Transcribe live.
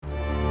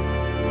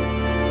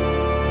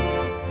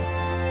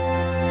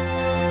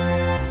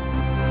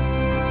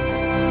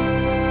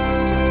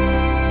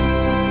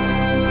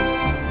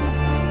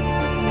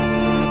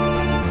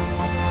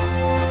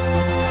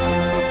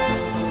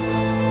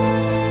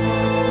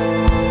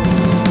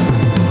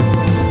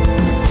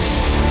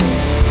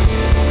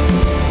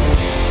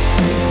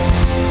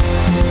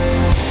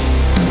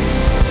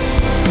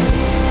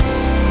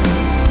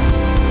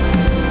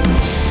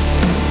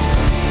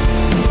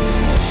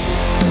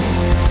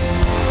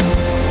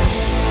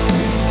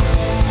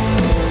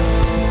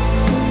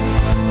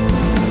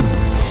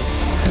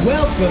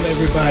Welcome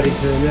everybody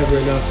to the Never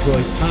Enough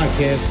Toys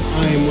podcast.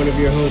 I am one of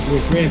your hosts,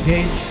 Rich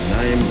Rampage. And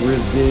I am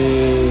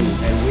Grizdiz.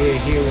 And we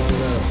are here with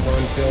another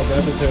fun-filled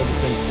episode.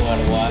 It's been quite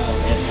a while.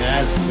 It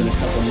has been a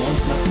couple months,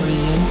 my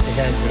friend. It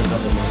has been a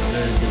couple months,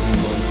 very busy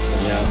months.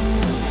 Yeah.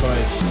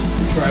 But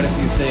We tried a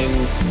few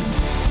things.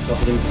 A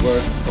couple things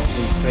worked, a couple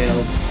things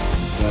failed.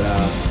 But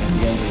at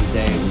the end of the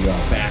day, we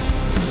are back.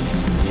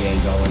 We ain't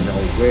going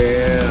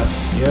nowhere.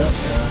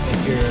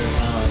 if you're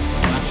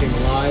watching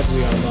live,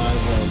 we are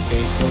live on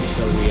Facebook.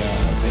 So we are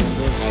on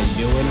Facebook. How you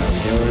doing?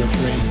 I'm Rich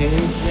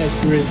Rampage. That's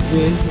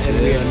Grizdiz. And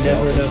we are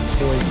Never Enough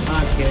Toys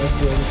podcast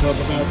where we talk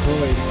about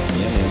toys.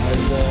 Yeah, man.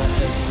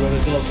 As grown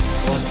adults,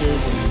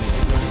 collectors, and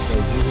whatnot. So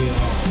here we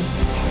are.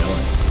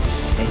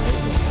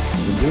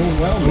 We're doing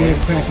well, I'm man.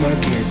 gonna crack my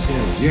beer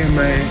too. Yeah,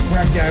 man.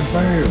 Crack that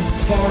beer.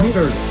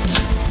 Foster's.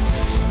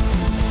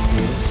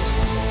 Cheers.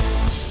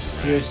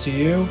 Cheers to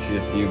you.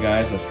 Cheers to you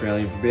guys.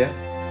 Australian for beer.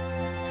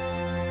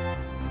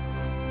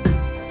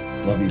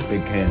 Love these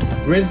big cans.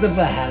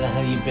 Grizdova, how the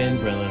hell you been,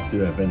 brother?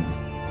 Dude, I've been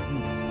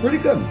pretty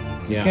good.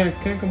 Yeah.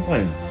 Can't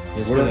complain.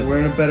 We're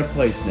in a better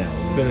place now.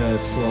 It's been a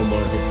slow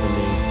market for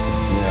me.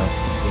 Yeah.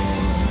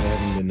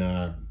 And I haven't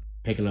been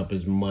picking up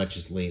as much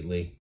as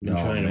lately. Been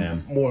trying to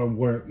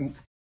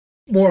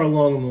more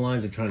along the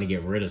lines of trying to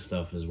get rid of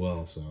stuff as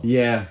well. So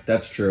Yeah,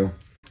 that's true.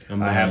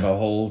 I have a a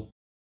whole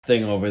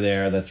thing over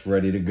there that's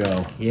ready to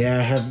go. Yeah,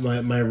 I have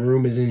my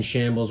room is in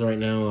shambles right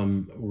now.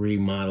 I'm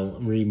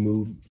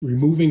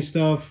removing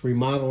stuff,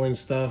 remodeling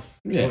stuff,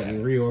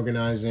 and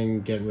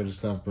reorganizing, getting rid of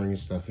stuff, bringing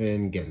stuff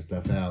in, getting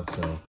stuff out.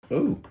 So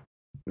Oh,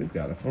 we've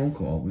got a phone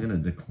call. We're gonna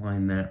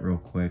decline that real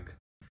quick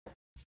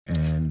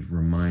and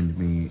remind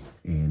me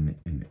in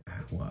an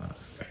hour.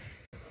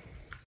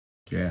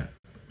 Yeah.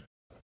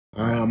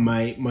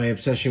 my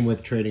obsession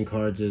with trading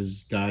cards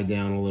has died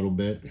down a little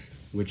bit,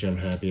 which I'm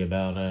happy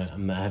about. I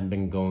haven't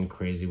been going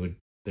crazy with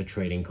the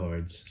trading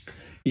cards.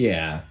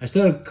 Yeah. I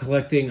started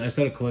collecting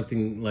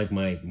like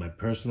my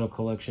personal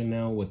collection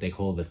now, what they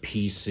call the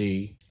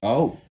PC,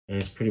 Oh. and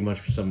it's pretty much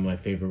for some of my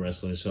favorite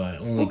wrestlers. So I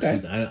only Okay.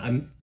 keep,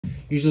 I'm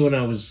usually when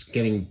I was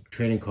getting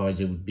trading cards,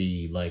 it would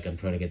be like I'm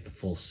trying to get the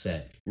full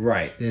set.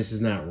 Right. This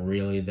is not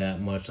really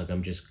that much. Like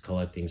I'm just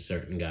collecting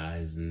certain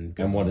guys and.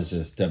 And what is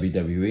this?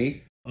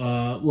 WWE?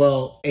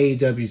 Well,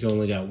 AEW's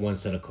only got one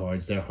set of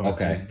cards. They're hard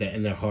Okay.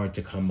 and they're hard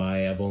to come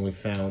by. I've only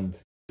found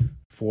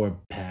 4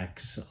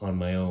 packs on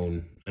my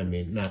own. I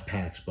mean, not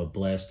packs, but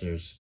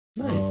blasters.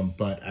 Nice.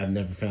 But I've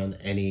never found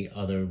any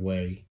other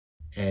way.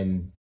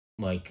 And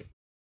like,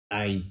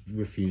 I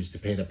refuse to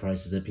pay the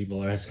prices that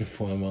people are asking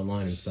for them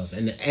online and stuff.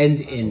 And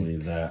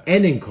believe that.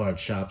 in card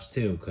shops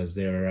too, because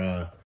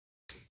they're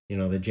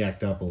they're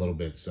jacked up a little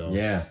bit. So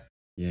Yeah.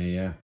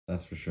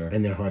 That's for sure.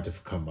 and they're hard to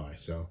come by.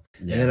 So.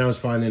 Yeah. And then I was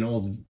finding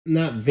old,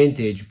 not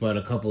vintage, but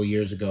a couple of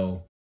years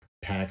ago,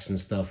 packs and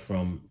stuff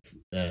from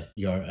at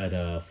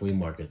flea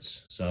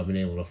markets. So I've been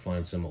able to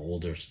find some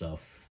older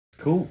stuff.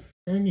 Cool.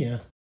 And yeah,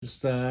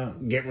 just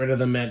get rid of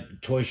them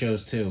at toy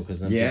shows too, because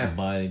then people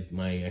buy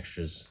my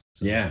extras.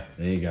 So Yeah,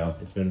 there you go.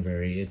 it's been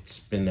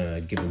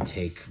a give and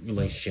take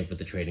relationship with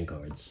the trading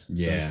cards. So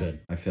Yeah, it's good.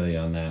 I feel you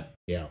on that.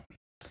 Yeah.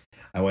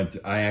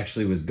 I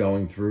actually was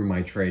going through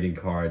my trading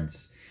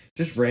cards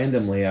just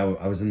randomly. I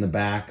was in the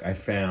back. I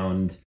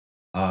found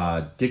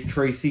Dick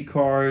Tracy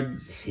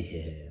cards.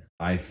 Yeah.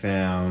 I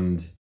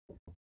found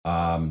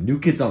New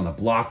Kids on the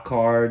Block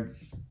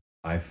cards.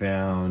 I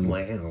found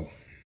Wow.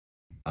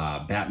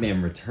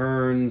 Batman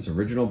Returns,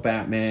 original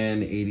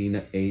Batman,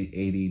 89,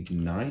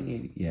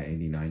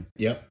 89.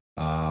 Yep.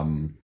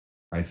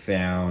 I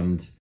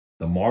found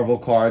the Marvel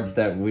cards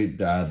that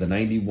the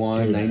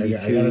 91, Dude, 92,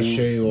 I gotta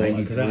show you all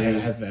because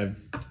 93.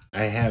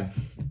 I have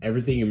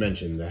everything you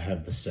mentioned. I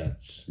have the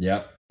sets.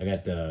 Yep. I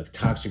got the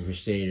Toxic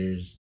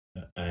Crusaders.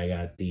 I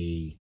got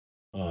the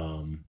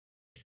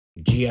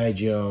G.I.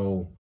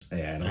 Joe.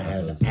 Yeah, I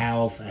have those.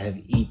 Alf. I have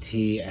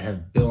E.T. I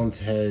have Bill and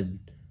Ted.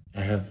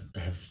 I have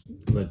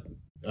like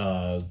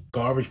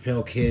Garbage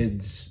Pail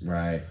Kids.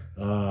 Right.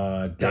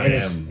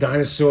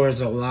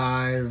 Dinosaurs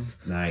Alive.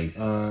 Nice.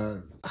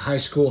 High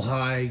School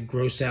High.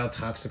 Gross Out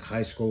Toxic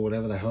High School.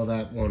 Whatever the hell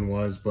that one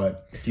was.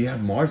 But Do you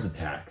have Mars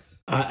Attacks?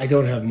 I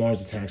don't have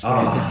Mars Attacks, but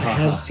I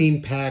have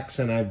seen packs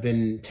and I've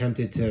been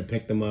tempted to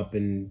pick them up,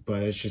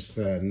 but it's just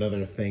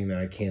another thing that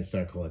I can't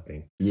start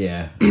collecting.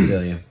 Yeah, I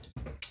feel you.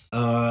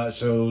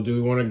 So do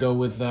we want to go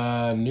with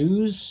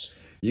news?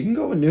 You can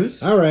go with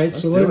news. All right.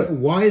 Let's do it.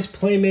 Why is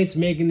Playmates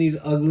making these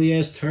ugly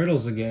ass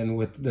turtles again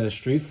with the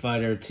Street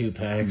Fighter 2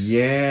 packs?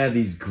 Yeah,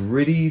 these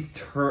gritty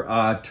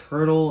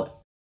turtle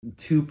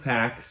 2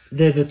 packs.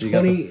 They're the So you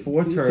got the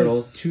 4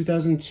 turtles.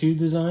 2002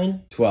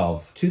 design.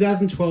 12.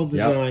 2012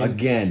 design. Yep.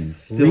 Again,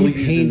 still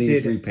using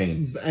these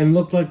repaints. And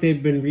look like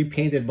they've been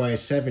repainted by a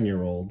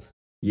 7-year-old.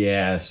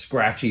 Yeah,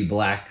 scratchy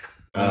black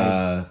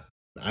I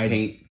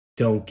paint.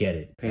 don't get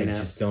it. Paint I apps.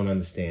 just don't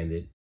understand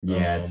it.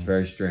 Yeah, it's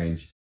very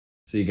strange.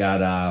 So you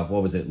got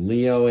what was it,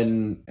 Leo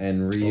and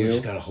Ryu?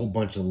 Just got a whole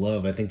bunch of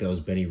love. I think that was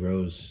Benny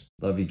Rose.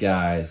 Love you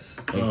guys.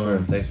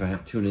 Thanks for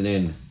tuning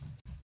in.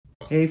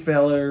 Hey,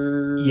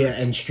 feller. Yeah,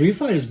 and Street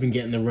Fighter's been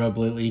getting the rub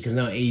lately because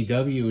now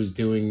AEW is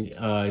doing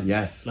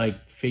Yes. like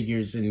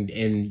figures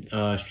in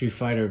Street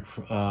Fighter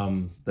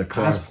The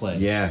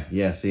cosplay.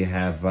 Yeah. So you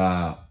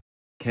have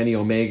Kenny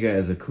Omega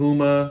as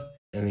Akuma.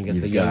 And you got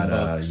You've the Young got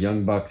Bucks.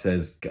 Young Bucks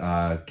as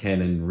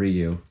Ken and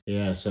Ryu.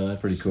 Yeah, so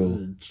that's pretty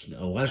cool.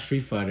 A lot of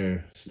Street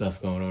Fighter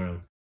stuff going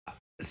on.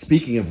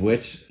 Speaking of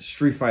which,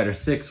 Street Fighter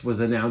 6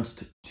 was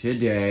announced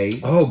today.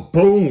 Oh,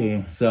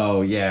 boom!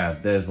 So yeah,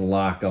 there's a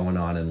lot going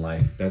on in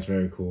life. That's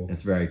very cool.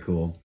 It's very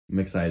cool. I'm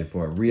excited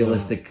for it.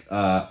 Realistic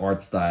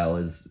art style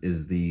is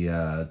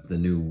the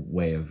new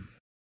way of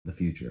the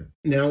future.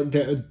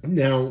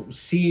 Now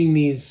seeing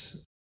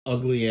these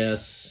ugly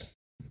ass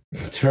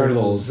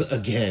turtles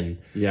again.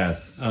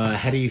 Yes.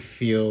 How do you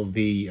feel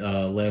the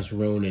Last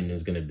Ronin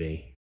is going to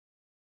be?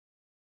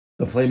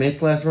 The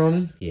Playmates Last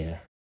Ronin? Yeah.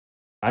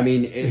 I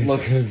mean, it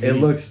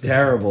looks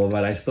terrible,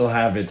 but I still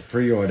have it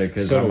pre-ordered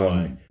because So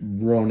I'm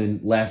a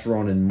Last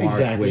Ronin mark.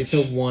 Exactly, which,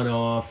 it's a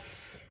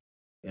one-off.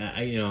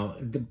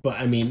 But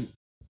I mean,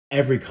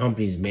 every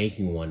company's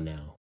making one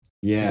now.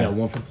 Yeah, you got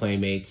one from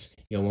Playmates,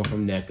 you got one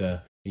from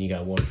NECA, and you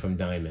got one from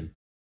Diamond.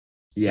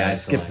 Yeah, I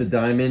skipped the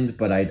Diamond,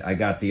 but I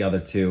got the other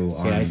two.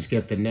 See, I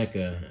skipped the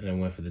NECA and I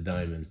went for the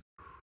Diamond.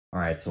 All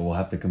right, so we'll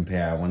have to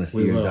compare. I want to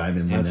see your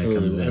Diamond when that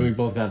comes in. And we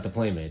both got the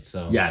Playmates,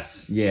 so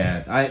yes,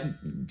 yeah.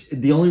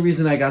 The only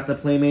reason I got the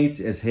Playmates,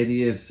 as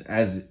hideous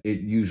as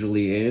it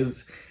usually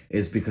is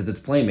because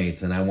it's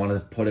Playmates, and I want to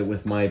put it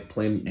with my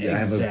Exactly. I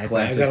have a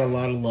classic. I got a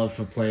lot of love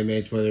for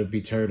Playmates, whether it be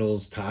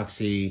Turtles,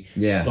 Toxie,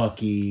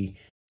 Bucky.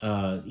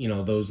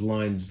 Those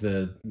lines.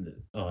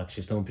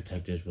 Actually, Stone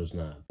Protectors was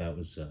not. That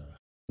was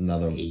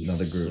another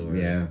group.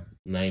 Yeah,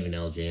 not even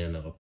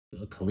LJN.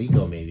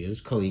 Coleco, maybe it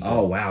was Coleco.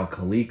 Oh wow,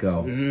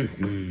 Coleco.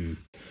 Mm-hmm.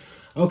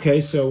 Okay,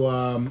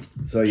 so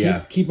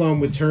keep on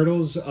with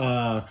Turtles.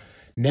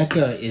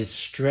 NECA is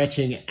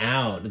stretching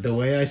out. The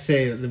way I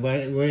said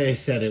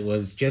it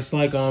was just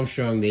like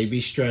Armstrong. They be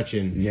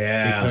stretching,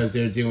 because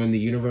they're doing the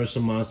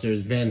Universal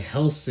Monsters Van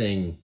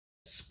Helsing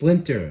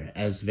Splinter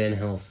as Van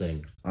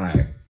Helsing. All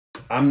right,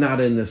 I'm not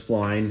in this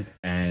line,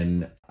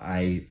 and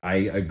I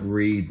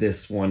agree.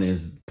 This one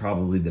is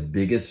probably the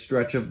biggest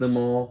stretch of them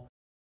all.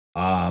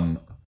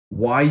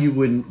 Why you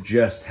wouldn't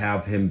just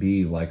have him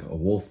be like a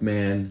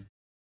Wolfman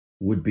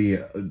would be,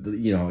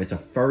 it's a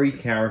furry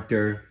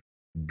character.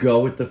 Go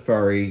with the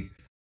furry.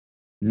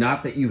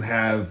 Not that you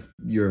have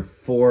your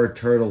 4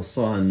 turtle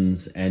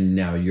sons and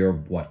now you're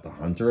the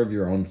hunter of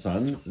your own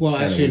sons? It's well,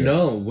 actually, weird.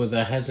 No. Well,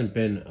 there hasn't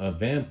been a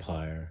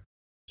vampire.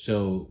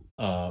 So,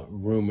 talk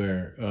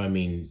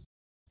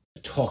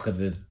of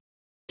the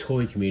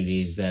toy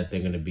community is that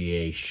they're going to be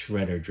a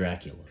Shredder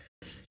Dracula.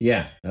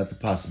 Yeah, that's a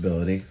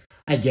possibility.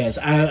 I guess.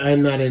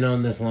 I'm not in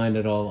on this line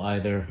at all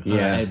either.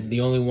 Yeah.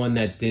 The only one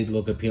that did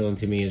look appealing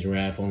to me is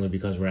Raph, only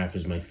because Raph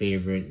is my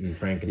favorite, and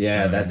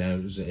Frankenstein. Yeah,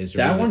 is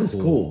that one is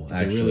cool.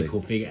 It's actually. a really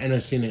cool figure, and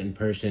I've seen it in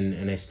person,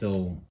 and I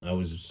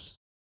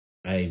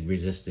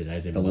resisted. I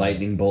didn't. The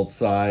lightning bolt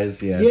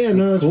size. Yeah.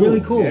 It's cool.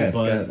 really cool. Yeah,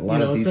 but got a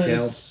lot of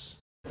details.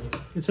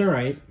 It's all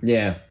right.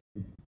 Yeah.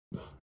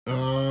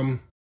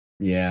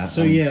 Yeah.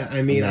 So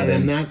I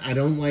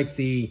don't like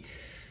the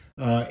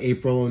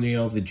April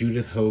O'Neil, the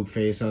Judith Hogue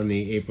face on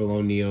the April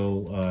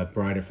O'Neil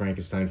Bride of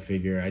Frankenstein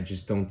figure. I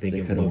just don't think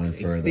it looks.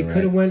 They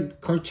could have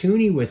went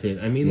cartoony with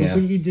it. I mean, look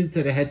what you did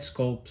to the head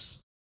sculpts.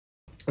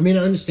 I mean,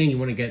 I understand you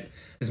want to get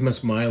as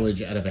much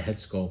mileage out of a head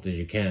sculpt as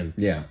you can.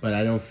 Yeah. But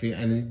I don't feel,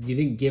 and you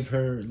didn't give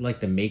her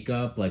like the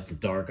makeup, like the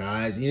dark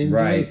eyes. You didn't do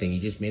anything. You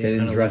just made it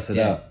kind of dress it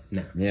up.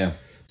 No. Yeah.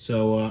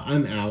 So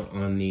I'm out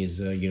on these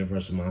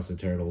Universal Monster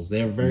Turtles.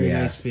 They're very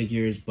nice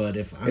figures, but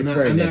if I'm not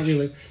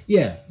really,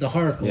 the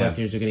horror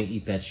collectors are gonna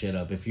eat that shit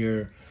up. If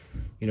you're,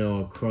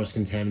 a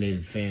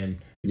cross-contaminated fan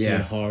between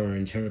horror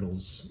and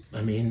turtles,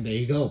 I mean, there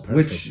you go. Perfect.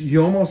 Which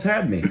you almost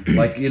had me.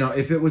 Like,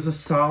 if it was a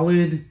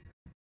solid,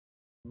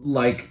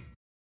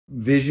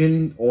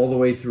 vision all the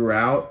way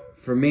throughout,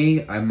 for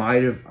me, I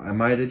might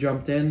have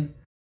jumped in.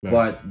 Right.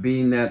 But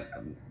being that,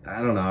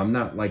 I don't know, I'm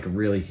not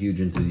really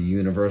huge into the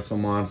Universal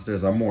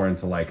monsters. I'm more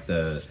into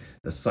the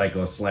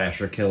psycho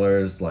slasher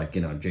killers,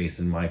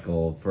 Jason,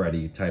 Michael,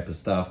 Freddy type of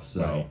stuff.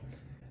 So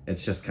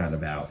it's just kind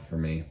of out for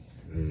me.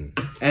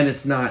 And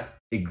it's not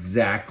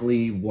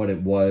exactly what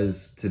it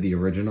was to the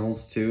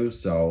originals too.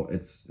 So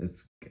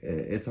it's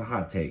a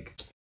hot take.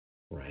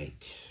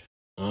 Right.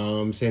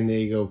 Saying there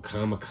you go,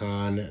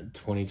 Comic-Con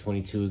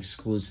 2022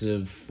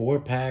 exclusive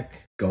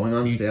 4-pack. Going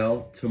on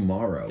sale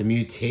tomorrow. The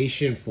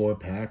Mutation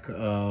 4-pack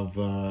of,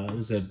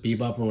 was it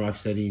Bebop and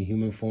Rocksteady in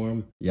human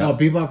form? Yeah. Oh,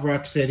 Bebop,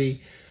 Rocksteady,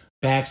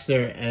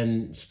 Baxter,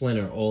 and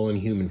Splinter all in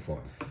human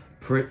form.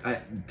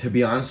 To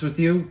be honest with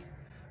you,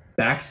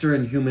 Baxter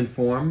in human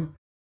form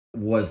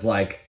was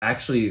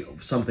actually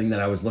something that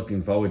I was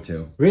looking forward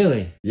to.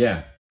 Really?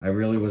 Yeah. I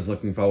really was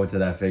looking forward to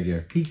that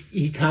figure.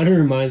 He kind of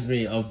reminds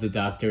me of the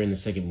Doctor in the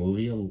second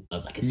movie, a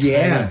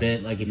tiny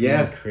bit. If you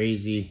went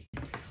crazy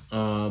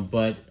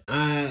But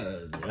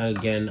I've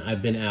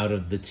been out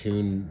of the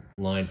Toon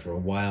line for a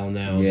while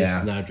now. Yeah.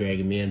 This is not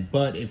dragging me in.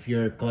 But if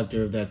you're a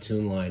collector of that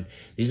Toon line,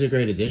 these are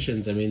great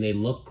additions. I mean, they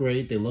look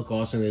great. They look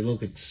awesome. They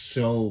look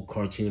so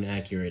cartoon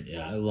accurate.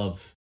 I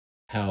love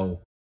how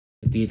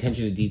the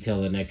attention to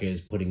detail that NECA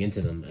is putting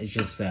into them. It's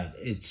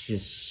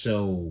just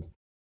so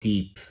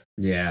deep.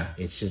 Yeah.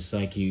 It's just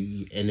like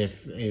and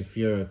if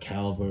you're a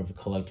caliber of a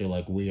collector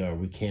like we are,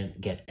 we can't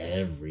get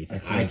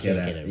everything. I can't get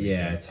everything.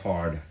 Yeah, it's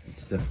hard.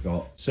 It's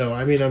difficult. So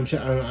I mean,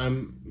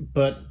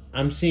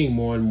 I'm seeing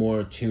more and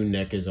more Toon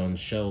NECAs on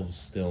shelves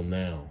still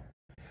now.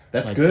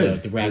 That's like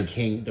good. The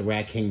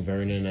Rat King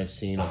Vernon, I've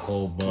seen a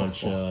whole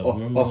bunch of.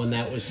 Remember when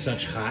that was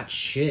such hot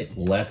shit?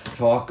 Let's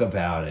talk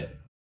about it.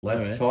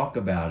 Talk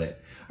about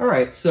it. All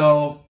right,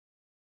 so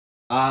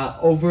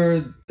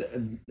over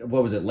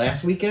what was it,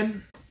 last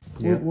weekend?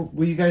 Yeah.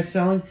 Were you guys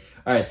selling?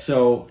 All right,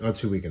 so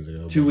 2 weekends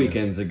ago. 2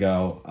 weekends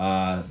ago,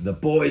 the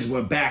boys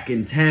were back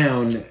in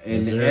town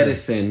in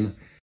Edison,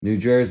 New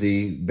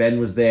Jersey. Ben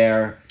was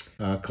there.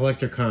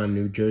 Collector Con,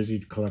 New Jersey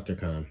Collector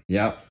Con.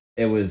 Yep.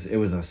 It was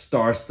a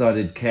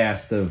star-studded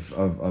cast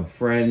of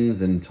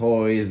friends and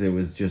toys. It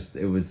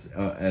was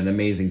an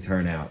amazing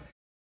turnout.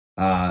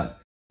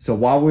 So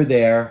while we're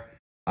there,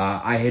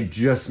 I had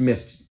just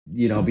missed,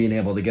 being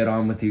able to get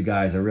on with you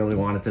guys. I really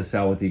wanted to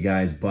sell with you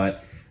guys,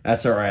 but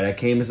that's all right. I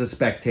came as a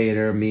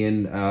spectator. Me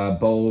and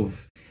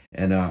Bove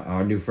and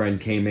our new friend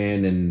came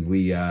in, and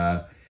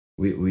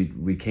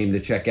we came to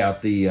check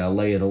out the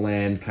lay of the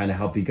land, kind of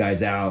help you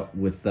guys out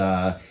with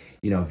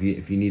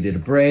if you needed a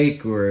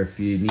break or if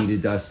you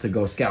needed us to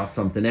go scout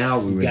something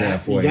out. We were there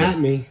for you. You got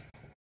me.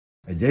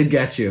 I did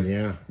get you.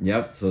 Yeah.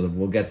 Yep. So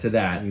we'll get to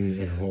that.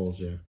 In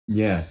holes, yeah.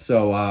 Yeah.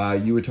 So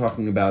you were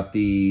talking about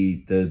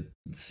the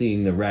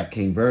seeing the Rat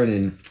King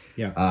Vernon.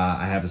 Yeah.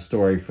 I have a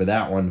story for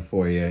that one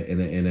for you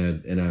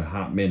in a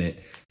hot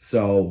minute.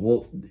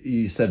 So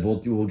you said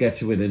we'll get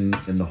to it in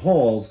the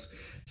halls.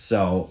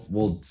 So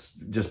we'll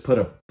just put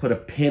a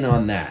pin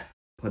on that.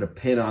 Put a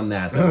pin on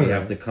that. We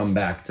have to come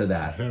back to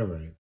that. All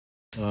right.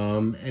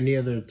 Any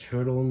other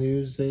turtle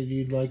news that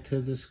you'd like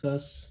to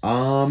discuss?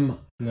 Now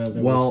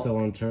that we're still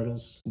on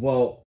turtles.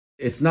 Well,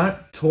 it's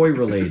not toy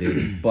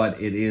related,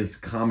 but it is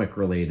comic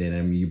related.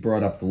 And you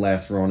brought up The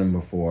Last Ronin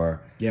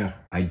before. Yeah.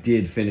 I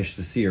did finish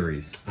the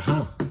series.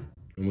 And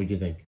what do you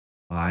think?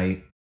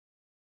 I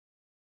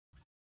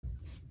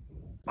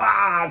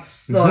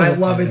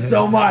love it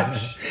so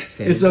much.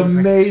 It's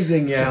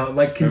amazing. Yeah,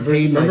 like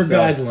contain remember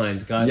myself.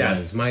 Guidelines.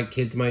 Yes. My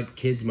kids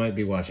might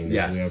be watching this.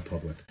 Yes. We are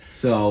public.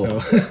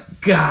 So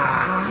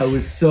God, it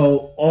was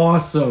so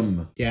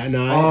awesome. Yeah,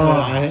 no,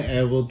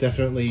 I will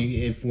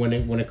definitely, when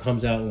it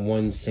comes out in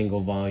one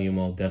single volume,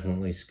 I'll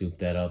definitely scoop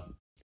that up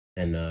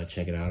and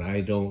check it out.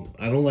 I don't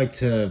like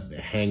to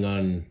hang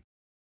on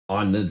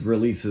the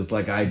releases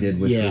like I did.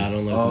 Which I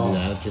don't like to do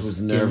that. Just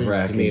was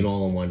nerve-wracking. To me,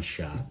 all in one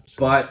shot. So.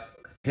 But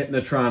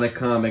Hypnotronic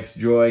Comics,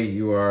 Joy,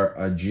 you are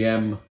a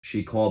gem.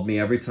 She called me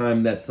every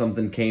time that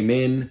something came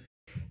in,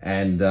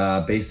 and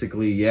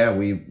basically,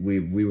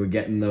 we were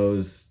getting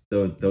those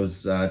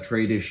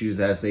trade issues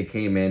as they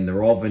came in.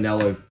 They're all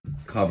vanilla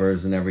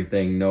covers and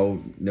everything,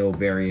 no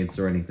variants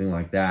or anything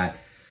like that.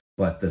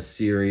 But the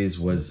series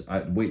was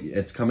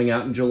it's coming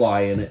out in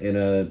July in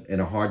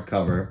a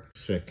hardcover.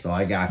 Sick. So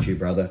I got you,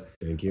 brother.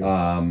 Thank you.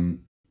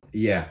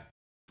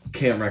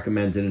 Can't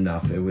recommend it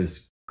enough. It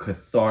was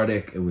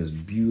cathartic. It was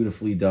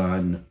beautifully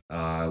done.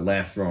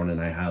 Last Ronin,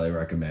 I highly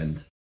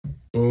recommend.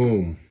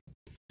 Boom.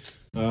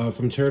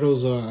 From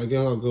Turtles, I'll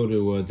go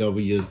to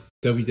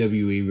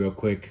WWE real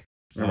quick.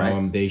 All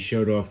right. They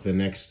showed off the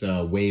next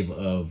wave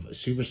of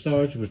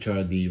superstars, which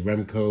are the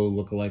Remco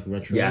lookalike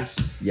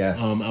retros.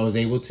 Yes. I was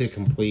able to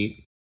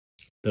complete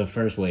the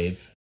first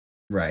wave.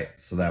 Right.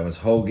 So that was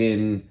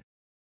Hogan,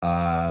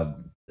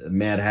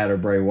 Mad Hatter,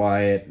 Bray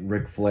Wyatt,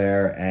 Ric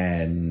Flair,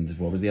 and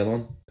what was the other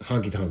one?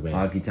 Honky Tonk Man.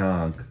 Honky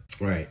Tonk.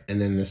 Right. And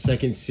then the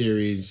second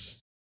series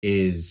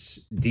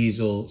is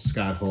Diesel,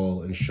 Scott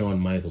Hall, and Shawn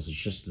Michaels. It's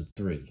just the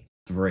three.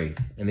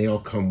 And they all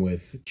come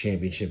with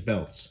championship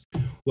belts.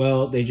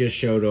 Well, they just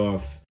showed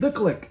off the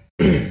Click.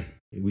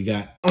 We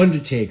got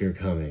Undertaker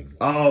coming.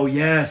 Oh,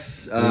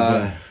 yes. He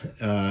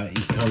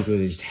comes with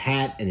his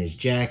hat and his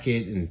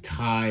jacket and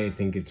tie. I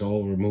think it's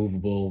all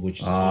removable, which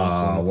is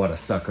awesome. What a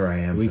sucker I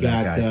am. We for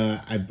got, that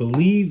guy. I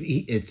believe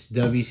it's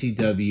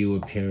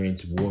WCW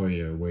Appearance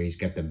Warrior, where he's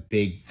got the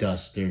big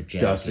duster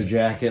jacket. Duster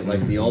jacket,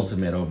 like the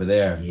ultimate over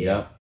there.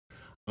 Yep.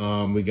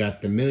 We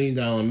got the $1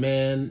 Million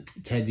Man,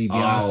 Ted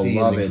DiBiase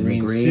in the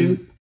green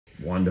suit.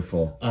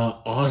 Wonderful.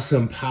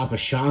 Awesome Papa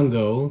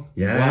Shango.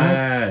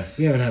 Yes.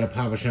 What? We haven't had a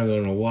Papa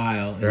Shango in a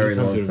while. Very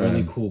and he comes with long a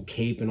really time. cool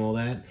cape and all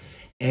that.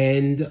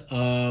 And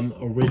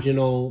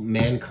original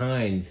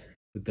Mankind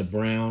with the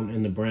brown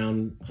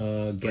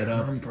get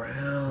up.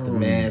 Brown. The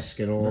mask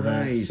and all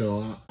Nice. that.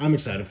 So I'm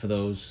excited for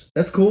those.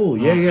 That's cool.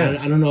 Yeah.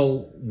 I don't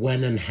know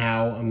when and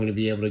how I'm going to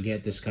be able to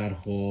get the Scott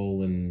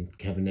Hall and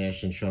Kevin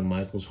Nash and Shawn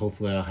Michaels.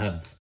 Hopefully I'll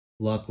have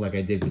luck like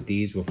I did with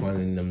these. We're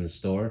finding them in the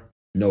store.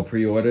 No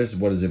pre-orders.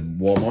 What is it?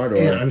 Walmart or?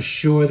 Yeah, I'm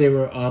sure they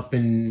were up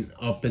and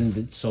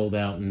sold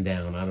out and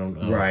down. I don't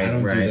know. Right, I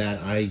don't do right.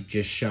 that. I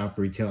just shop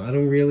retail. I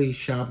don't really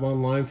shop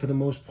online for the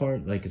most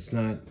part. Like, it's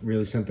not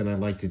really something I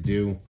like to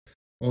do,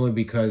 only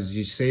because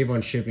you save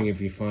on shipping if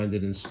you find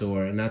it in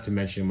store. And not to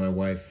mention, my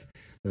wife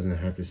doesn't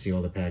have to see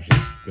all the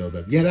packages build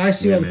up. Yet I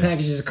see all the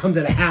packages that come to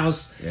the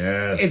house.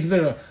 Yes. It's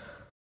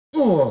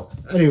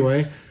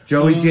anyway.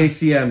 Joey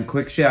JCM,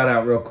 quick shout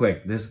out real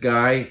quick. This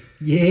guy,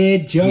 Yeah,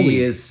 Joey.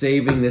 he is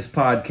saving this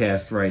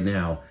podcast right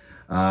now.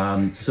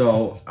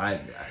 So I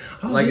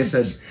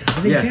said,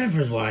 I think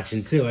Jennifer's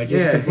watching too. I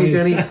just hey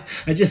Jenny.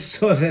 I just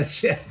saw that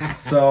shit.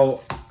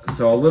 So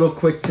a little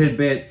quick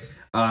tidbit.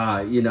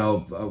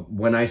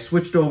 When I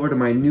switched over to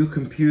my new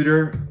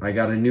computer, I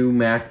got a new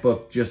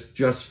MacBook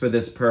just for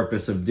this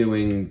purpose of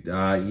doing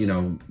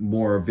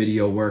more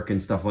video work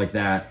and stuff like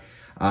that.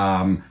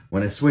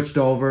 When I switched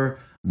over,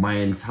 my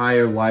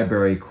entire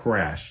library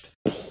crashed.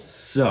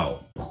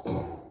 So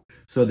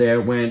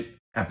there went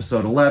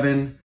episode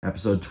 11,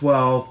 episode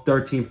 12,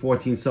 13,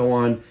 14, so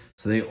on.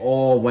 So they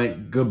all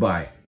went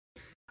goodbye.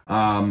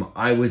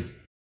 I was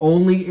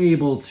only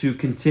able to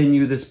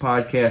continue this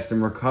podcast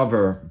and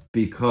recover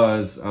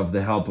because of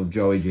the help of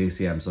Joey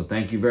JCM. So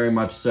thank you very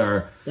much,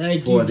 sir,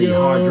 for the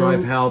hard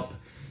drive help.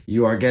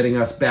 You are getting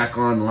us back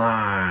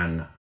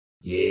online.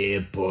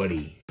 Yeah,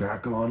 buddy.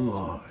 Back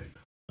online.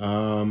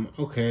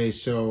 Okay,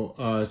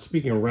 so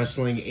speaking of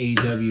wrestling,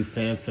 AEW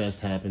Fan Fest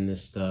happened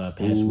this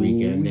past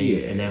weekend.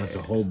 They announced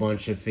a whole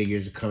bunch of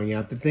figures coming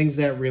out. The things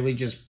that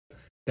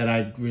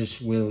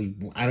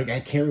I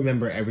can't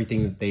remember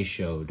everything that they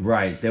showed.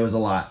 Right, there was a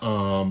lot.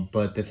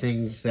 But the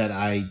things that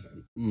I'm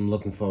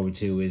looking forward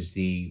to is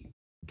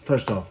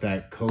first off,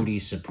 that Cody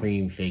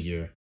Supreme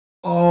figure.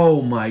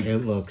 Oh my!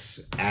 It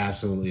looks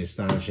absolutely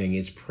astonishing.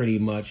 It's pretty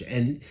much,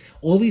 and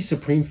all these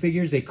Supreme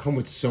figures, they come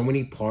with so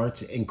many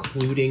parts,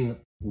 including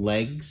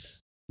legs.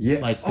 Yeah.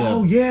 Like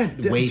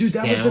waist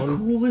down. Was the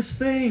coolest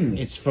thing.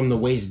 It's from the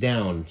waist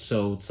down,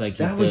 so it's like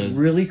that was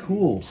really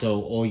cool.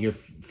 So all your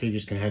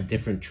figures can have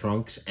different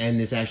trunks, and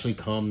this actually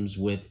comes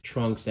with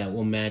trunks that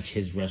will match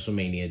his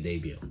WrestleMania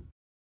debut.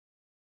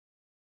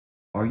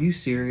 Are you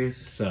serious?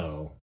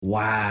 So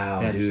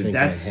wow, dude,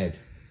 that's ahead.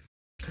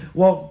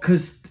 Well,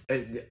 because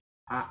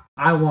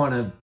I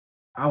want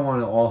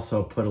to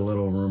also put a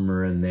little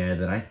rumor in there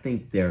that I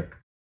think they're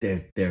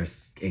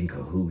in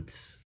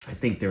cahoots. I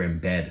think they're in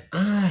bed.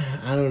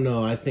 I don't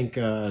know. I think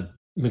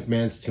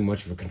McMahon's too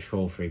much of a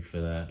control freak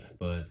for that,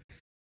 but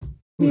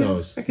who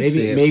knows?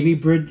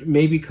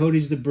 Maybe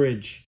Cody's the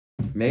bridge.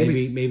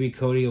 Maybe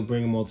Cody will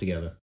bring them all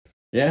together.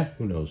 Yeah,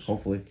 who knows?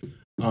 Hopefully.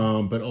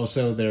 But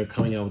also they're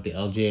coming out with the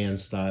LJN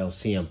style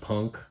CM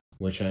Punk,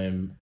 which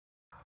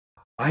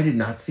I did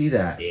not see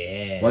that.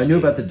 Yeah. Well, I knew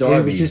about the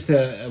Darby. It was just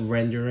a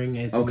rendering.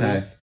 I believe.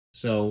 Okay.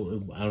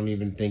 So I don't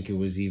even think it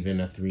was even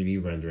a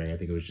 3D rendering. I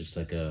think it was just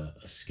like a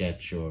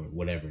sketch or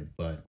whatever.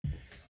 But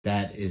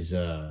that is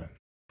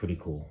pretty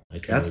cool.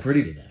 That's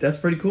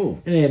pretty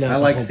cool. And I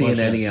like seeing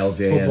any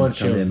LJNs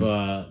come in.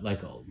 A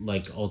bunch of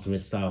like Ultimate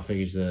style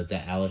figures. The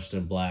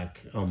Aleister Black,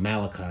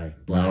 Malachi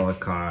Black.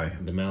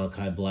 The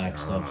Malachi Black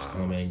stuff's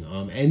coming.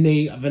 And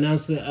they have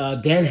announced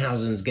that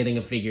Danhausen's getting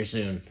a figure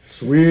soon.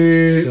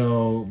 Sweet.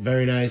 So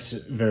very nice,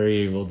 very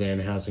evil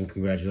Danhausen.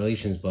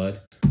 Congratulations, bud.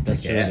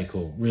 That's really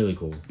cool. Really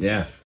cool.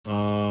 Yeah.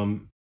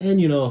 And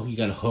you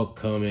got a Hook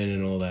coming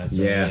and all that.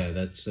 So, yeah,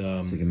 that's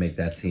so you can make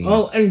that team.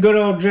 Oh, and good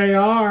old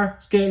JR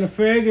is getting a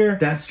figure.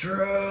 That's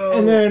true.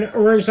 And then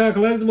Ringside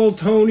Collectible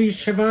Tony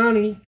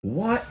Schiavone.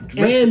 What?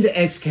 And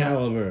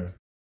Excalibur.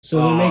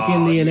 So they're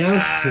making the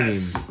announced team.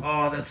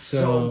 Oh, that's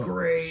so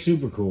great.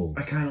 Super cool.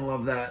 I kind of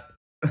love that.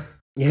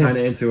 Yeah. Kind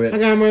of into it. I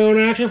got my own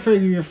action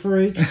figure, you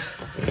freaks.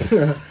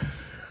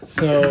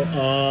 So,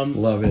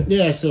 love it.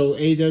 Yeah, so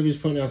AEW is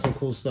putting out some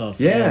cool stuff.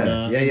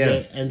 Yeah,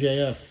 and,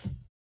 MJF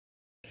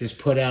just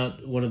put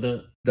out one of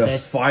the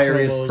best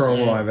fieriest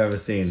promo I've ever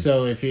seen.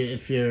 So if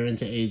you're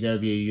into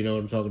AEW, you know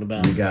what I'm talking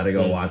about. You got to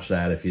go watch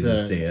that if you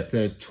didn't see it. It's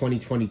the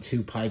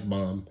 2022 Pipe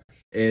Bomb.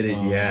 He did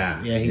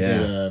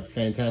a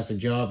fantastic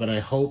job, and I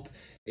hope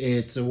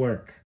it's a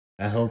work.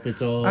 I hope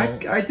it's all.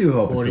 I do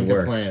hope according it's a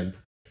work. To plan.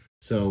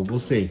 So we'll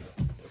see.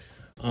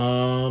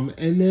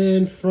 And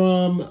then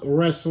from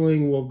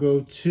wrestling, we'll go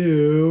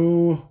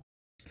to.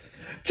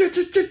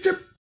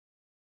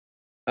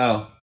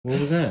 Oh, what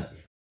was that?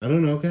 I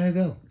don't know. Okay,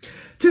 go.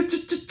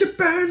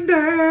 Burn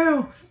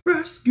down,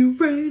 rescue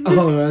Rangers.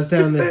 Oh, that's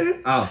down there.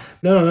 Oh,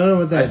 no,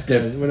 what that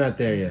is. We're not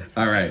there yet.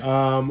 All right.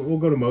 We'll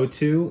go to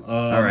Motu.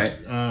 All right.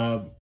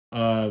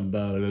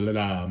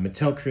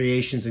 Mattel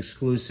Creations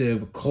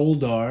exclusive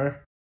Koldar,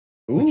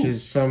 which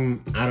is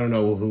I don't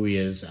know who he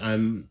is.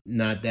 I'm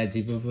not that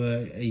deep of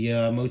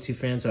a Motu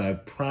fan, so I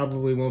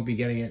probably won't be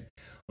getting it.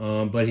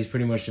 But he's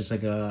pretty much just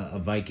like a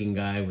Viking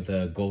guy with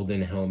a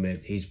golden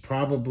helmet. He's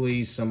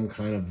probably some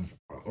kind of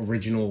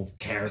original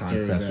character.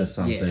 Concept or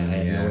something. Yeah, I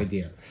have no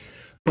idea.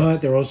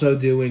 But they're also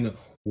doing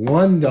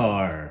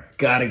Wondar.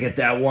 Gotta get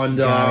that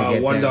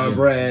Wondar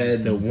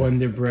bread. The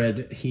Wonder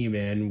Bread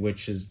He-Man,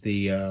 which is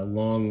the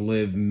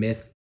long-lived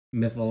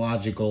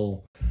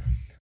mythological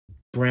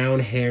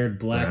brown-haired,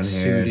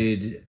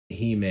 black-suited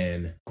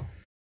He-Man.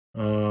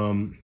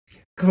 Come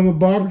with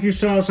barbecue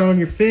sauce on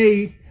your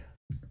feet,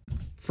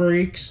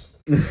 freaks.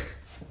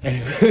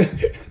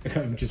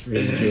 I'm just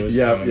reading Joe's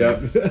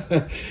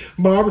comment.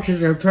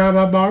 Barbecue, try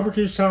my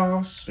barbecue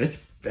sauce.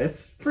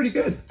 It's pretty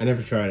good. I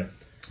never tried it.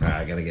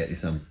 I gotta get you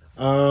some.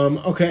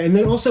 Okay, and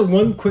then also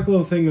one quick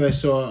little thing that I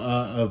saw,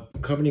 a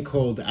company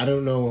called, I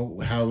don't know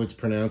how it's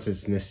pronounced,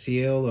 it's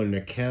Nasil or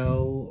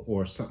Nickel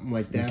or something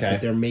like that,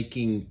 but they're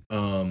making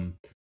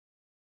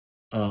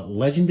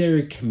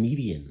legendary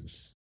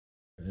comedians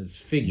as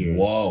figures.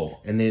 Whoa.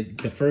 And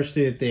the first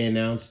thing that they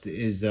announced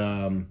is...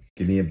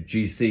 Give me a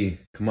GC.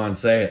 Come on,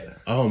 say it.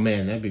 Oh,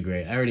 man, that'd be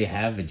great. I already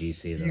have a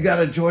GC, though. You got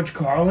a George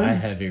Carlin? I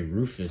have a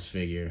Rufus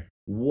figure.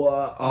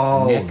 What?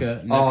 Oh,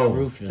 NECA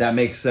Rufus. That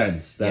makes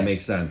sense. That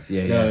makes sense.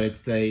 Yeah, no,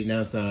 they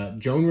announced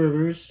Joan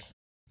Rivers,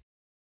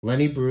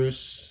 Lenny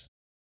Bruce,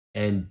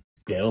 and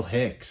Bill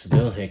Hicks.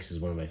 Bill Hicks is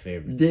one of my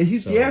favorites.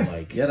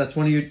 That's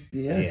one of your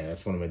yeah,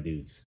 that's one of my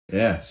dudes.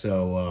 Yeah.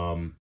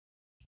 So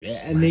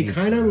and they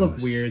kind of look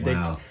weird.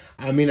 Wow.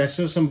 I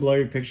saw some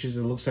blurry pictures.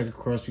 It looks like a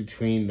cross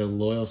between the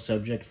Loyal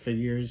Subject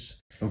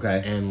figures.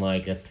 Okay. And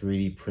like a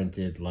 3D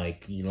printed,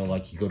 like you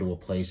go to a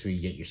place where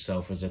you get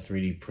yourself as a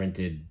 3D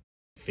printed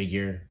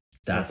figure.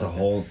 That's a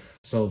whole...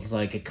 So it's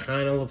like, it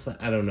kind of looks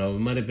like, I don't know, it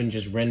might have been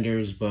just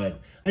renders, but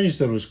I just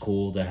thought it was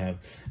cool to have.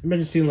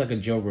 Imagine seeing like a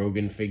Joe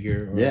Rogan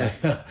figure or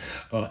like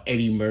a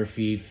Eddie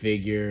Murphy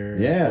figure.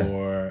 Yeah.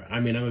 Or,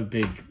 I'm a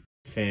big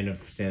fan of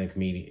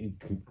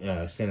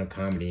stand-up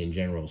comedy in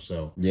general,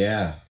 so.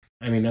 Yeah.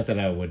 I don't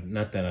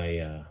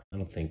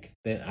think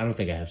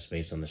I have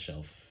space on the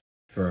shelf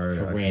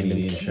for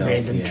random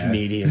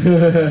comedians.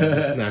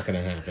 It's not going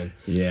to happen.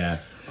 Yeah.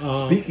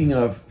 Speaking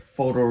of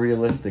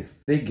photorealistic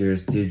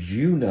figures, did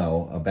you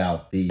know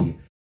about the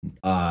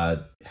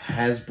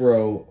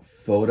Hasbro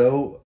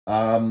photo?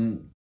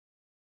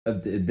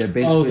 They're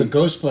basically the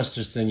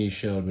Ghostbusters thing you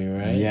showed me,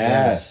 right?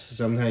 Yes.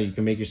 Somehow you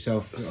can make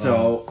yourself a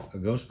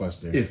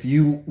Ghostbuster. If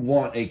you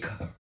want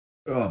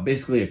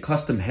basically a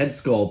custom head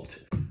sculpt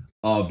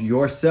of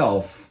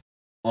yourself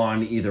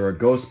on either a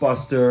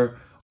Ghostbuster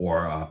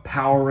or a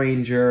Power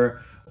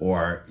Ranger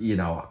or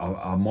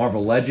a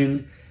Marvel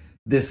Legend,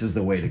 this is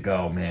the way to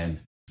go,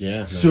 man.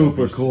 Yeah,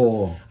 super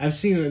cool. I've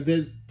seen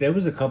there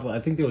was a couple.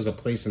 I think there was a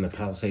place in the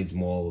Palisades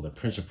Mall, the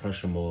Prince of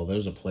Prussia Mall. There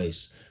was a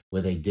place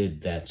where they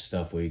did that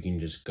stuff where you can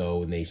just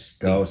go and they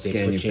scan your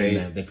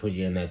face. They put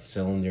you in that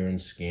cylinder and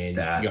scan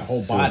your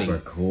whole body. Super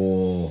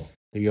cool.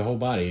 Your whole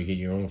body. You get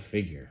your own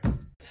figure.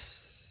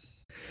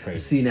 Crazy.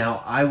 See,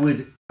 now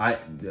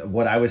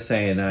what I was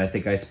saying, and I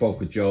think I spoke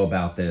with Joe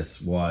about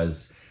this,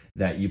 was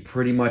that you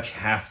pretty much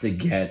have to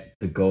get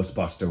the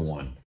Ghostbuster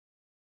one.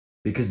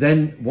 Because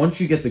then, once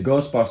you get the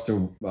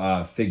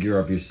Ghostbuster figure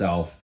of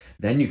yourself,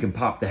 then you can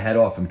pop the head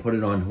off and put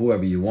it on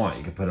whoever you want.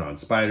 You can put it on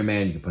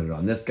Spider-Man, you can put it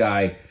on this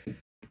guy,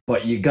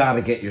 but you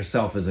gotta get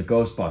yourself as a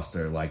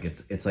Ghostbuster. Like,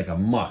 it's like a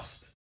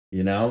must,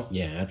 Yeah,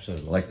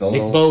 absolutely. Like the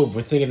Nick Bove,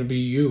 we're thinking it'd be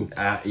you.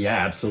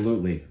 Yeah,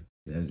 absolutely.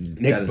 He's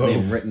got his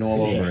name written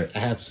all over it.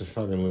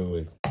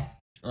 Absolutely.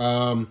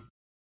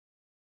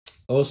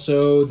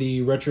 Also,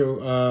 the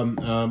retro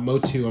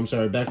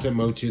Motu, back to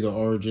Motu, the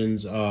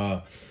Origins,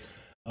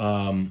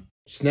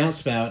 Snout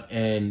Spout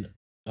and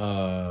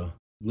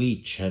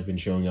Leech have been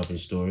showing up in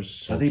stores.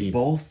 So are they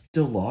both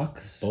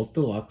deluxe? Both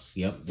deluxe,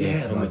 yep.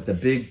 Yeah, like the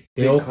big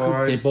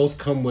cards. They both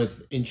come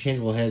with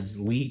interchangeable heads.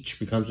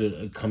 Leech comes with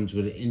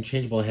an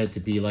interchangeable head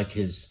to be like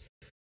his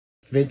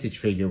vintage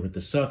figure with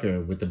the sucker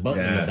with the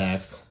button in the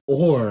back,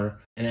 or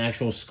an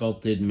actual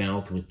sculpted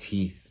mouth with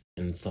teeth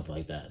and stuff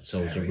like that.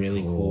 So it's a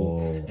really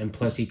cool. And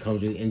plus he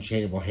comes with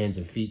interchangeable hands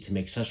and feet to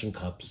make suction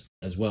cups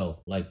as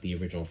well, like the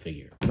original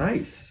figure.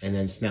 Nice. And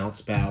then Snout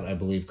Spout, I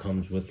believe,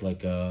 comes with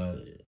like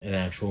an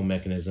actual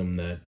mechanism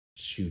that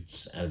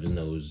shoots out of his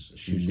nose,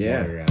 shoots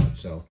water out.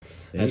 So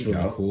that's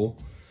really cool.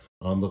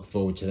 Look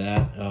forward to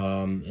that.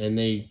 And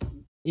they,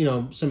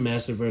 some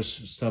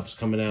Masterverse stuff's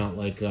coming out.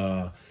 Like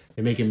they're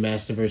making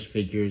Masterverse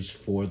figures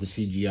for the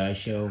CGI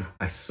show.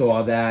 I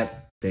saw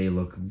that. They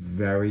look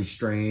very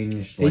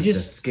strange. They the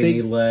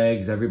skinny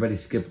legs. Everybody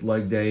skipped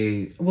leg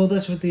day. Well,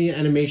 that's what the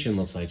animation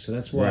looks like. So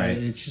that's why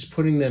it's just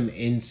putting them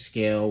in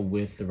scale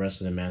with the rest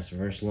of the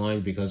Masterverse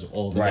line, because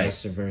all the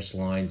Masterverse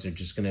lines are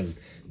just going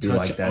to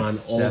touch on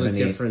all the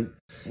different...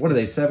 What are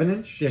they,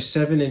 7-inch? They're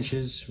 7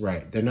 inches.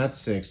 Right. They're not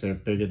 6. They're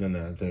bigger than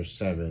that. They're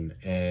 7.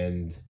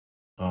 And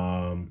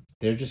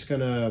they're just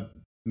going to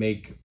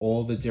make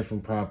all the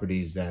different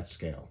properties that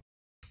scale.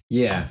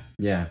 Yeah.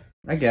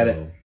 I get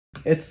it.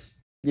 It's...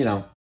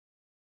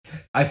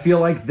 I feel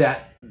like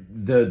that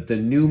the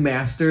new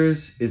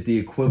Masters is the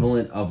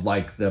equivalent of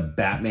like the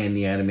Batman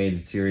the Animated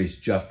Series,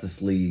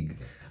 Justice League,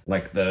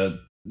 like the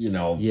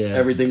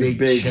everything's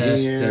big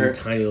chest here and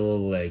tiny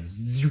little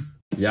legs.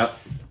 Yep.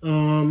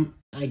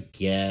 I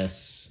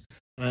guess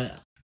I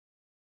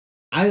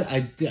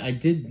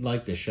did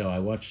like the show. I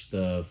watched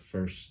the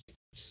first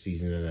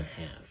season and a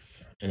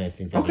half, and I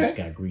think they just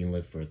got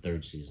greenlit for a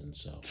third season.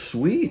 So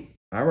sweet.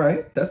 All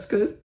right, that's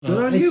good. Good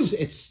on you.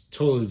 It's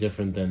totally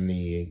different than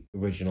the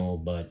original,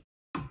 but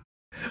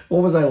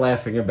What was I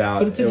laughing about?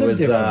 But it's a It bit was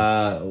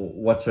different.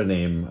 what's her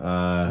name?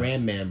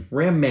 Ram Man.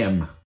 Ram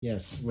Mam.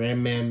 Yes,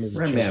 Ram Man is a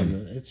Ram chick.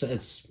 Mam.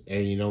 It's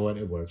and you know what?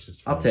 It works.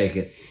 It's I'll fine. take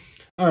it.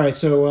 All right,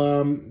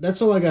 so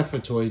that's all I got for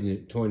toy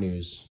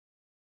news.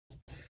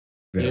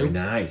 Very You?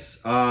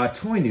 nice.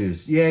 Toy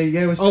news. Yeah,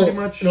 it was pretty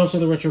much. And also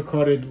the retro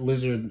carded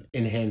lizard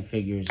in hand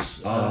figures,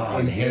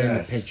 in hand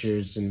yes.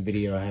 pictures and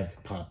video have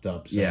popped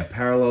up. So. Yeah,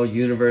 Parallel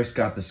Universe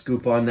got the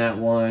scoop on that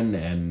one,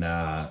 and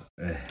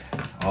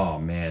oh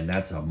man,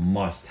 that's a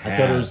must-have. I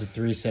thought it was the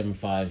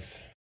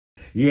 375.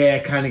 Yeah,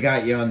 kind of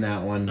got you on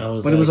that one, I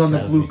was but it was like, on the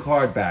that blue would be-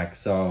 card back,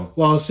 so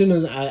Well, as soon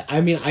as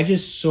I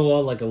just saw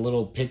like a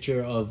little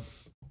picture of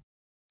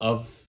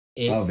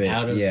it,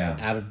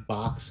 out of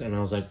box, and I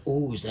was like,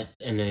 "Oh, is that?"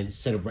 And then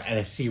and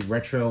I see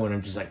retro, and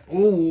I'm just like,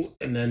 "Oh!"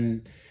 And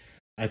then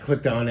I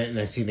clicked on it, and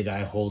I see the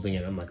guy holding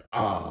it. I'm like,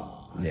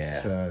 "Oh, Yeah.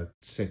 It's a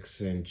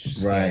 6-inch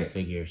scale Right.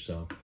 figure."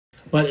 So,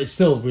 but it's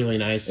still really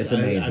nice. It's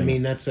amazing. I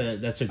mean, that's a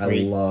I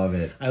great. love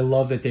it. I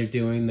love that they're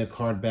doing the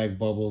card bag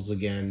bubbles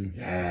again.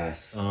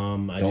 Yes. I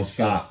Don't just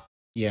feel- stop.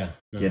 yeah.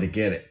 No,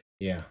 Get it.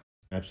 Yeah.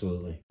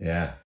 Absolutely.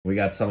 Yeah, we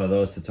got some of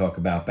those to talk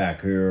about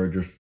back here.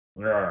 Just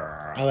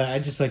I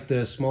just like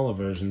the smaller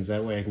versions.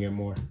 That way I can get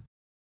more.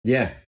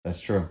 yeah,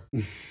 that's true.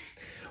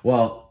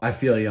 Well, I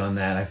feel you on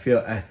that. I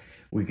feel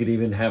we could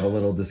even have a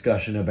little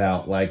discussion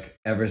about like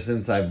ever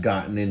since I've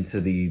gotten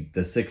into the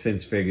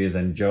 6-inch figures,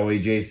 and Joey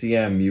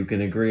JCM, you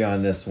can agree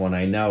on this one.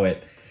 I know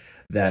it.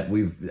 That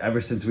ever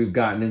since we've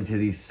gotten into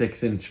these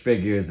 6-inch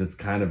figures, it's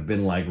kind of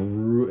been like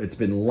it's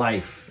been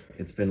life.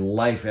 It's been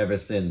life ever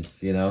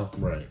since, you know.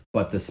 Right.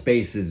 But the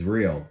space is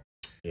real.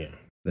 Yeah.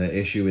 The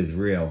issue is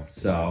real.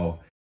 So,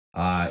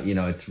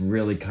 it's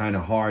really kind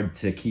of hard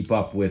to keep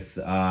up with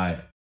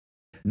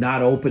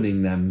not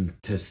opening them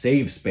to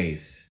save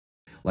space.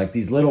 Like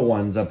these little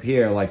ones up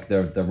here, like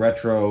the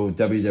retro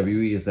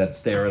WWEs that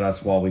stare at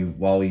us while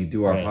we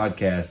do our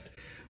podcast.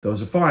 Those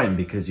are fine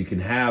because you can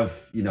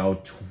have,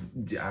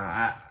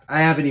 I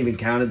haven't even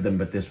counted them,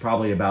 but there's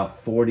probably about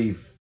 40,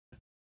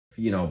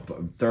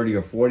 30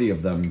 or 40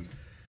 of them.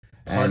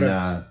 Part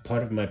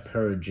of my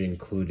purge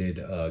included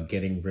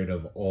getting rid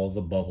of all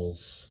the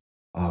bubbles.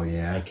 Oh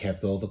yeah. I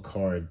kept all the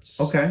cards.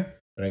 Okay.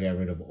 But I got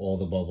rid of all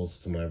the bubbles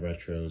to my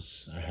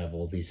retros. I have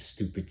all these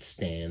stupid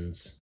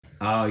stands.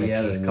 Oh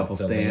yeah, there's a couple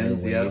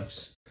stands. Yeah.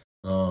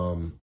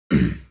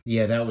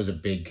 Yeah, that was a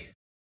big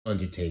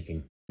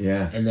undertaking.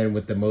 Yeah. And then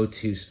with the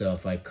Motu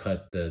stuff, I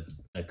cut them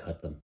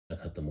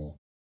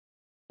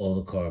all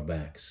the card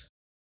backs.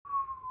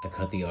 I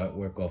cut the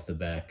artwork off the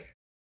back.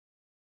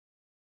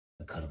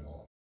 I cut them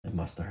all. It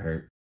must have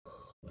hurt.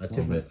 I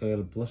got a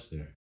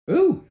blister.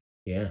 Ooh.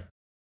 Yeah.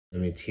 I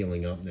mean, it's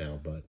healing up now,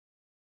 but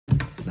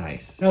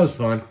nice. that was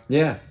fun.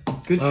 Yeah.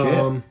 Good shit.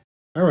 All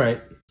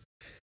right.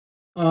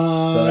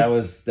 So that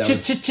was yeah,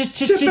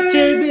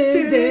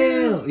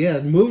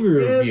 the movie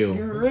review.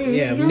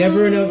 Yeah,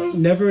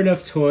 never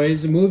enough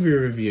toys. Movie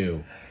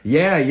review.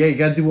 Yeah. You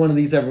got to do one of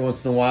these every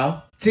once in a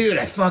while. Dude,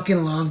 I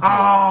fucking loved it.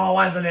 Oh,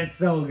 wasn't it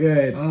so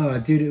good? Oh,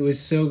 dude, it was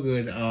so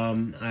good.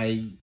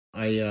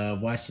 I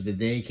watched it the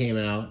day it came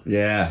out.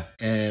 Yeah.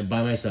 And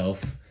by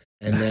myself,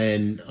 and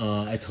then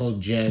I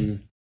told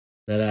Jen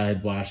that I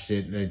had watched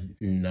it,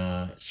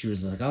 and she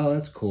was like, "Oh,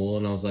 that's cool,"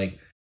 and I was like,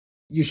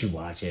 "You should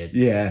watch it."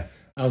 Yeah.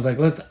 I was like,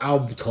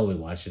 I'll totally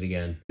watch it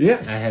again.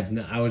 Yeah.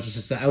 I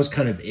was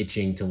kind of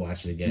itching to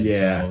watch it again.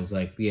 Yeah. So I was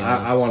like, yeah,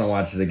 I want to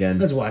watch it again.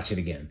 Let's watch it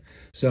again.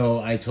 So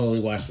I totally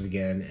watched it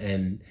again,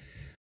 and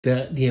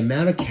the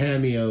amount of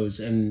cameos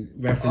and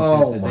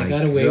references that they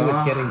got away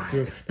with getting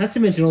through. Not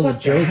to mention all the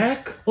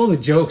jokes. All the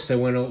jokes that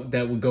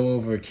would go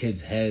over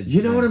kids' heads.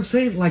 You know what I'm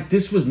saying? Like,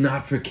 this was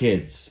not for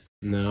kids.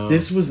 No.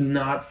 This was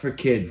not for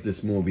kids,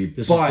 this movie.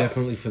 This was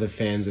definitely for the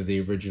fans of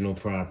the original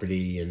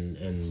property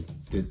and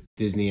the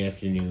Disney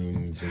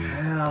afternoons. And,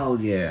 hell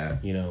yeah.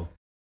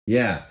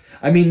 Yeah.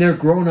 I mean, they're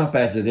grown up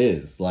as it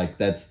is. Like,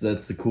 that's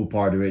the cool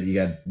part of it. You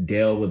got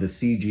Dale with a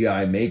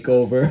CGI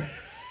makeover.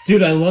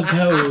 Dude, I loved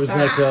how it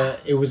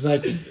was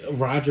like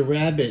Roger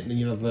Rabbit, and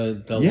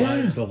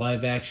the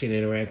live action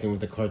interacting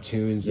with the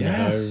cartoons, and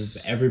how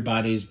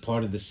everybody's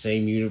part of the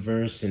same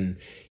universe, and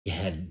you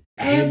had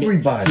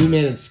everybody,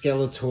 He-Man and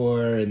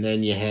Skeletor, and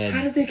then you had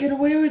how did they get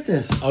away with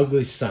this?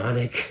 Ugly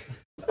Sonic,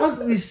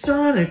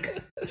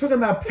 talking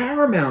about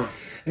Paramount,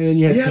 and then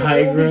you had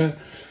Tigra,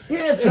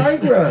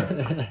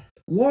 Tigra.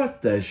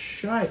 What the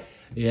shit?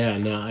 Yeah,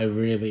 no, I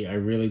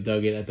really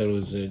dug it. I thought it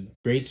was a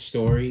great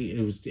story.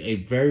 It was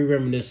very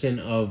reminiscent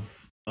of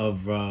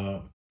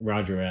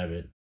Roger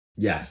Rabbit.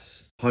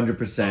 Yes,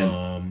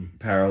 100%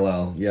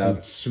 parallel. Yeah,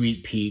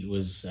 Sweet Pete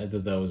I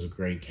thought that was a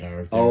great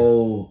character.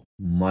 Oh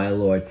my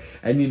lord!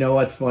 And you know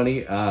what's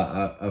funny?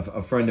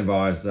 A friend of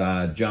ours,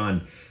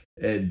 John.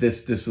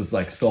 This was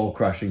like soul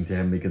crushing to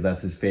him because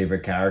that's his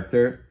favorite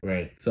character.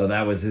 Right. So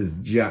that was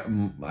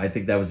I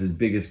think that was his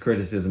biggest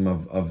criticism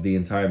of the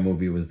entire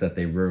movie, was that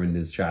they ruined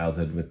his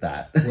childhood with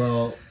that.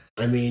 Well,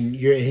 I mean,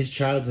 his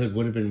childhood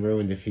would have been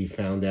ruined if he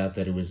found out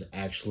that it was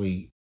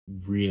actually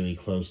really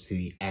close to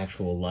the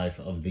actual life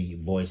of the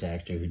voice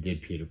actor who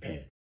did Peter Pan.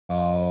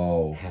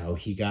 Oh. How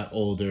he got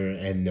older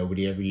and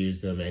nobody ever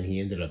used them, and he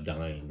ended up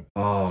dying.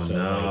 Oh, So,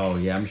 no.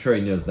 like- Yeah, I'm sure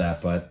he knows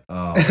that, but,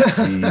 oh,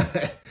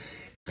 jeez.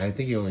 I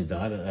think he only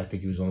died. I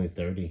think he was only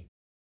 30.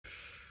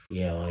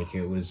 Yeah, like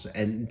it was,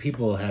 and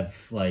people have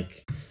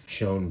like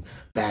shown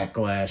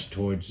backlash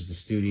towards the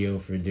studio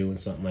for doing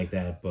something like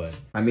that. But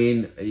I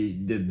mean,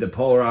 the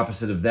polar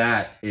opposite of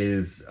that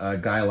is a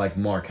guy like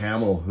Mark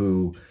Hamill,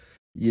 who,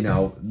 you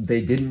know,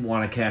 they didn't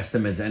want to cast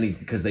him as any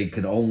because they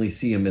could only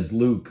see him as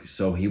Luke,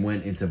 so he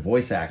went into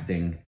voice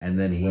acting, and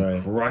then he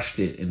Right. crushed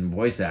it in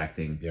voice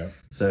acting. yeah,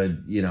 So,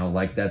 you know,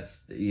 like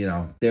that's, you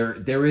know,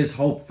 there is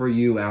hope for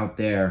you out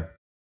there.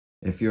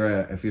 If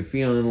you're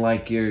feeling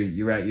like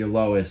you're at your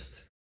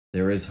lowest,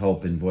 there is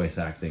hope in voice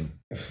acting.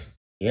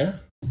 yeah,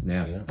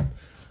 Yeah. yeah.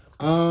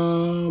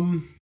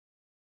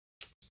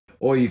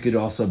 Or you could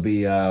also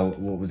be what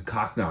was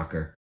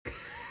Cockknocker.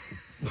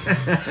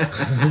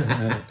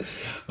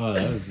 Oh,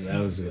 that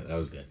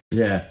was good.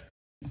 Yeah.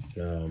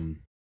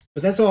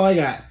 But that's all I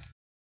got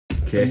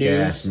for Kick news,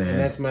 ass, man. and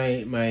that's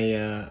my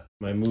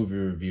movie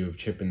review of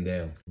Chip and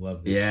Dale.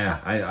 Loved it. Yeah,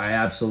 I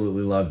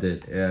absolutely loved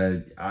it.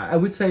 I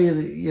would say,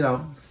 you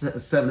know,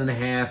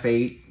 7.5,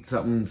 8,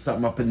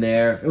 something up in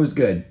there. It was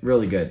good,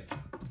 really good.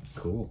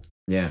 Cool.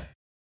 Yeah,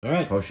 All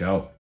right. for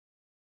sure.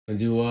 And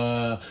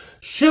do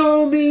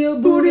show me your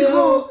booty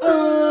holes.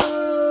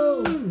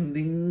 Oh,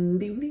 Ding,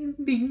 ding,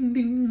 ding,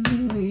 ding,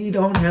 ding. We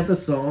don't have the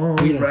song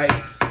We don't.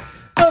 rights.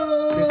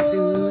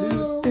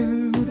 oh.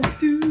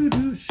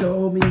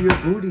 Show me your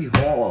booty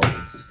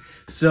holes.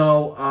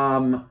 So,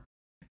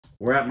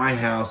 we're at my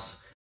house.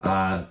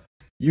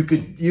 You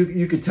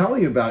could tell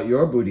me about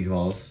your booty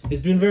holes.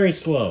 It's been very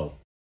slow.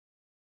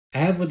 I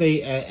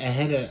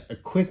had a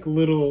quick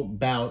little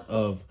bout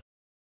of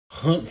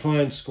hunt,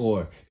 find,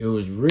 score. It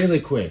was really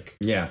quick.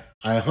 Yeah.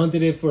 I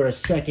hunted it for a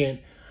second.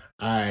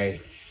 I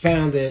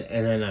found it,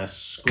 and then I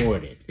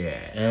scored it.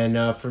 Yeah.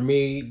 And for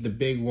me, the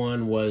big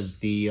one was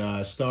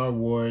the Star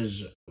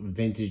Wars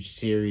Vintage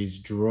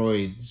Series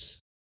droids,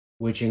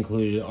 which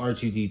included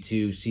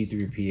R2-D2,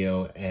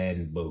 C-3PO,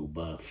 and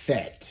Boba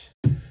Fett.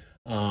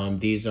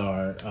 These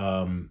are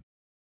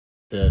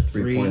the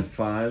 3.5.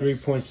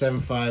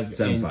 3.75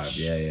 7.5. inch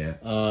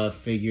Yeah.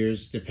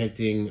 figures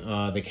depicting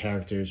the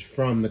characters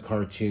from the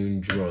cartoon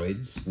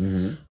droids.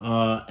 Mm-hmm.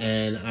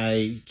 And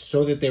I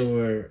saw that they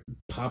were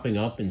popping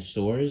up in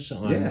stores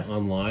Yeah.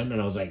 online,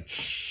 and I was like,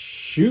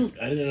 shoot,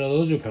 I didn't know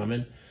those were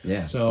coming.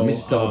 Yeah. So, let me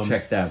just double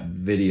check that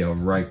video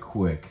right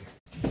quick.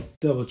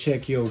 Double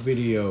check your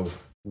video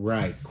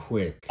right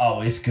quick.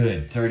 Oh, it's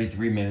good.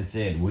 33 minutes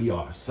in. We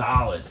are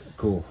solid.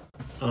 Cool.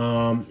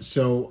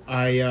 So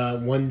I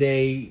one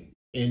day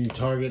in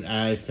Target,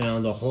 I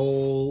found a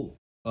whole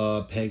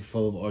peg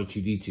full of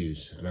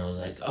R2-D2s, and I was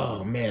like,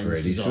 oh man,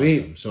 this Pretty is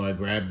sweet. awesome. So I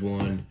grabbed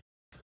one.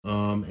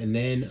 And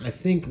then I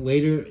think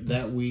later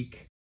that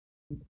week,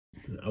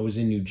 I was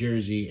in New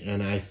Jersey,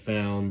 and I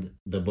found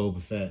the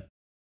Boba Fett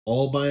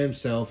all by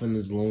himself in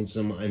this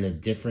lonesome in a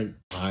different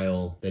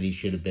aisle that he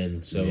should have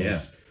been. So it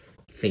was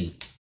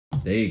fate.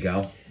 There you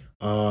go.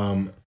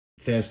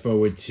 Fast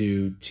forward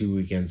to 2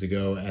 weekends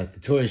ago at the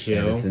toy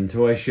show. Edison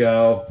Toy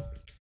Show.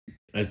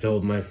 I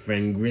told my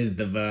friend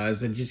Grizdava, I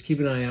said, just keep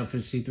an eye out for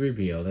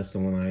C-3PO. That's the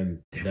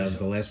one that was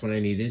the last one I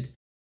needed.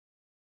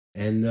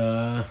 And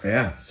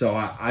Yeah. So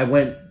I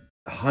went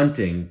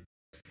hunting,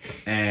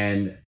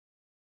 and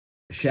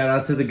shout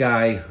out to the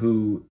guy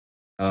who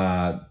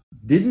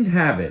didn't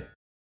have it,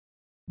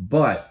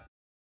 but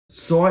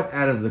saw it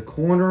out of the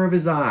corner of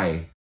his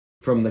eye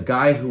from the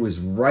guy who was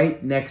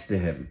right next to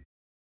him.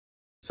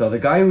 So the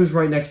guy who was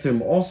right next to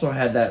him also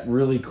had that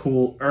really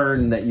cool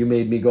urn that you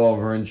made me go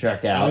over and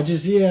check out.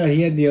 he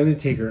had the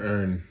Undertaker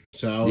urn.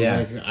 So I was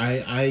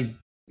like,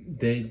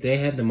 they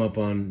had them up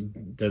on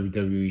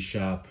WWE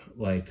Shop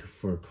like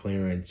for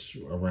clearance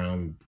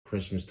around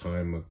Christmas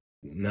time.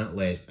 Not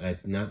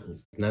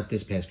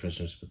this past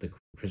Christmas, but the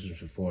Christmas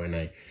before, and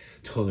I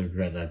totally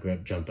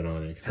regret jumping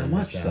on it. How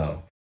much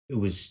though? It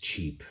was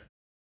cheap.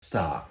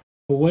 Stop.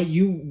 But what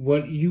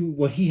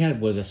he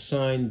had was a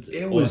signed.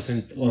 It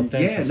was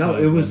authentic. yeah. No,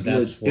 it was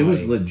it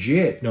was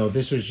legit. No,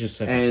 this was just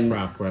like a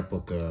prop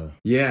replica.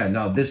 Yeah,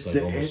 no, this Like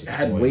almost it a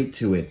had toy. weight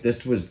to it.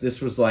 This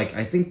was like,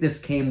 I think this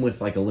came with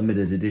like a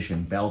limited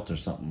edition belt or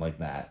something like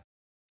that.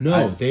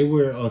 No, they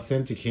were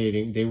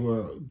authenticating. They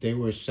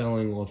were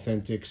selling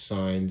authentic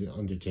signed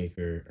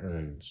Undertaker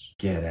urns.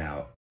 Get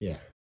out. Yeah.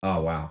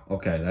 Oh wow.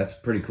 Okay, that's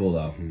pretty cool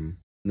though. Mhm.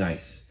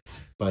 Nice.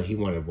 But he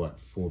wanted what,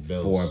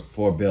 $4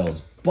 Four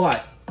bills.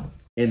 But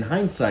in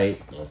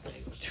hindsight, No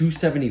thanks.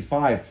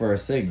 $275 for a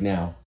Sig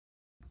now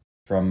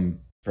from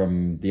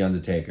the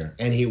Undertaker.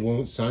 And he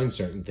won't sign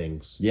certain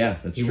things. Yeah,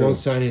 that's He true. won't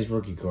sign his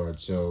rookie card.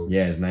 So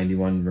Yeah, his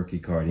 91 rookie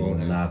card he Won't will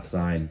happen. not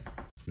sign.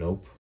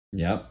 nope.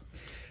 Yep.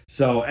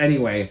 So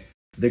anyway,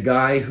 the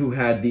guy who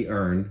had the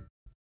urn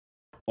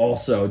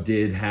also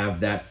did have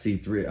that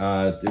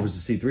C3 it was a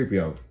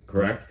C3PO,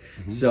 correct?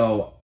 Mhm.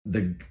 So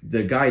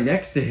the guy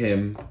next to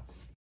him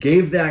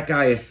gave that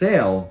guy a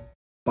sale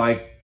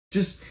by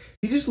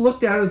he just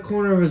looked out of the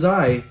corner of his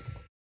eye,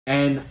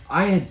 and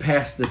I had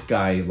passed this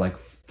guy like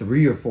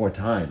 3 or 4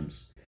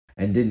 times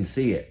and didn't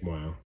see it.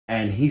 Wow.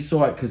 And he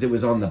saw it because it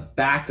was on the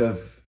back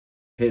of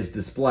his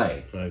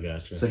display. I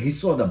gotcha. So he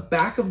saw the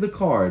back of the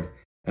card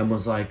and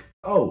was like,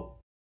 "Oh,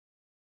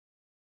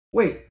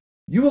 wait,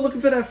 you were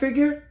looking for that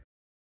figure?"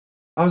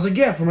 I was like,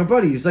 "Yeah, for my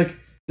buddy." He's like,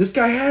 "This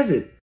guy has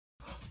it."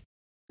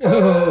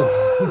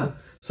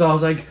 So I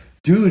was like,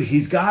 "Dude,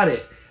 he's got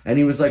it." And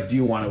he was like, "Do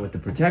you want it with the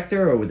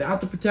protector or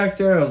without the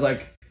protector?" I was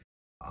like,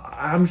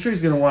 "I'm sure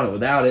he's going to want it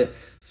without it."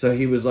 So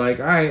he was like,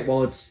 "All right,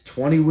 well, it's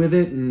 20 with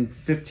it and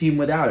 15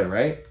 without it,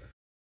 right?"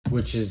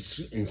 Which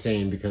is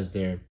insane because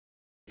they're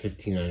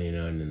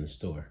 $15.99 in the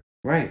store.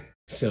 Right.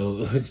 So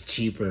it was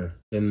cheaper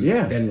than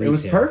it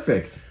was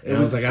perfect. It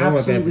was like, I don't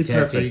want that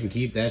protector. Perfect. You can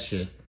keep that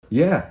shit.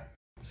 Yeah.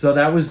 So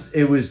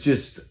it was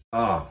just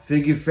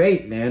Figure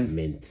Fate, man.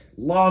 Mint.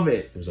 Love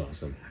it. It was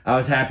awesome. I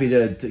was happy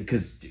to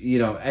because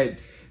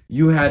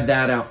you had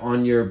that out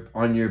on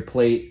your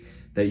plate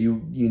that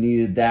you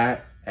needed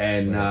that,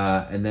 and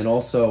right. And then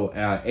also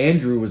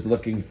Andrew was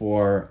looking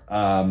for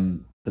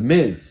the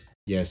Miz.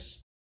 Yes.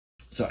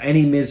 So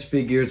any Miz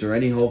figures or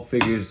any Hulk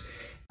figures,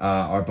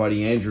 our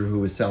buddy Andrew, who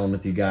was selling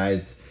with you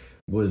guys,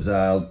 was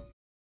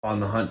on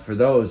the hunt for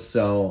those.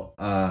 So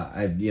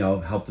I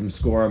helped him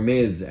score a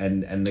Miz,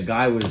 and the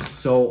guy was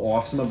so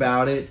awesome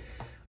about it.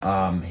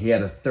 He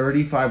had a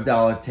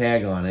 $35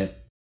 tag on it,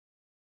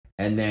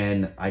 and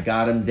then I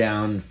got him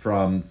down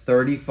from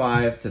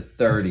 35 to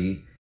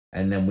 30,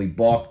 and then we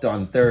balked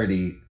on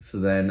 30.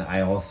 So then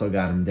I also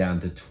got him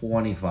down to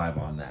 25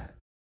 on that.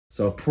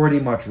 So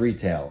pretty much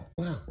retail.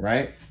 Wow.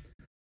 Right.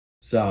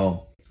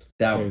 So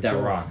that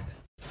cool. rocked.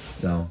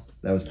 So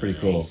that was pretty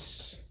cool.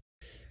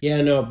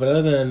 Yeah, no, but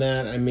other than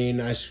that, I mean,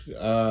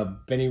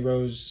 Benny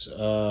Rose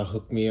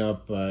hooked me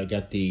up. I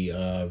got the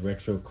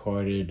retro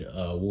carded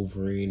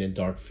Wolverine and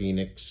Dark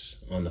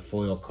Phoenix on the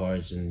foil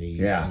cards in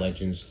the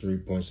Legends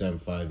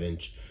 3.75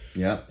 inch.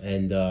 Yep.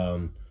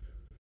 And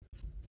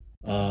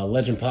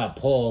Legend Pop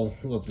Paul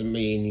looked at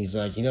me and he's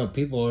like,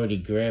 people already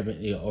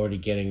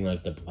getting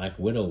like the Black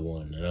Widow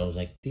one, and I was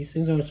like, these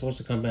things aren't supposed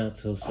to come out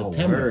till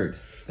September. Oh, word.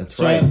 That's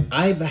right.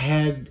 I've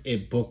had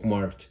it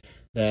bookmarked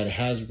that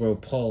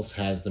Hasbro Pulse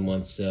has them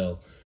on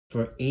sale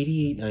for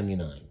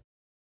 $88.99.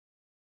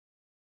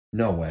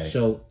 No way.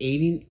 So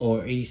 $80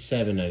 or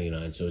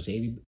 $87.99. So it's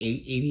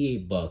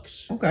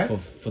 $88 okay.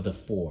 for the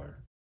 4.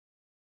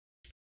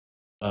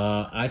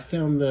 I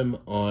found them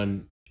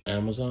on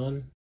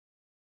Amazon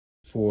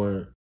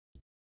for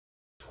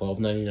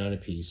 $12.99 a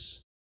piece,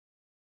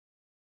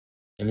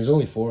 and there's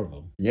only 4 of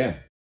them. Yeah,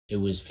 it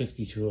was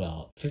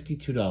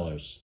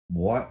 $52.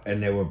 What?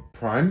 And they were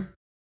Prime.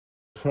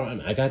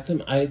 I got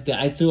them. I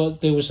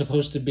thought they were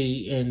supposed to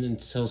be in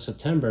until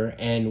September,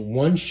 and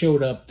one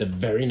showed up the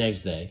very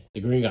next day. The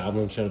Green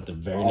Goblin showed up the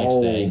very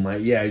next day. Oh my!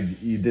 Yeah,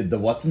 you did the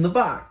what's in the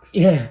box.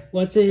 Yeah,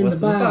 what's in the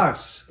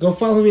box? Go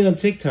follow me on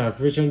TikTok,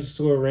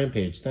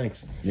 Rich_Rampage.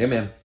 Thanks. Yeah,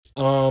 man.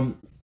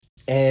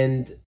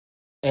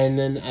 And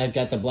then I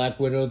got the Black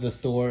Widow, the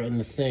Thor, and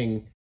the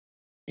Thing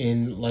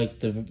in like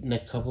the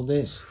next couple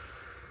days.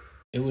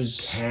 It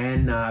was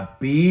cannot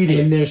beat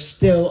it, and they're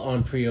still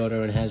on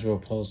pre-order on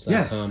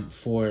HasbroPulse.com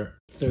for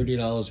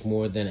 $30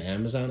 more than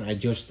Amazon. I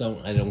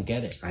don't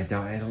get it. I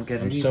don't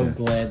get it. I'm so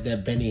glad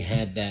that Benny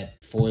had that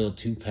foil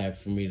 2-pack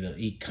for me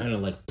he kind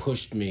of like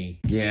pushed me.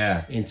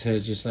 Yeah. Into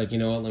just like, you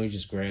know what? Let me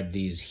just grab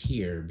these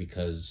here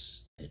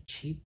because they're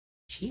cheap.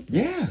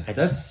 Yeah,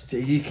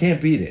 you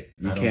can't beat it.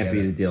 You can't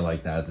beat a deal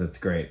like that. That's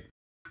great.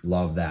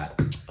 Love that.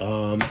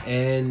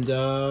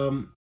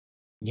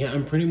 Yeah,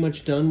 I'm pretty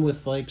much done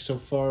with so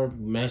far.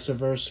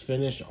 Massiverse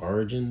finished,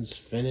 Origins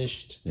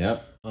finished.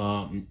 Yep.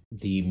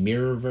 The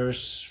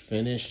Mirrorverse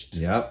finished.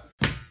 Yep.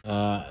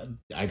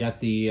 I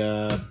got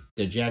the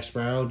Jack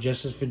Sparrow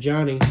Justice for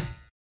Johnny.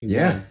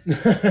 Yeah.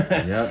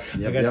 Yep.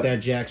 I got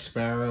that Jack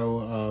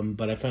Sparrow,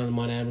 but I found them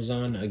on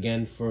Amazon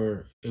again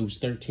it was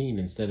 $13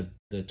 instead of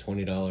the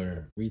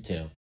 $20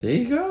 retail. There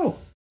you go.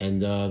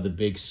 And the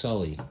Big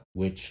Sully,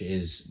 which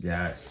is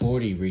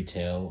 $40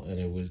 retail, and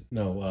it was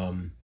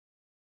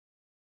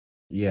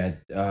Yeah,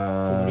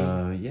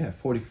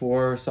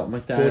 44 or something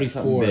like that.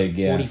 44, big,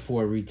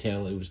 44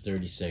 retail. It was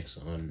 36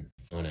 on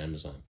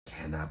Amazon.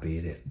 Cannot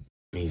beat it.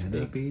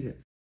 Cannot beat it.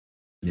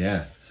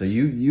 Yeah, so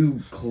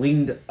you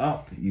cleaned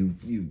up. You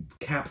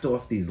capped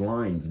off these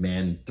lines,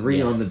 man.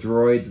 3 on the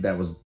droids. That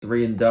was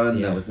 3 and done.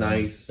 Yeah, that was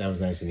nice. That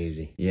was nice and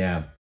easy.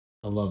 Yeah,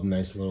 I love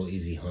nice little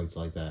easy hunts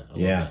like that. I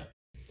love that.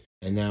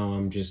 And now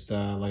I'm just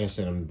like I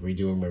said, I'm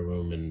redoing my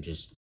room and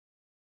just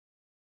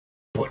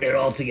putting it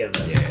all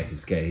together. Yeah,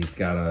 he's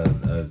got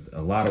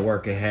a lot of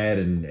work ahead,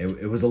 and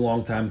it was a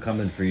long time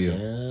coming for you.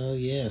 Hell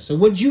yeah! So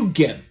what'd you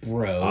get,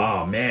 bro?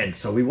 Oh man!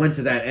 So we went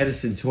to that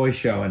Edison toy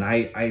show, and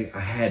I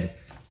had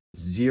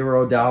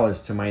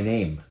 $0 to my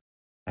name.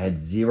 I had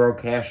 0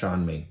 cash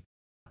on me,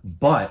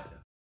 but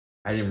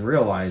I didn't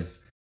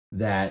realize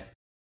that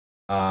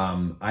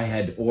I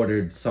had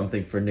ordered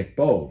something for Nick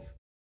Bove,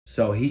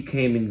 so he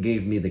came and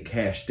gave me the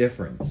cash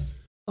difference.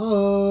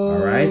 Oh,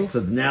 all right. So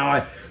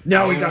now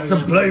we got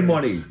some play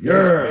money.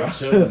 Yeah.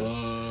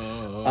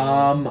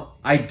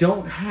 I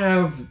don't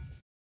have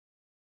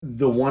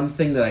the one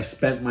thing that I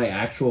spent my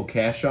actual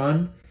cash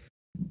on.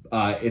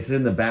 It's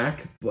in the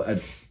back,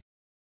 but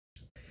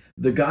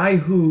the guy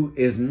who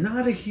is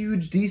not a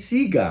huge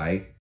DC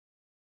guy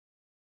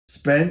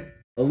spent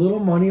a little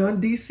money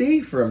on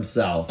DC for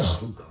himself.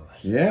 Oh god.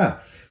 Yeah.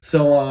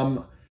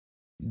 So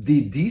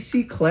the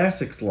DC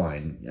Classics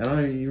line.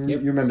 You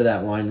remember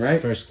that line, right?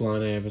 It's the first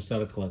line I ever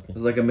started collecting. It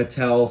was like a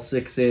Mattel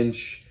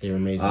 6-inch. They were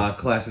amazing.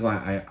 Classic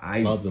line.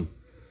 I love them.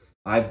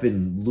 I've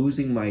been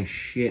losing my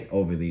shit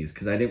over these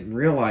because I didn't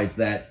realize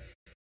that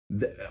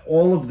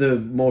all of the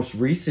most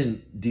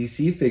recent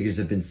DC figures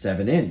have been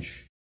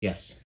 7-inch.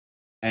 Yes.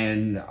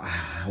 And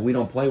we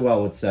don't play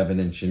well with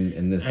 7-inch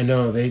in this. I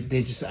know they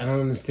just I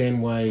don't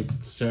understand why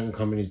certain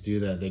companies do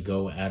that. They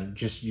go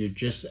you're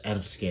just out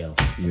of scale.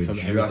 You're from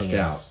just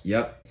out. Else.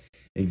 Yep,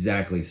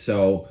 exactly.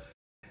 So,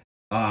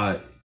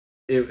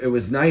 it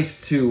was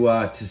nice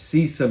to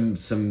see some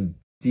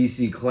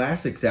DC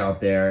classics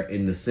out there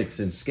in the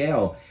 6-inch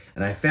scale.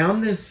 And I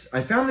found this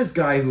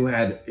guy who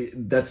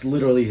that's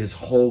literally his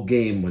whole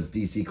game was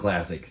DC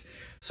Classics.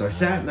 So I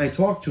sat and I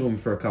talked to him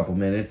for a couple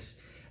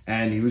minutes,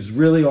 and he was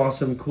really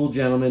awesome, cool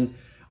gentleman.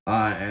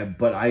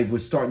 But I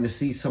was starting to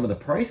see some of the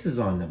prices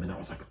on them, and I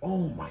was like,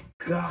 oh my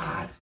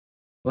god.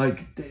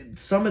 Like,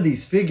 some of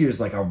these figures,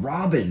 like a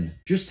Robin,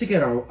 just to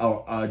get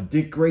a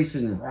Dick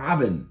Grayson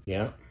Robin.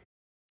 Yeah.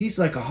 He's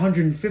like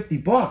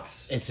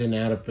 $150.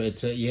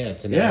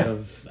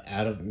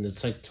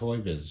 It's like Toy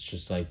Biz. It's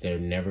just like they're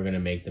never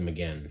gonna make them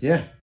again.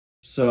 Yeah.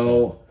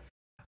 So,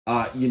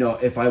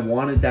 if I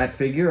wanted that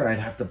figure, I'd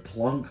have to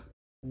plunk,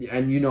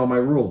 and my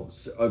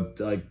rules,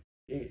 like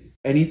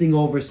anything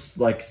over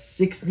like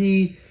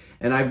 60,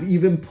 and I've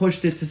even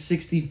pushed it to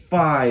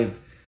 65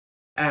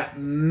 at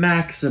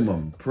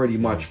maximum, pretty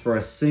much for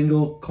a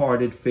single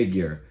carded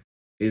figure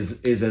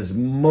is as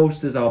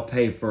most as I'll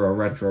pay for a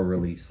retro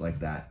release like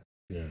that.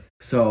 Yeah.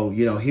 So,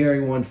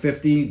 hearing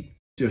 150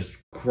 just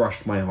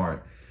crushed my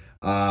heart.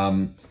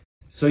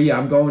 So yeah,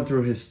 I'm going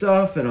through his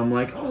stuff and I'm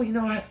like, oh,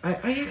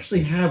 I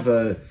actually have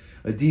a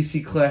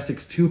DC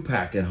Classics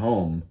 2-pack at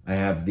home. I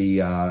have the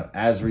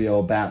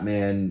Azrael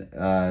Batman,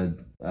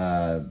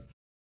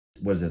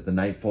 what is it, the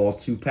Nightfall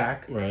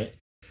 2-pack? Right.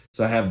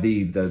 So I have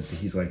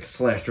he's like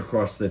slashed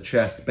across the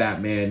chest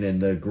Batman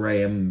and the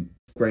gray and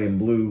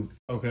blue.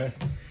 Okay.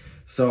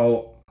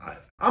 So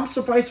I'm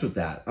sufficed with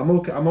that. I'm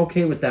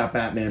okay with that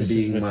Batman this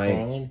being is my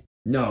McFarlane?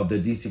 No, the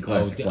DC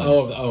Classics.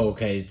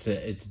 Okay. It's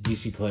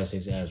DC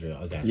Classics Azrael.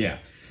 I got you. Yeah.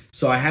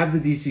 So I have the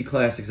DC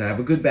Classics. I have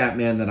a good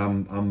Batman that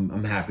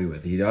I'm happy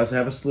with. He does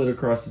have a slit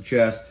across the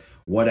chest.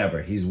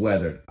 Whatever. He's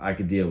weathered. I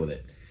could deal with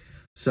it.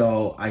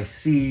 So I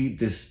see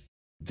this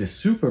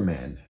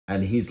Superman,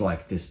 and he's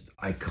like this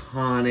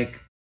iconic.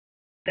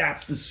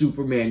 That's the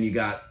Superman you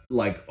got.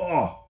 Like,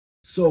 oh,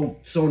 so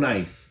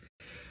nice.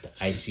 The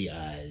icy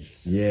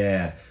eyes.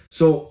 Yeah.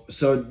 So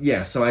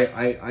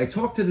I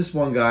talked to this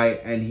one guy,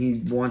 and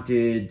he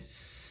wanted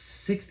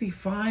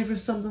 65 or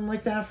something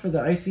like that for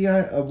the icy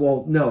eye.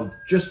 Well, no,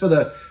 just for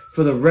the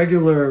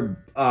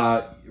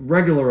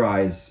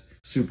regularized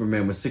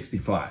Superman was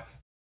 65.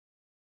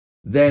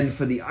 Then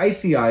for the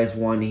icy eyes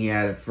one, he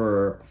had it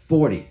for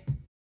 40.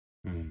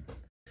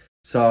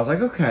 So I was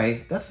like,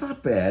 okay, that's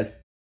not bad.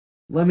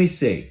 Let me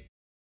see.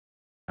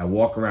 I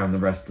walk around the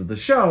rest of the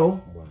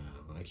show. Wow.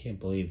 I can't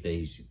believe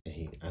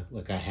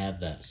I have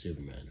that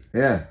Superman.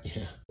 Yeah.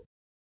 Yeah.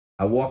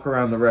 I walk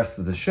around the rest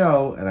of the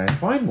show and I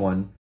find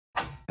one,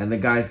 and the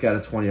guy's got a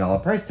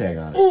 $20 price tag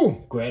on it.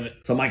 Ooh, grab it.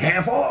 So I'm like,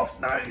 half off,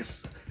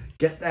 nice.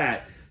 Get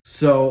that.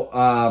 So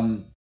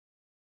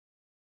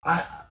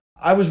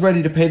I was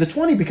ready to pay the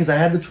 20 because I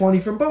had the 20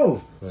 from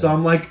both. Right. So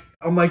I'm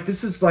like,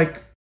 this is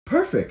like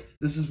perfect.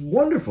 This is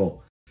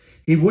wonderful.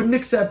 He wouldn't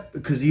accept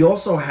because he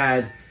also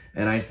had,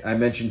 and I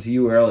mentioned to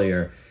you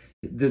earlier,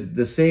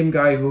 the same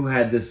guy who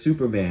had this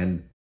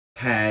Superman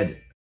had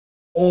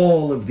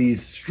all of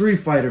these Street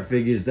Fighter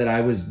figures that I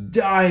was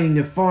dying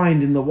to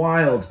find in the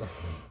wild.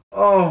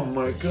 Oh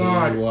my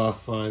god. You are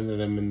finding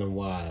them in the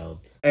wild.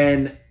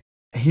 And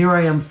here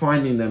I am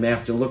finding them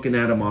after looking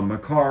at them on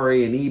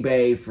Mercari and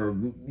eBay for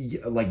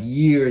like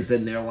years,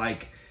 and they're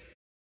like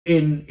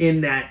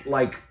in that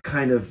like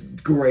kind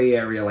of gray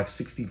area, like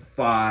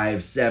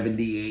 65,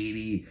 70,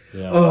 80.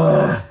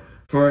 Yeah.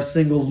 For a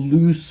single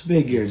loose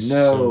figure. It's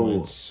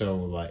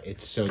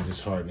so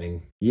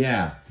disheartening.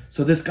 Yeah.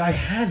 So this guy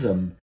has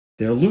them.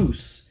 They're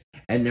loose.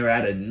 And they're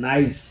at a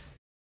nice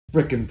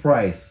freaking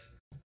price.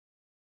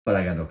 But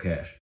I got no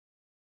cash.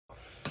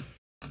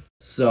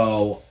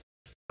 So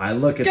I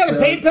look at got a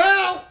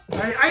PayPal?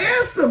 I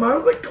asked him. I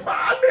was like, come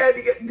on, man.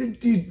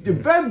 You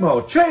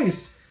Venmo,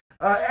 Chase.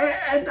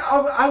 And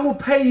I will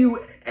pay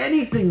you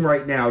anything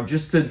right now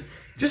just to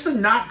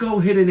not go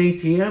hit an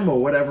ATM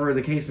or whatever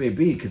the case may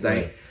be. Because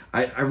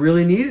I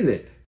really needed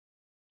it.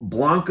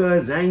 Blanca,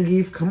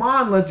 Zangief, come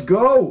on, let's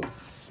go.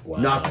 Wow.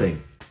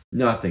 Nothing.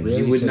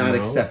 Really? He would not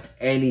accept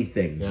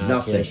anything. No,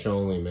 nothing. Cash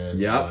only, man.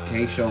 Yep, wow.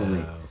 Cash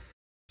only.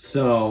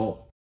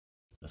 So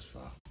that's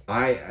fine.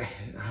 I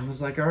was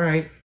like, all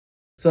right.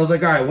 So I was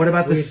like, all right, what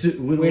about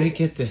way to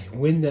get the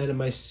wind out of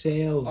my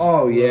sails?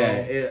 Oh, bro. Yeah.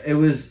 It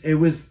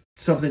was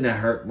something that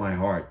hurt my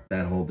heart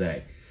that whole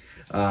day.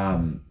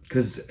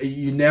 Because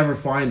you never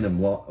find them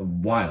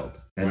wild.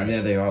 And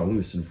there they are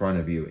loose in front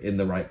of you in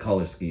the right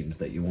color schemes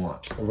that you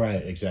want.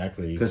 Right,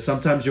 exactly. Because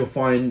sometimes you'll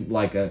find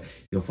a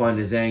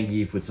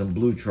Zangief with some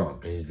blue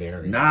trunks.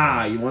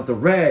 You want the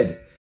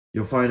red.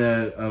 You'll find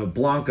a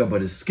Blanca,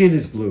 but his skin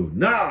is blue.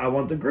 I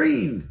want the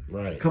green.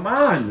 Right. Come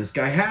on, this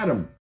guy had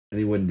him. And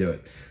he wouldn't do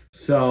it.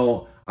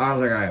 So I was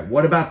like, all right,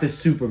 what about this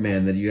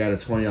Superman that you had a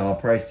 $20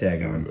 price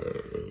tag on?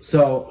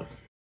 So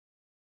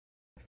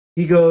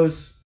he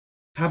goes,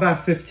 how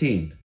about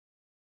 15?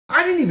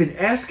 I didn't even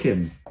ask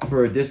him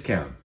for a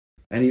discount,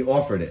 and he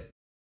offered it.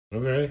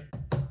 Okay.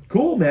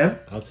 Cool, man.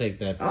 I'll take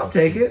that. I'll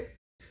take it.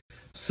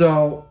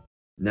 So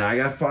now I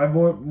got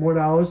 $5 more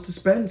dollars to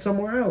spend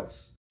somewhere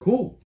else.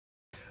 Cool.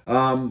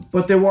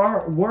 But there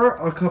were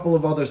a couple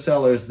of other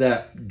sellers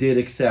that did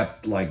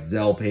accept like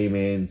Zelle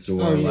payments or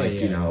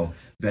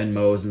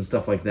Venmos and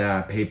stuff like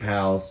that,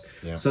 PayPals.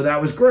 Yeah. So that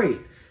was great.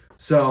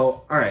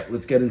 So all right,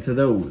 let's get into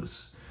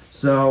those.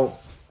 So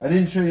I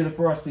didn't show you the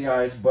Frosty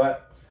Eyes,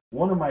 but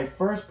one of my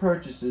first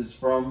purchases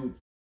from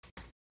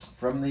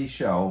the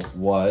show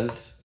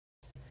was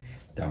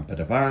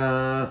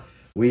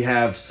we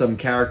have some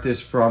characters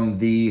from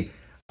the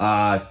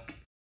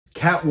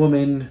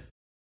Catwoman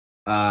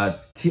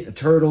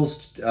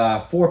Turtles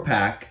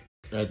 4-pack.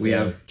 We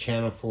have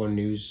Channel 4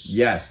 News.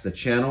 Yes, the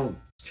Channel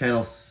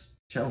 6?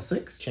 Channel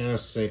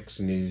 6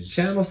 News.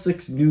 Channel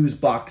 6 News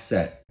box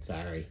set.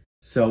 Sorry.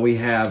 So we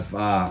have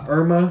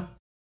Irma.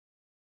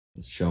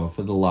 Let's show it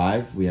for the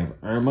live. We have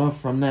Irma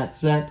from that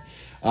set.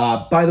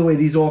 By the way,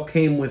 these all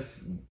came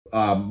with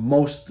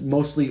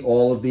mostly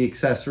all of the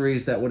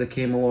accessories that would have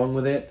came along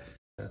with it.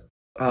 This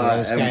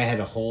guy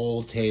had a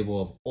whole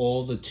table of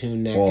all the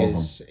Toon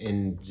NECAs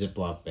in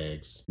Ziploc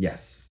bags.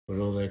 Yes. With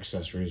all the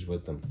accessories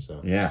with them.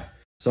 So yeah.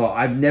 So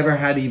I've never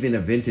had even a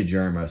vintage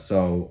Irma.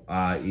 So,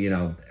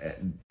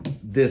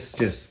 this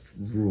just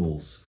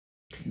rules.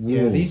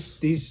 Yeah,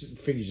 these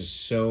figures are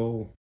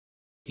so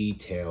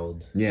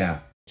detailed. Yeah.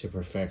 To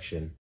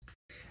perfection.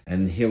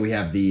 And here we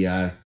have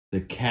the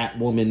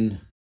Catwoman,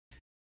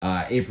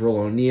 April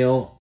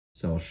O'Neil.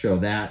 So I'll show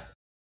that.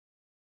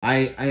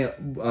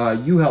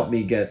 You helped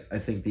me get, I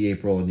think, the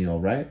April O'Neil,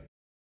 right?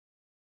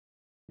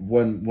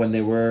 When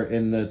they were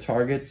in the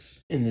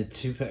Targets? In the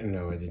 2-pack?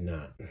 No, I did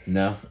not.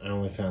 No? I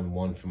only found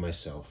one for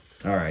myself.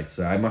 All right,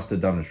 so I must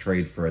have done a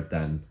trade for it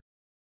then.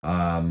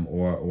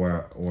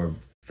 Or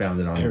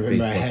found it on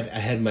Facebook. I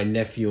had my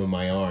nephew in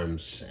my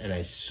arms, and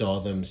I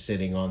saw them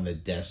sitting on the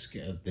desk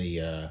of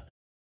the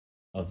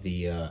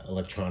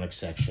electronics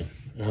section.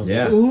 And I was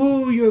like,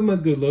 "Ooh, you're my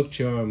good luck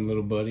charm,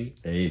 little buddy."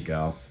 There you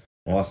go.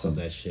 Awesome.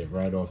 That shit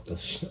right off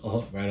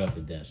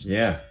the desk.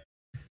 Yeah.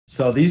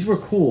 So these were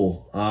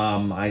cool.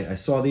 I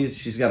saw these.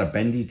 She's got a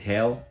bendy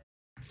tail,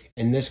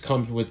 and this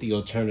comes with the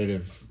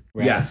alternative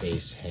rat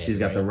face head. She's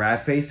got the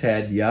rat face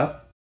head.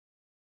 Yep.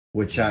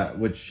 Which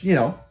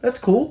that's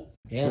cool.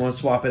 Yeah. You want to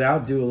swap it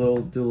out, do a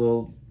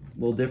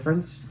little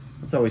difference.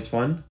 That's always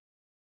fun.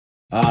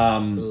 I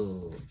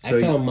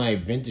found my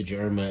vintage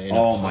Irma in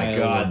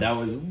that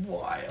was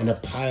wild. In a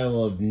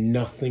pile of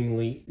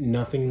nothingly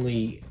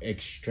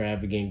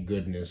extravagant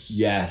goodness.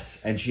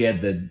 Yes, and she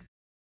had the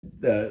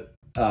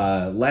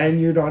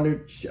lanyard on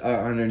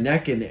her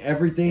neck and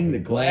everything. And the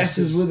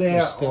glasses were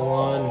there. Still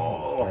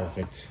on.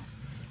 Perfect.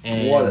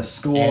 And, what a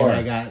score! And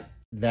I got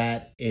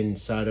that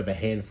inside of a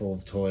handful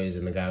of toys,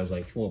 and the guy was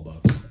like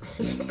 $4.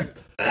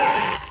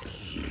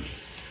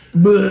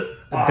 A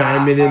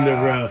diamond in the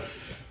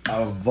rough.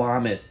 I'll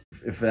vomit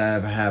if that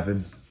ever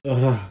happened.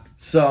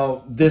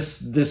 So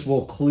this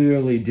will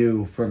clearly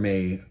do for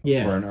me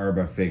for an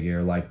Irma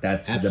figure. Like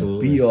that's the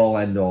be all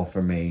end all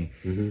for me.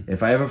 Mm-hmm.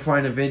 If I ever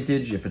find a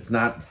vintage, if it's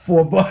not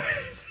 $4,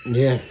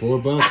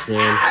 $4,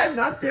 man, I'm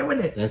not doing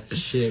it. That's the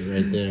shit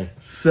right there.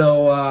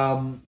 So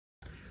all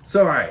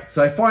right.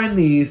 So I find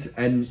these,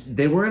 and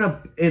they were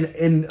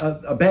in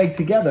a bag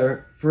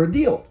together for a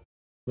deal.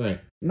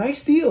 Right.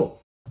 Nice deal.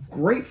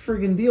 Great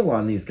friggin' deal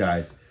on these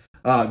guys,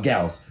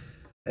 gals.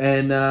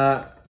 And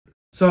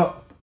so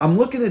I'm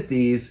looking at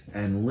these,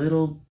 and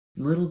little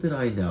did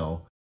I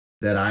know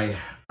that I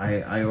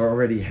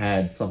already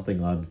had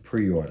something on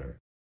pre-order.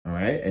 All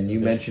right, and you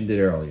mentioned it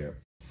earlier.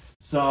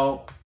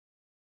 So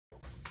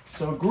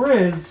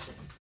Grizz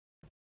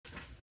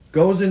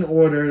goes and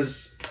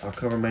orders. I'll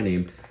cover my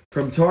name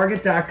from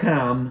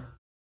Target.com.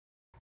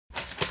 I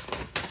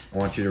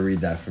want you to read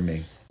that for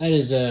me. That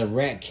is a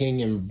Rat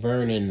King and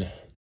Vernon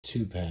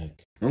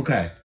 2-pack.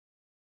 Okay,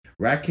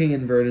 Rat King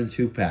and Vernon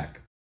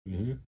 2-pack.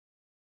 Mm-hmm. You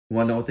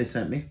want to know what they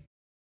sent me?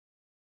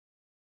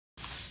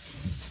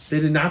 They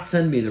did not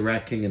send me the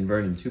Rat King and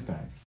Vernon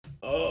 2-pack.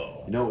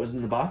 Oh. You know what was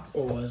in the box?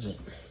 What was it?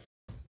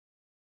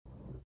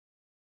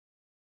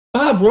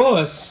 Bob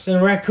Ross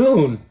and a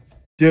raccoon.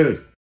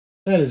 Dude.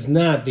 That is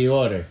not the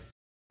order.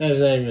 That is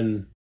not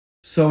even...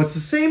 So it's the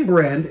same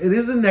brand. It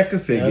is a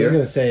NECA figure. I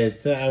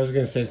was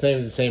gonna say it's not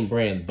even the same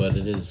brand, but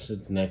it's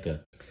NECA.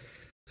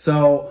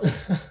 So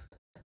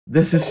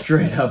this is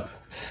straight up.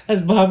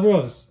 That's Bob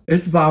Ross.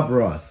 It's Bob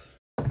Ross.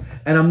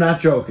 And I'm not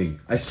joking.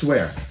 I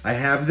swear. I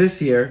have this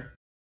here.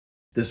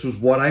 This was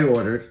what I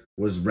ordered.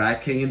 Was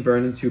Rat King and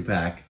Vernon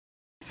 2-pack.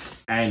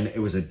 And it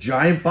was a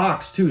giant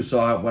box, too.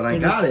 So when I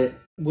got it...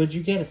 Where'd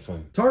you get it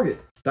from?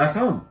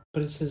 Target.com.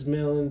 But it says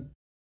mail-in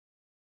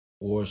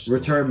or...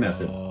 Return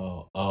method.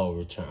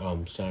 Return. Oh,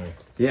 I'm sorry.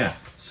 Yeah.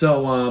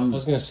 So, I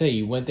was going to say,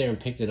 you went there and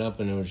picked it up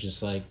and it was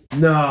just like...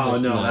 No,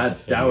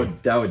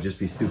 that would just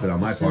be stupid on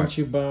my part. They sent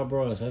you Bob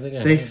Ross. I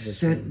think They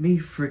sent me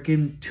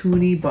freaking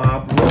Toonie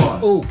Bob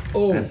Ross.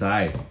 Oh. That's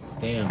right.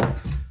 Damn.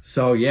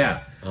 So,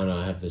 yeah. Oh, no,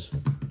 I have this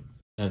one.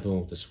 I have the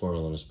one with the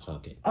squirrel in his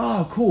pocket.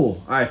 Oh,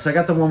 cool. All right, so I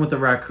got the one with the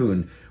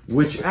raccoon,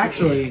 which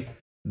actually,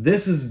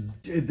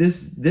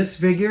 this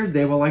figure,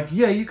 they were like,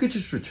 yeah, you could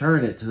just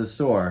return it to the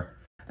store.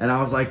 And I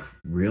was like,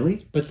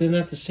 really? But they're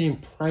not the same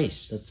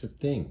price. That's the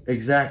thing.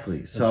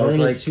 Exactly. So I was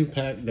like,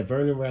 the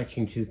Vernon Rat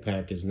King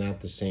 2-pack is not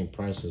the same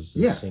price as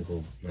the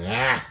single.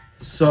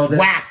 So it's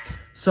whack.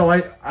 So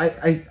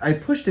I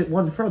pushed it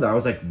one further. I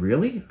was like,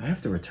 really? I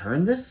have to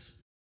return this?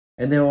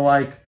 And they were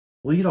like,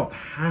 well, you don't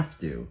have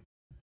to.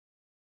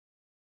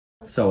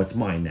 So it's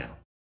mine now.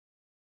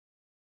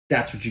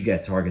 That's what you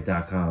get,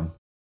 Target.com.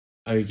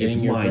 Are you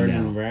getting your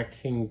Vernon Rat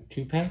King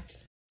 2-pack?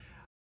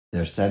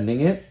 They're sending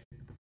it.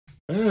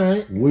 All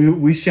right.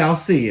 We shall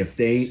see if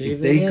they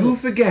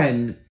goof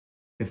again.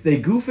 If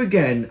they goof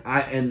again,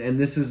 and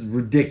this is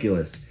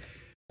ridiculous.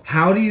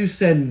 How do you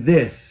send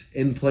this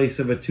in place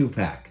of a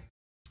 2-pack?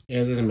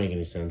 Yeah, it doesn't make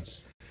any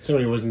sense.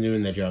 Somebody wasn't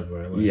doing their job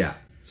right. Yeah.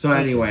 So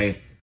anyway,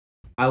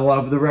 I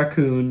love the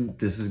raccoon.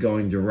 This is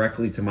going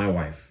directly to my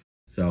wife.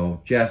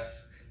 So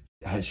Jess,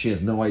 she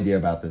has no idea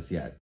about this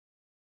yet.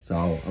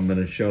 So I'm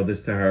gonna show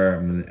this to her,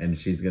 and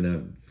she's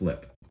gonna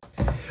flip.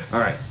 All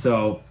right.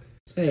 So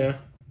yeah.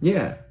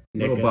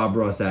 Little Bob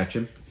Ross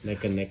action.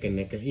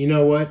 Nicka. You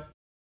know what?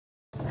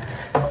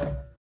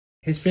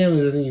 His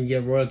family doesn't even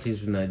get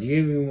royalties from that. Do you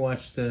even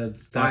watch the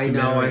documentary?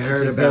 I know, I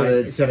heard about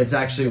it. It's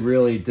actually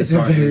really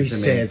disheartening to me. It's a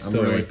very sad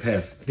story. I'm really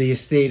pissed. The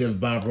estate of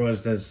Bob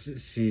Ross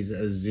sees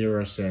a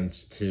 0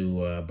 cents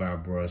to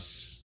Bob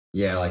Ross.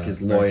 Yeah, like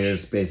his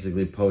lawyers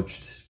basically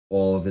poached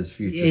all of his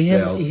future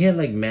sales. He had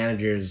like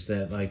managers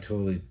that like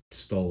totally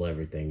stole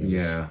everything. It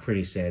was a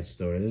pretty sad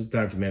story. There's a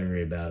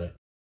documentary about it.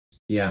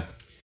 Yeah.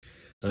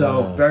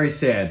 So, very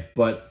sad,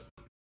 but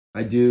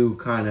I do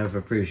kind of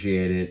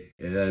appreciate it,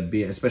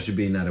 especially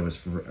being that it was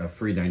for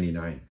free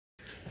 $3.99.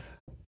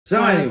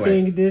 So anyway. I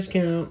think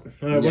discount.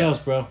 All right, what else,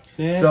 bro?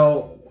 Next.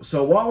 So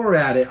while we're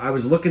at it, I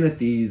was looking at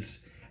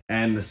these,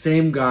 and the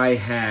same guy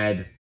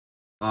had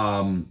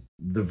the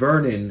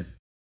Vernon,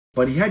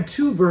 but he had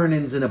 2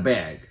 Vernons in a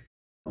bag.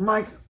 I'm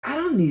like, I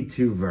don't need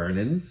 2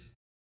 Vernons.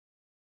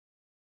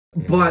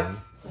 But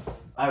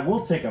I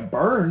will take a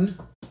Burn.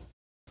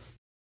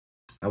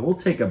 I will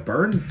take a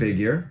Burn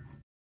figure.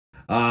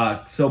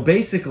 So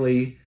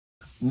basically,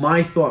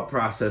 my thought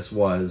process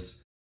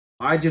was,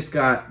 I just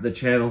got the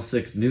Channel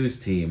 6 news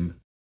team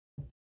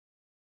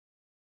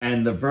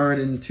and the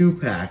Vernon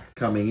 2-pack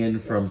coming in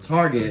from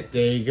Target.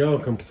 There you go,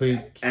 complete.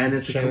 And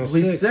it's Channel a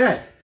complete 6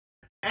 set.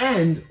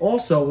 And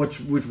also, which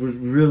was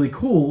really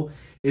cool,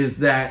 is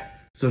that,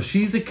 so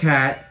she's a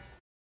cat,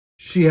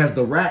 she has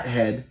the rat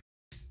head,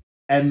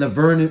 and the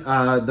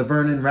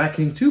Vernon Rat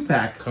King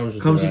 2-pack comes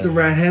with the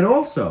rat head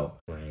also.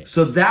 Right.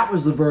 So that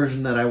was the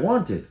version that I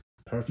wanted.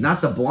 Perfect.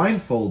 Not the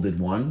blindfolded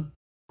one.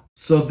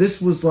 So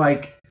this was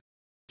like,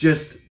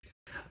 just,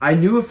 I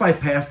knew if I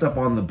passed up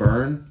on the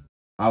Burn,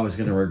 I was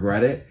going to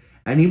regret it.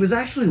 And he was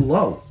actually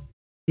low.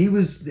 He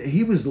was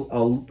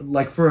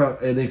like, for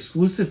an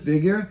exclusive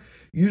figure,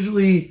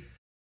 usually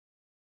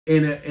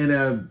in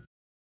a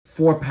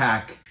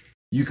 4-pack,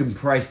 you can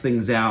price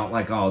things out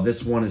like, oh,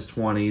 this one is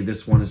 20,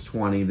 this one is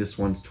 20, this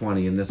one's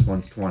 20, and this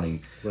one's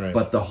 20. Right.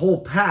 But the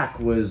whole pack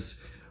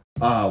was,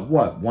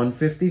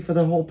 $150 for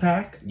the whole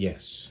pack?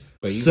 Yes.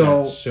 But you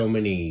got so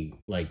many,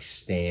 like,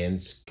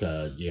 stands,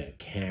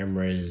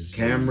 cameras,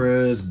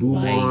 boom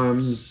lights.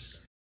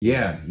 Arms.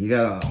 Yeah, you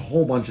got a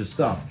whole bunch of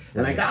stuff.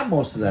 Right. And I got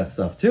most of that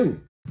stuff, too.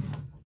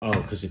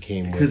 Oh, because it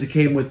came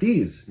with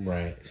these.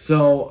 Right.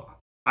 So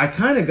I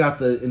kind of got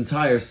the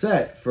entire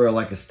set for,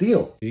 like, a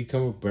steal. Did he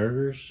come with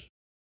burgers?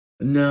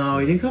 No,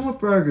 he didn't come with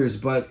burgers,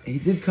 but he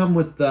did come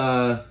with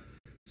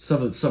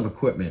some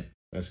equipment.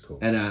 That's cool.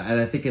 And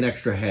I think an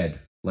extra head,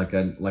 like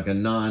a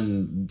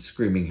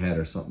non-screaming head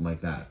or something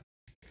like that.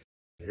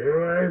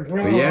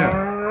 But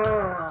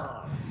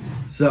yeah.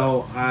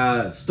 So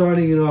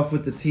starting it off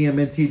with the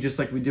TMNT, just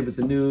like we did with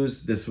the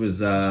news, this was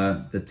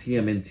the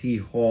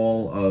TMNT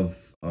haul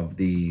of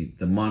the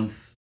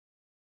month.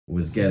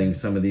 Was getting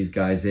some of these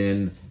guys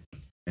in,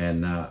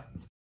 and the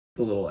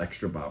little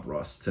extra Bob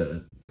Ross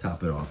to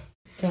top it off.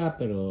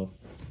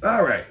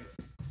 All right.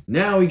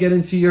 Now we get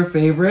into your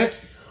favorite.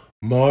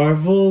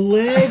 Marvel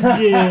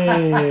Legends.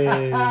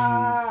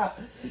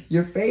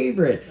 Your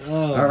favorite.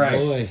 Oh, all right.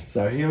 Boy.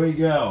 So here we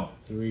go.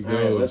 Here we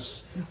go.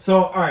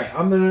 All right.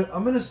 I'm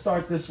gonna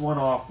start this one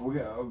off.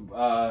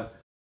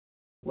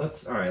 Let's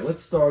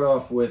start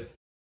off with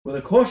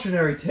a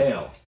cautionary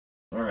tale.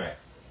 All right.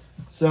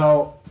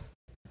 So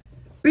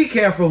be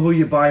careful who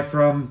you buy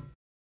from.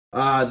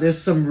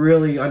 There's some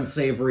really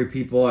unsavory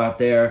people out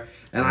there,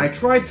 and I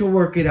tried to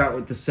work it out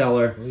with the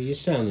seller. Well, you're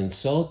sounding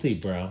salty,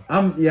 bro.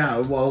 A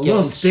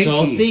little stinky.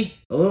 Salty?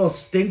 A little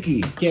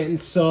stinky. Getting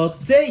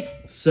salty?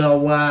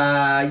 So,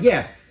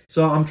 yeah.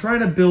 So I'm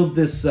trying to build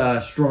this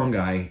strong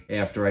guy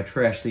after I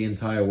trashed the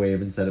entire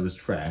wave and said it was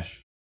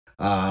trash.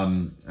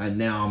 And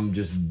now I'm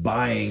just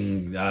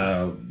buying,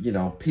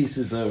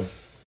 pieces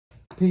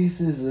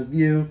of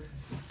you,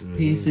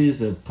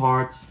 pieces of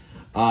parts.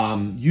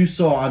 You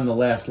saw on the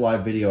last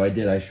live video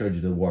I showed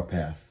you the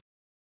Warpath.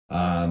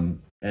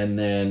 And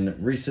then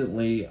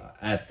recently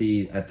at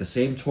the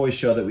same toy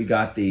show that we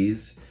got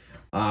these,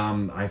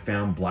 I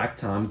found Black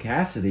Tom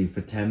Cassidy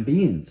for 10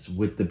 beans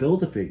with the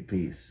Build-A-Fig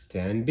piece.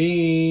 10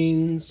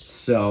 beans.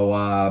 So,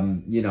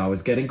 I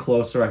was getting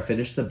closer. I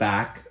finished the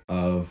back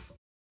of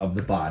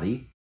the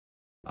body.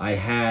 I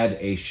had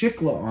a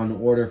Shikla on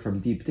order from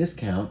Deep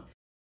Discount,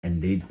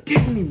 and they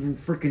didn't even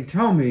freaking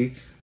tell me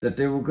that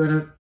they were going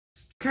to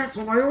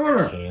cancel my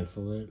order.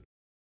 Cancel it.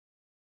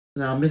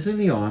 Now, I'm missing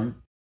the arm.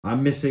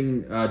 I'm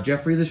missing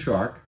Jeffrey the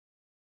Shark.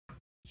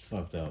 It's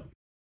fucked up.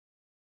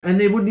 And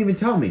they wouldn't even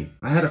tell me.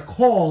 I had to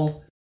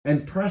call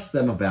and press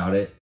them about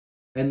it.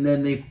 And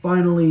then they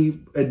finally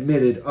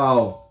admitted,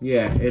 oh,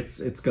 yeah, it's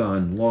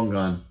gone. Long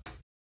gone.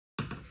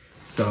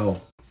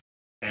 So,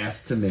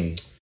 ass to me.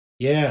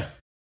 Yeah.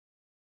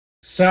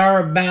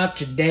 Sorry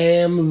about your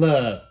damn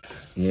luck.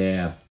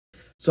 Yeah.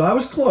 So I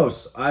was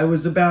close. I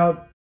was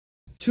about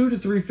 2 to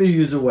 3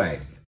 figures away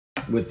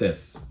with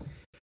this.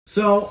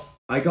 So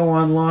I go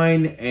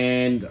online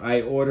and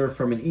I order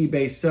from an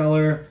eBay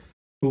seller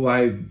who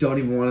I don't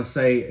even want to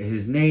say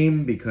his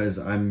name because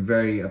I'm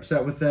very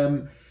upset with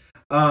them.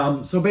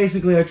 So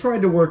basically I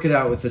tried to work it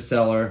out with the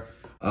seller.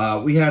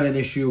 We had an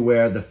issue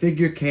where the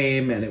figure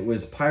came and it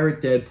was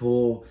Pirate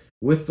Deadpool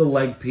with the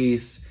leg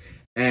piece.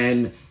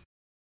 And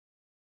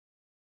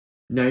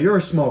now you're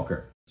a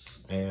smoker.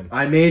 I am.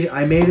 I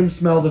made him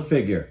smell the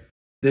figure.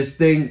 This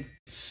thing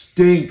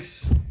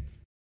stinks.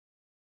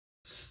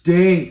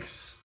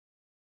 Stinks.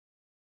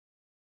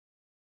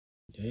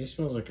 Yeah, he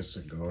smells like a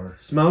cigar.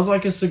 Smells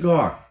like a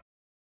cigar.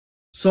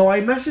 So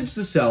I messaged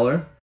the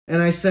seller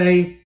and I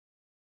say,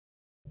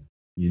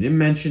 you didn't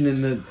mention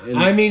in the...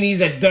 I mean, he's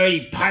a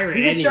dirty pirate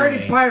He's a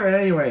dirty pirate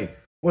anyway.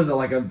 Was it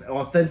like an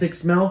authentic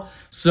smell?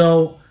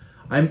 So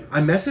I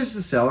messaged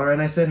the seller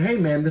and I said, hey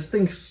man, this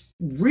thing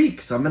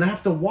reeks. I'm going to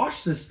have to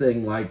wash this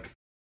thing. Like,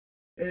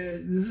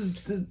 this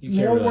is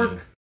more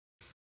work.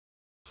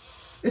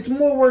 It's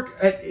more work.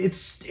 It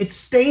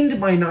stained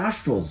my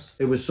nostrils.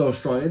 It was so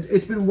strong.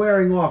 It's been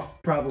wearing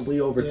off probably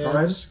over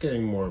time. It's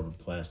getting more of a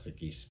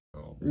plasticky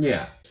smell.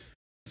 Yeah.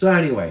 So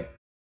anyway,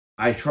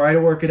 I try to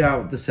work it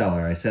out with the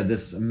seller. I said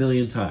this a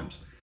million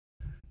times.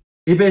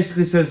 He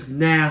basically says,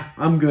 nah,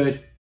 I'm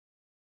good.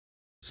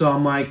 So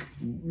I'm like,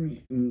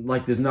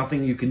 there's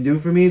nothing you can do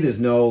for me? There's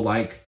no,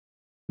 like,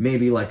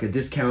 maybe like a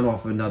discount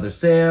off another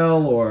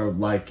sale or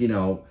like,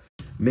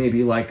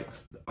 maybe like,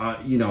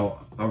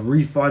 a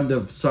refund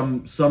of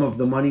some of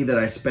the money that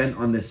I spent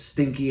on this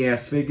stinky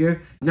ass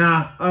figure?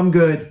 Nah, I'm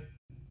good.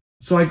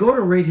 So I go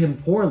to rate him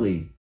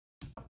poorly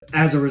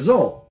as a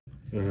result.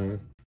 Mm-hmm.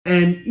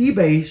 And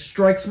eBay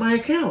strikes my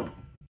account.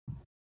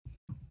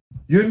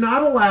 You're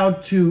not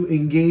allowed to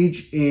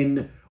engage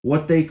in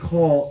what they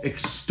call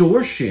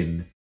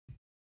extortion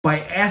by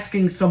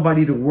asking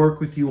somebody to work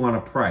with you on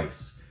a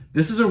price.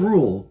 This is a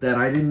rule that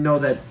I didn't know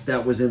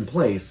that was in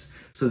place.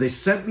 So they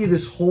sent me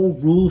this whole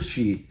rule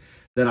sheet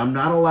that I'm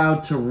not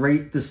allowed to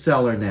rate the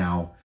seller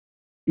now,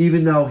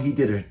 even though he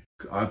did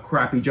a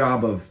crappy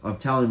job of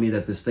telling me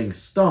that this thing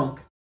stunk,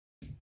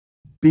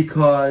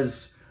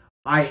 because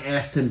I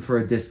asked him for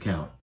a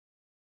discount.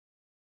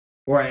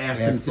 Or I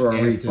asked him for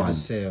a refund.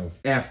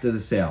 After the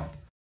sale.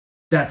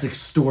 That's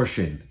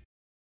extortion.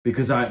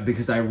 Because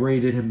I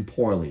rated him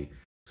poorly.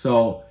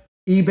 So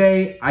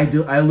eBay, I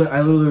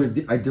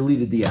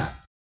deleted the app.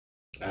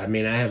 I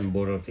mean, I haven't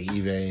bought off of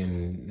eBay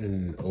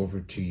in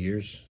over 2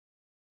 years.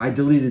 I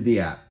deleted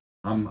the app.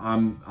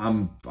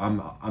 I'm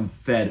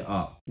fed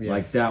up. Yeah.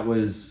 Like that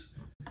was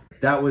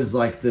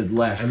like the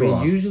last straw.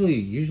 I mean,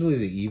 usually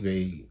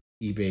the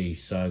eBay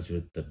sides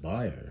with the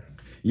buyer.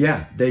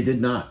 Yeah, they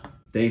did not.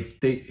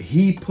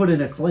 He put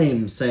in a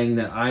claim saying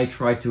that I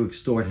tried to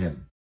extort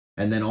him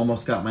and then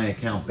almost got my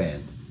account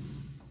banned.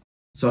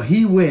 So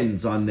he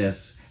wins on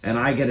this and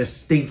I get a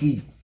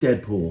stinky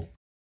Deadpool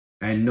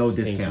and no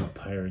discount.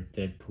 Pirate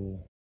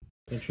Deadpool.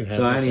 Don't you have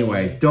so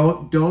anyway,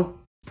 don't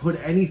put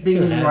anything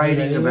in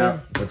writing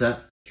about what's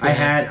that? I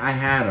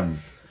had him.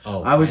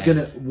 Oh, I was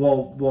gonna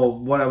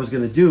what I was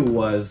gonna do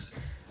was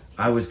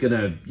I was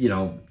gonna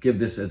give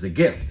this as a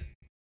gift.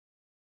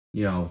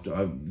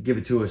 Give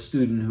it to a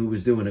student who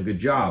was doing a good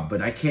job,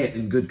 but I can't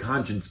in good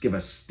conscience give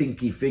a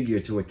stinky figure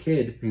to a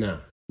kid.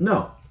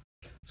 No.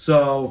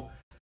 So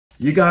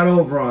you got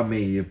over on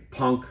me, you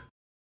punk,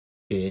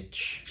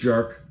 bitch,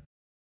 jerk.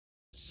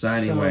 So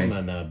anyway,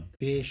 son of a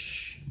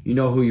bitch. You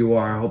know who you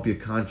are. I hope your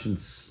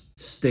conscience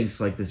stinks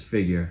like this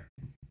figure.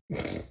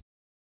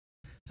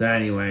 So So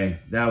anyway,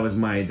 that was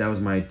my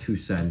 2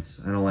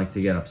 cents. I don't like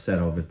to get upset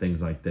over things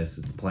like this.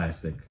 It's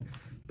plastic,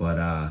 but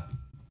that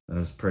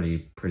was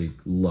pretty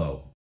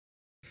low.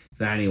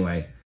 So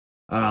anyway,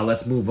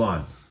 let's move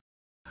on.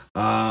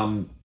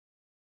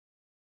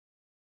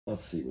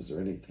 Let's see. Was there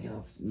anything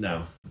else?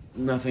 No,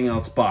 nothing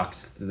else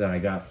boxed that I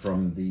got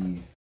from the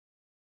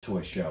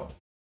toy show.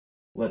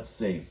 Let's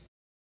see.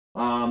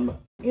 In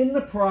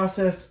the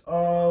process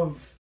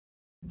of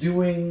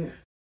doing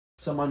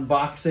some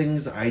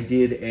unboxings, I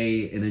did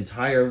an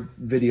entire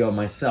video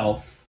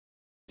myself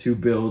to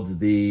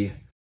build the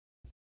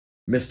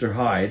Mr.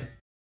 Hyde.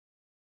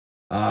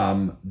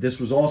 This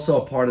was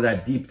also a part of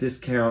that deep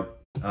discount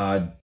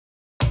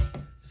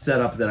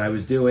setup that I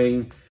was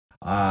doing.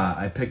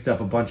 I picked up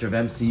a bunch of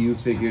MCU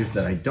figures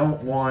that I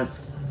don't want,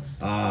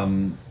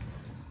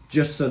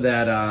 just so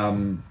that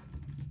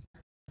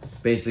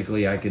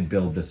basically I could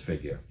build this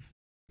figure.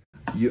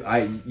 You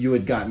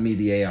had gotten me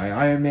the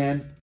AI Iron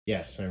Man.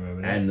 Yes, I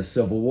remember that. And the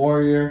Civil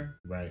Warrior.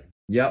 Right.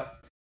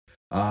 Yep.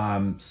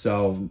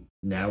 So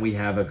now we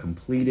have a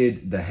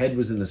completed. The head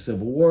was in the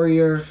Civil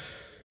Warrior.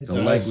 The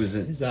leg was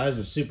in. His eyes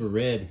are super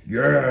red.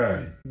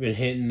 Yeah. You've been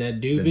hitting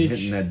that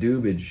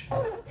doobage.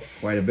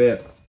 Quite a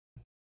bit.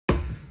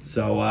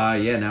 So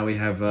now we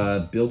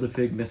have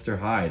Build-A-Fig Mr.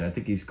 Hyde. I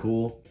think he's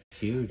cool.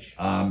 Huge.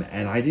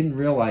 And I didn't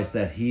realize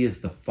that he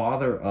is the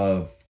father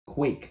of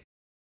Quake,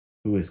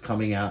 who is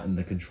coming out in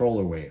the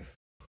controller wave.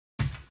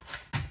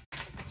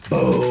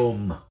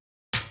 Boom.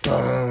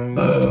 Boom.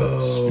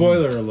 Boom.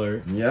 Spoiler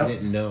alert. Yep. I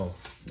didn't know.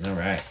 All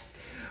right.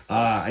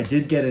 I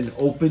did get an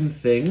open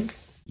thing.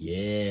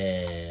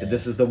 Yeah.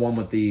 This is the one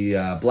with the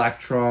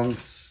black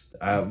trunks.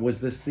 Was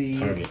this the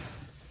Target?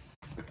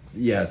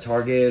 Yeah,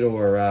 Target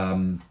or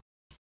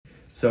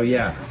So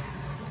yeah.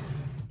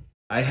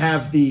 I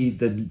have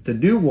the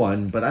new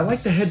one, but I like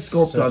the head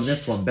sculpt on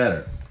this one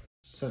better.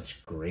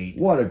 Such great.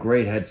 What a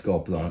great head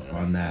sculpt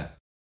on that.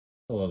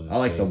 I love I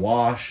like the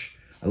wash.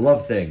 I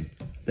love Thing.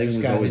 Thing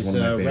was always one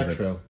of my favorites.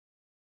 Retro.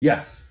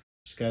 Yes.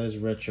 He's got his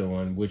retro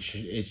one, which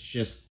it's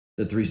just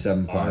the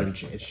 375.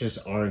 Orange. It's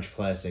just orange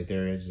plastic.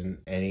 There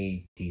isn't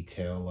any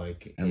detail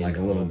and like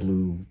a little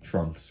blue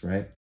trunks,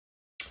 right?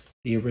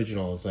 The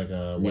original is like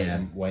a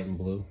white and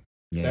blue.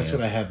 Yeah, that's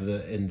what I have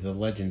in the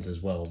Legends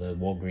as well. The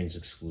Walgreens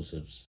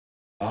exclusives.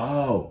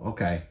 Oh,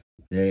 okay.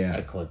 Yeah.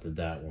 I collected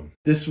that one.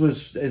 Is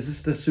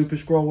this the Super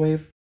Scroll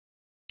wave?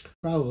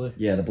 Probably.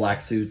 Yeah, the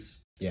black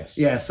suits. Yes.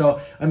 Yeah,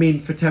 so I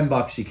mean, for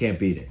 $10 you can't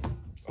beat it.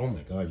 Oh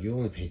my God! You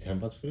only paid $10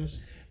 for this?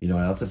 You know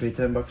what else I paid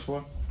 $10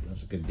 for?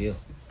 That's a good deal.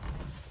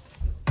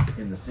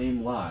 In the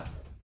same lot.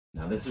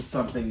 Now this is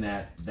something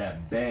that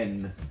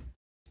Ben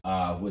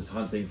was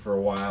hunting for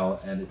a while,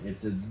 and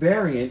it's a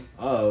variant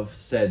of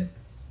said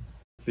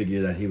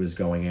figure that he was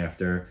going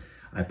after.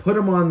 I put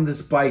him on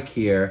this bike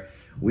here.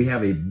 We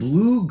have a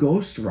blue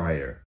Ghost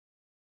Rider.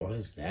 What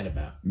is that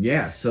about?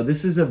 Yeah, so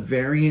this is a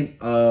variant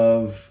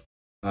of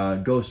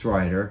Ghost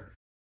Rider.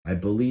 I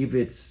believe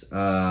it's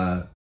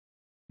Danny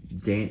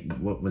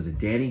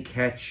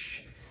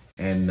Ketch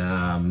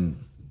and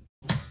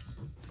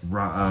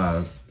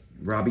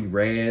Robbie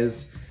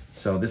Reyes.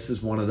 So this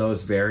is one of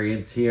those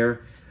variants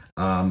here.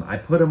 I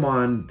put him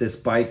on this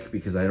bike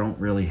because I don't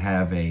really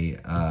have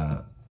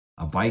a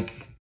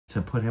bike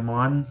to put him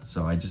on,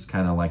 so I just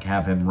kind of like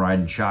have him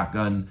riding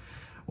shotgun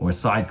or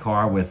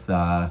sidecar with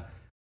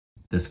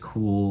this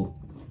cool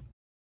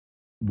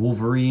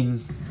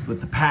Wolverine with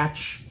the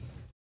patch.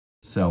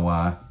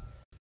 So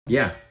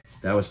yeah,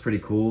 that was pretty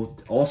cool.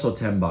 Also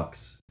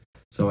 $10.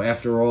 So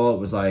after all, it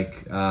was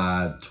like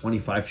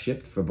 25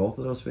 shipped for both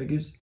of those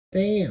figures.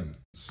 Damn,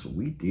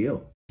 sweet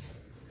deal.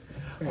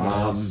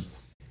 Nice.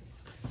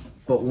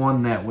 But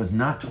one that was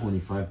not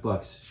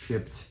 $25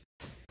 shipped.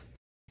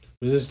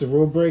 Was this the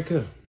rule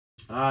breaker?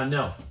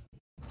 No.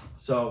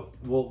 So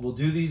we'll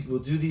do these. We'll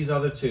do these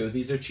other two.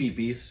 These are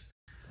cheapies.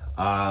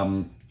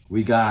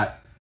 We got.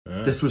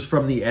 This was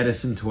from the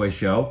Edison Toy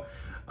Show.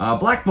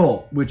 Black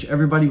Bolt, which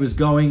everybody was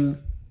going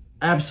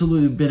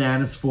absolutely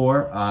bananas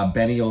for.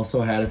 Benny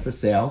also had it for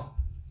sale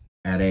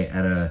at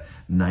a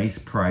nice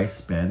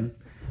price, Ben.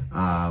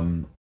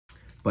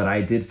 But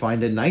I did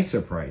find a nicer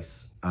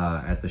price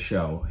at the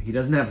show. He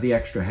doesn't have the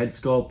extra head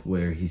sculpt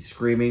where he's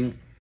screaming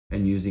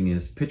and using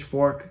his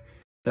pitchfork.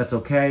 That's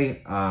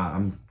okay.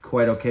 I'm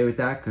quite okay with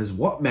that because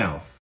what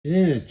mouth?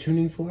 Isn't it a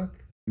tuning fork?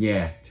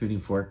 Yeah,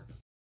 tuning fork.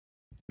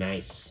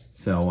 Nice.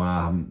 So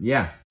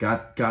yeah,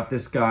 got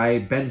this guy.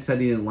 Ben said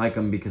he didn't like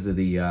him because of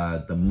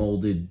the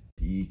molded.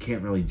 You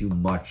can't really do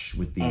much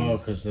with these. Oh,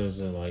 because those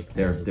are like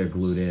they're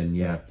glued in.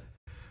 Yeah.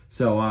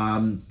 So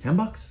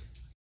 $10.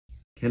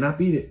 Cannot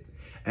beat it.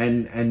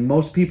 And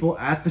most people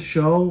at the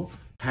show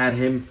had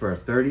him for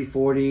 30,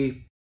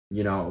 40,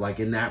 like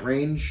in that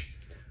range.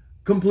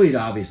 Complete,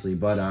 obviously,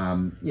 but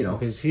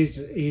because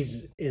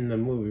he's in the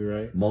movie,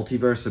 right?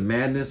 Multiverse of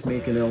Madness,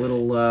 making a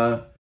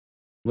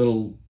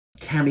little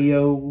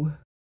cameo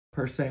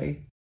per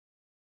se.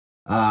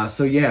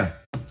 So yeah,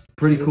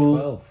 pretty cool.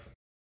 12.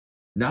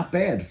 Not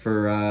bad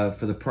for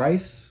the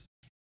price.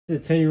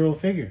 It's a 10-year-old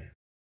figure.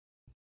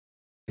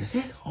 Is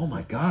it? Oh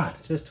my God.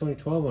 It says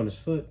 2012 on his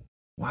foot.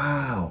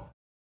 Wow.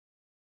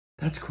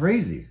 That's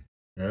crazy.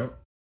 Yeah.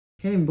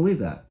 Can't even believe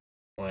that.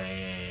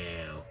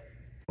 Wow.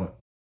 What?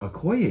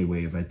 Okoye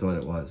wave, I thought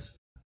it was.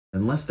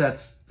 Unless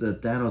that's the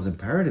Thanos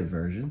Imperative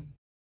version.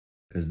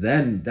 Because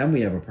then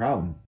we have a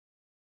problem.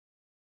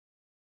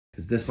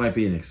 Because this might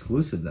be an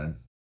exclusive then.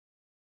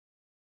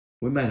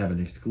 We might have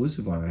an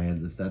exclusive on our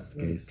hands if that's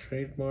the case.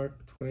 Trademark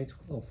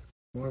 2012.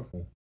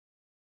 Marvel.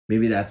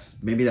 Maybe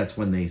that's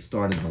when they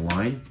started the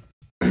line.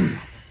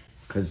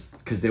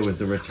 Because there was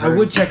the return. I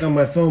would check on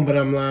my phone, but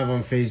I'm live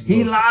on Facebook.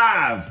 He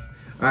live!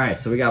 Alright,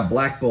 so we got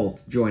Black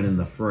Bolt joining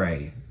the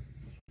fray.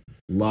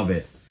 Love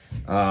it.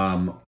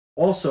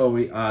 Also,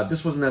 we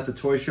this wasn't at the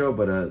toy show,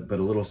 but a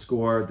little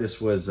score. This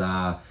was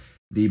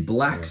the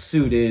black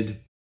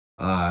suited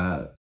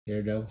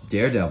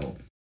Daredevil.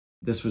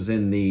 This was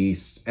in the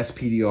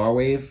SPDR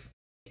wave.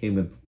 Came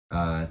with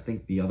I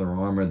think the other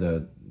arm or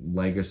the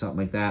leg or something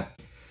like that.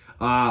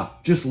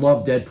 Just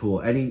love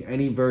Deadpool.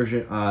 Any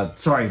version.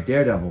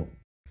 Daredevil.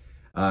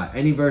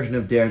 Any version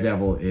of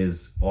Daredevil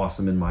is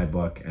awesome in my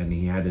book, and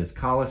he had his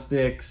collar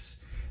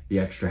sticks, the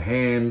extra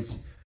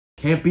hands.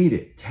 Can't beat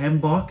it.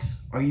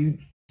 $10? Are you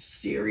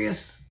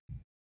serious?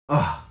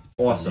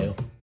 Awesome. Yeah.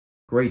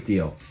 Great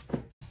deal.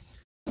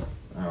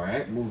 All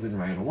right, moving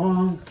right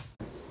along.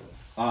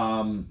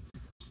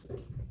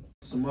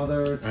 Some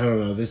other. I don't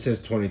know. This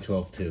says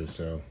 2012 too,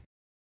 so.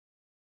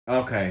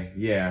 Okay,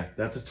 yeah,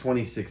 that's a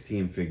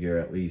 2016 figure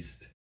at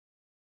least.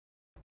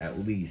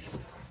 At least.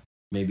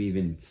 Maybe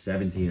even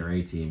 17 or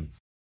 18.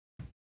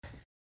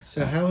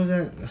 So how is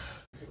that?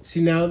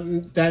 See, now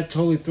that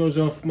totally throws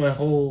off my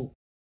whole,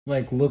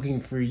 like, looking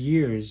for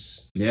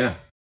years. Yeah.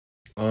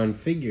 On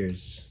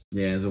figures.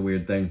 Yeah, it's a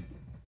weird thing.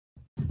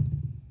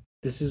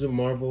 This is a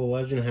Marvel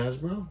Legend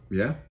Hasbro?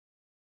 Yeah.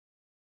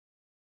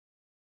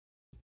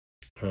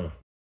 Huh.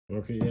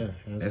 Okay, yeah.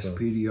 Hasbro.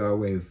 SPDR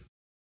wave.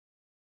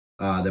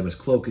 There was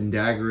Cloak and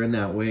Dagger in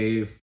that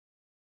wave.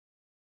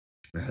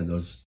 I had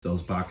those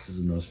boxes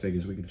and those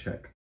figures we can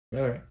check.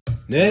 All right.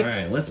 Next.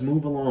 All right, let's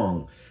move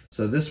along.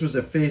 So this was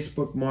a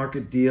Facebook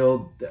Market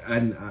deal.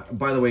 And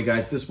by the way,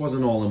 guys, this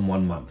wasn't all in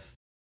 1 month.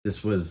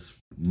 This was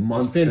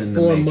months in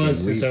the making. It's been 4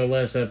 months since our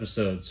last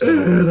episode. So.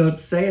 Don't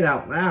say it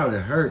out loud.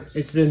 It hurts.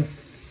 It's been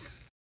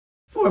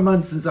 4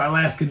 months since our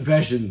last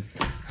confession.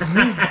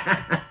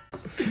 I've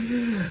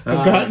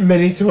gotten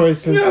many toys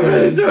since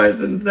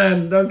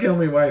then. Don't kill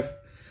me, wife.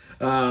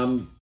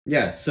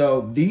 Yeah,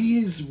 so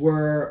these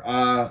were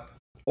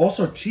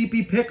also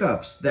cheapy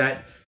pickups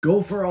that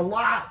go for a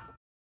lot.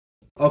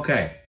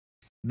 Okay,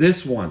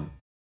 this one.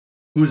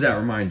 Who's that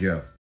remind you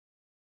of?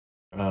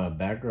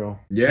 Batgirl.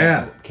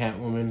 Yeah.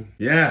 Catwoman.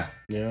 Yeah.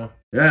 Yeah.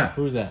 Yeah.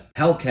 Who's that?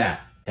 Hellcat.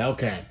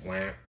 Hellcat.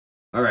 Wow.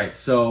 All right,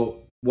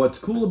 so what's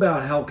cool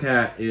about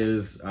Hellcat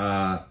is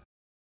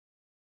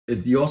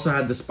you also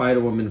had the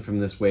Spider-Woman from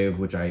this wave,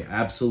 which I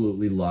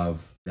absolutely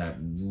love. That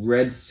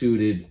red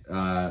suited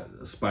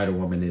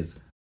Spider-Woman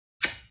is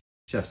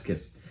chef's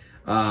kiss.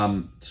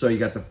 So you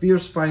got the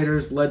Fierce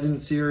Fighters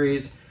Legend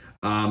series.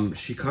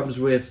 She comes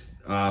with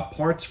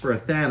parts for a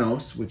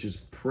Thanos, which is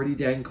pretty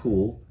dang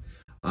cool.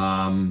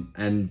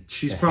 And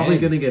she's probably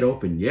going to get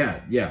open.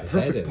 Yeah,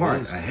 perfect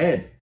part. A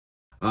head.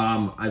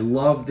 I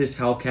love this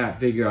Hellcat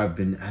figure.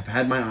 I've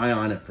had my eye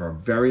on it for a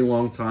very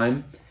long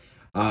time.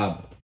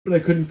 But I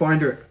couldn't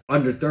find her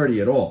under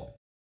 30 at all.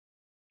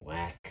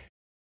 Whack.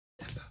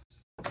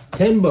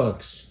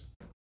 $10.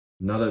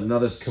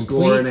 Another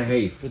score and a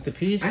half. With the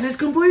piece? And it's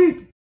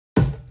complete.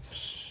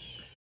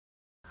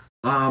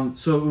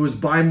 So it was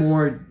buy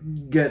more,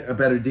 get a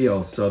better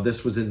deal. So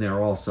this was in there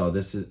also.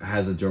 This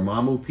has a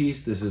Dormammu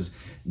piece. This is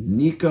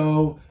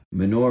Nico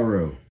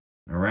Minoru.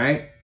 All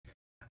right.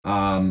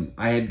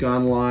 I had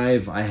gone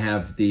live. I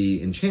have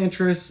the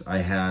Enchantress. I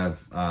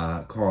have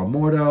Carl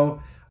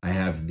Mordo. I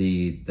have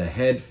the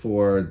head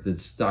for the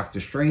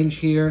Doctor Strange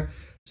here.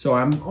 So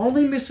I'm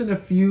only missing a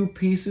few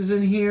pieces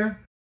in here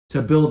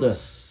to build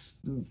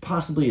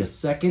possibly a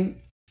second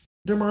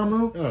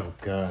Dormammu. Oh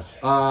God.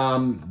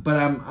 But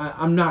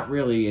I'm not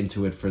really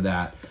into it for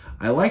that.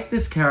 I like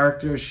this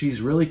character.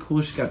 She's really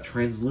cool. She's got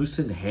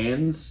translucent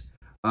hands,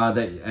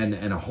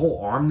 and a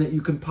whole arm that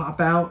you can pop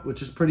out,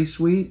 which is pretty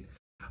sweet.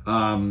 She's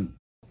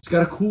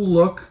got a cool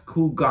look,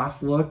 cool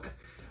goth look.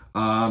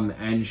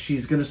 And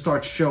she's gonna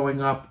start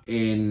showing up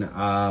in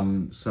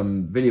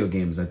some video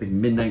games. I think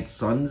Midnight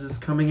Suns is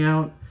coming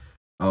out.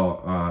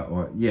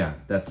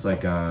 That's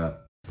like a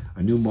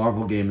new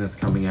Marvel game that's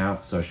coming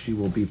out. So she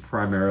will be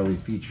primarily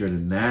featured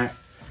in that.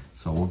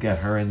 So we'll get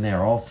her in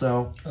there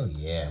also. Oh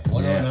yeah,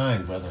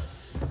 109, brother.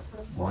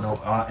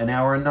 An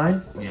hour and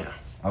 9. Yeah.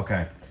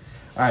 Okay.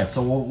 All right.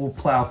 So we'll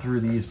plow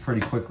through these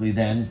pretty quickly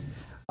then.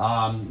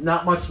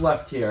 Not much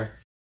left here.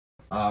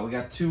 We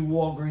got 2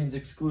 Walgreens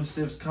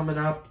exclusives coming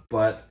up,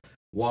 but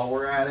while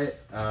we're at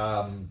it,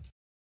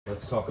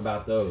 let's talk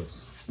about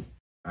those.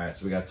 All right,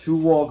 so we got 2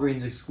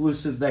 Walgreens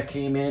exclusives that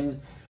came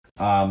in.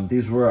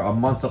 These were a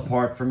month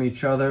apart from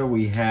each other.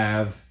 We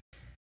have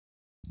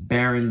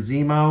Baron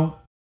Zemo,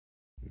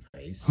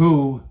 nice.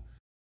 who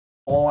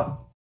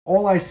all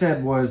I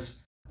said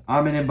was,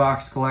 I'm an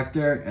inbox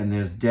collector, and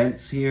there's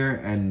dents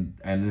here, and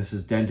this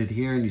is dented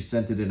here, and you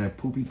sent it in a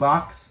poopy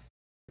box.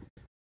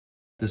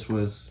 This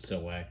was So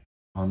why?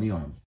 on the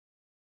arm.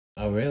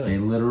 Oh, really?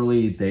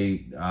 Walgreens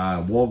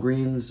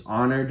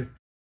honored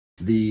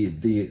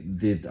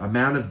the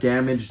amount of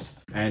damage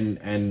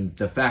and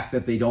the fact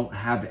that they don't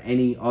have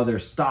any other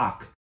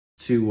stock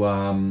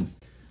to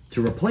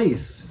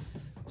replace.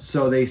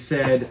 So they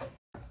said,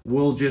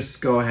 we'll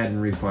just go ahead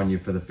and refund you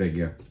for the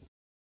figure.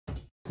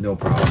 No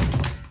problem.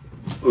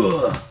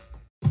 Ugh.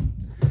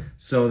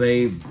 So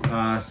they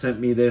sent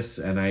me this,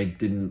 and I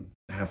didn't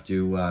have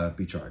to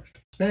be charged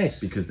Nice.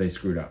 because they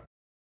screwed up.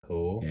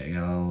 Cool. Yeah, I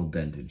got a little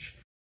dentage.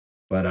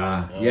 But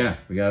yeah,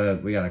 we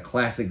got a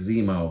classic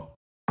Zemo.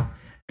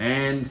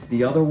 And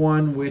the other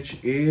one,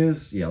 which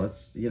is,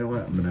 let's, you know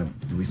what,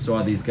 we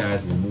saw these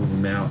guys, we'll move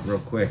them out real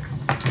quick.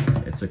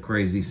 It's a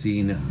crazy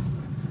scene.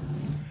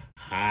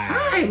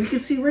 Hi, we can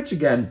see Rich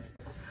again.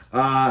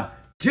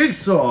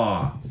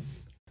 Jigsaw.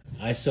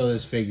 I saw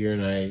this figure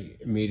and I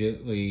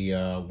immediately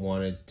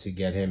wanted to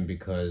get him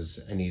because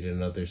I need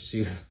another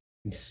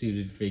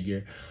suited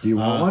figure. Do you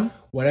want one?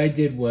 What I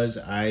did was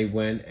I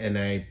went and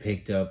I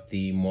picked up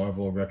the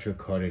Marvel retro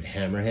carded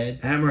Hammerhead.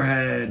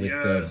 Hammerhead,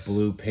 with the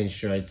blue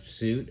pinstripe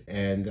suit,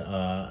 and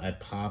I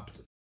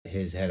popped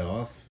his head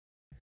off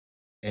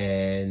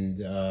and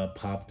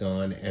popped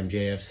on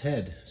MJF's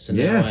head. So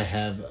now I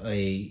have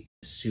a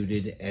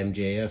suited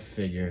MJF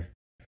figure.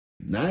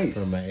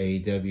 Nice. From my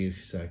AEW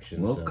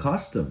section. Well,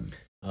 custom.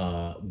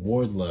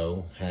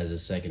 Wardlow has a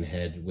second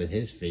head with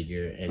his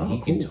figure, and he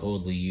can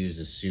totally use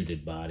a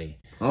suited body.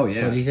 Oh,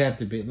 yeah. But he'd have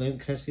to be... Can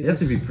I see he'd have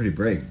to be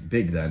pretty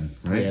big then,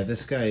 right? Yeah,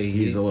 this guy...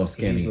 He's a little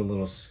skinny. He's a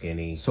little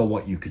skinny. So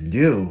what you can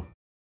do,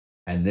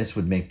 and this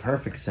would make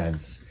perfect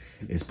sense,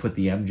 is put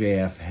the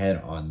MJF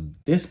head on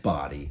this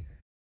body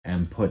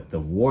and put the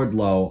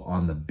Wardlow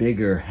on the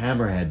bigger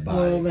Hammerhead body.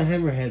 Well, the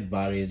Hammerhead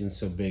body isn't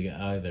so big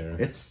either.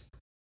 It's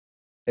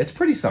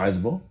pretty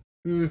sizable.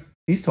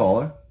 He's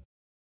taller.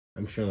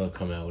 I'm sure they'll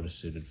come out with a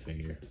suited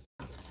figure.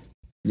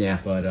 Yeah.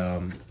 But,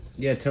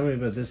 yeah, tell me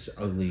about this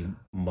ugly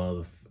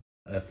mother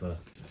effer.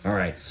 All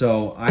right,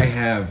 so I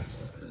have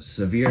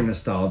severe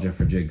nostalgia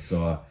for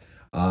Jigsaw.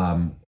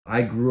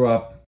 I grew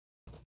up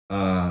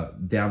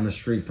down the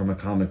street from a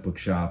comic book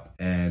shop,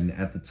 and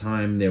at the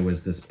time there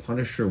was this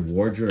Punisher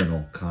War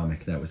Journal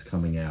comic that was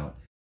coming out.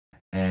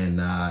 And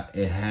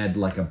it had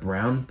like a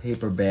brown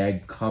paper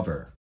bag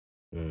cover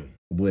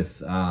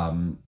with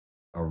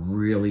a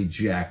really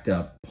jacked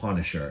up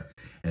Punisher.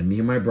 And me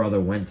and my brother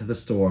went to the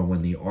store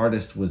when the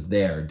artist was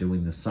there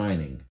doing the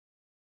signing.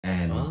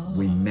 And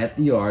we met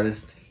the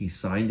artist. He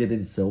signed it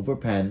in silver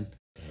pen.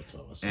 That's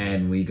awesome.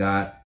 And we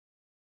got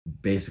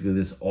basically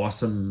this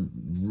awesome,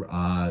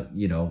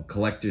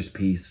 collector's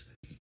piece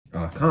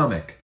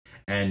comic.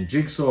 And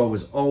Jigsaw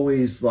was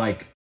always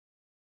like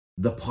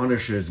the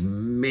Punisher's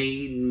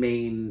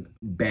main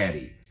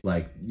baddie.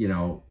 Like,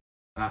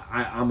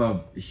 I'm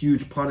a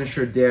huge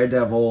Punisher,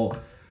 Daredevil,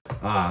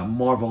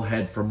 Marvel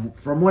head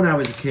from when I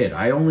was a kid.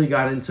 I only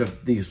got into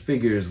these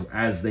figures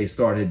as they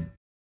started,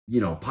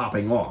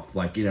 popping off.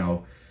 Like,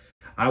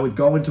 I would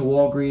go into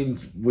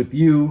Walgreens with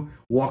you,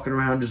 walking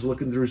around just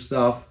looking through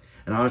stuff,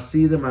 and I would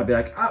see them. I'd be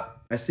like, oh,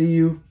 I see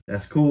you.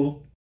 That's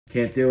cool.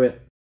 Can't do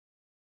it.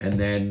 And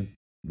then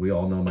we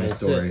all know my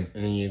story.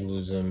 And then you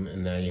lose them,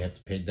 and now you have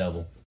to pay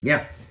double.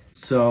 Yeah.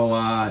 So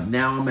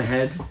now I'm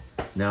ahead.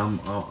 Now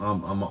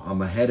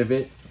I'm ahead of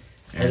it.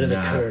 Head of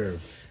the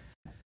curve.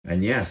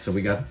 And yeah, so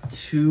we got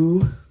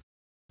 2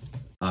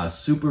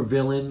 super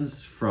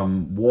villains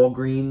from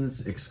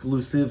Walgreens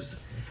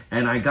exclusives,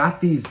 and I got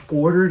these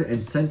ordered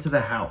and sent to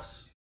the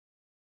house.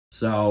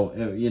 So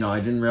I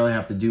didn't really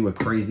have to do a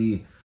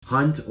crazy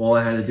hunt. All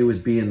I had to do was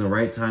be in the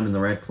right time in the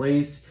right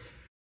place,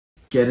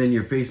 get in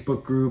your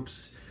Facebook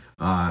groups,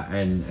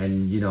 and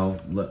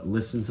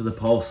listen to the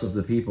pulse of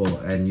the people,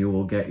 and you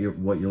will get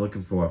what you're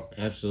looking for.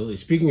 Absolutely.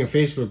 Speaking of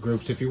Facebook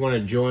groups, if you want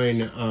to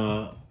join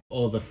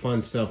all the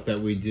fun stuff that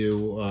we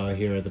do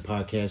here at the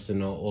podcast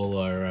and all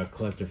our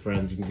collector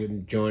friends, you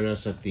can join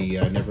us at the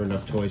Never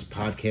Enough Toys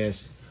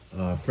podcast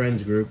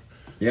friends group.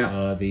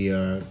 Yeah.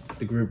 The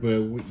group where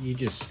you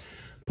just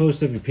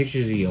post up your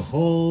pictures of your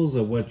hauls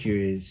or what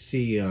you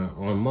see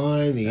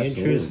online, the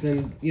interest,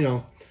 and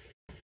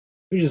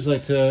we just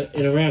like to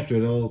interact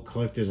with all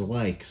collectors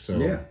alike.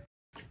 So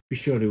be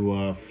sure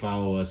to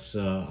follow us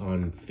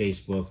on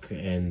Facebook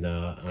and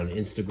on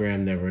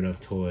Instagram, Never Enough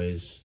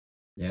Toys.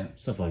 Yeah.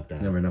 Stuff like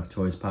that. Never Enough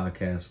Toys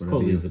podcast. Call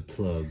these the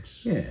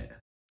plugs. Yeah.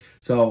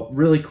 So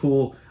really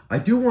cool. I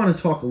do want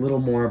to talk a little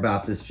more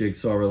about this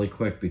Jigsaw really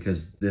quick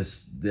because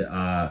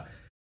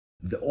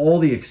all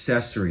the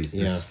accessories,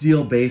 the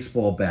steel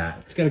baseball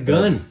bat. It's got a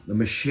gun. The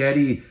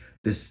machete,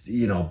 this,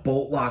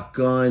 bolt lock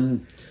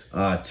gun,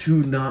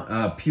 two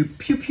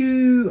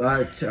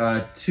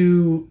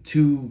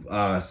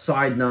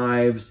side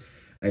knives,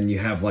 and you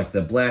have like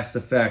the blast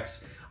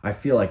effects. I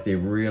feel like they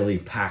really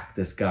packed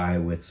this guy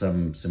with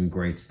some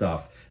great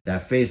stuff.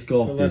 That face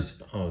sculpt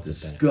is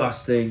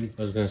disgusting.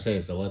 I was gonna say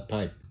it's a lead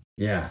pipe.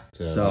 Yeah.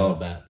 So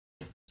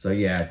So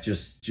yeah,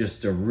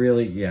 just a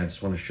really I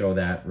just want to show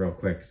that real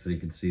quick so you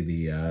can see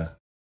the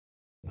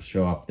we'll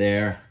show up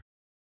there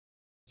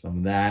some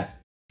of that.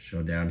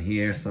 Show down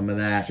here some of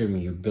that. Show me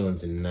your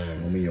guns and Show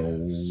knives. me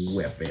your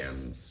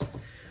weapons.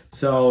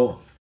 So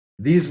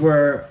these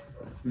were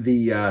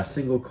the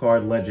single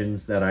card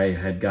legends that I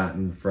had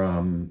gotten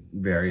from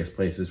various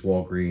places,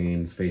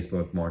 Walgreens,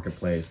 Facebook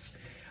Marketplace.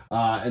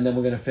 And then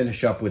we're going to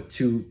finish up with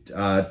two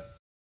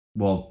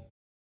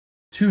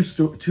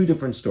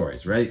different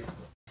stories, right?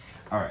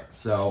 All right,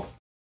 so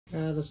I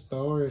got a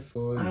story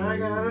for you. I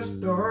got a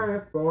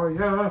story for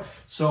you.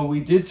 So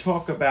we did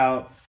talk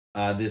about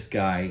this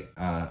guy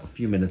a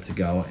few minutes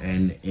ago,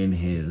 and in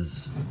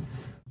his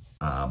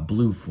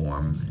blue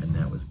form, and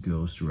that was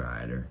Ghost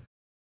Rider.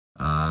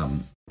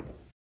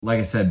 Like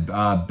I said,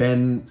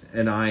 Ben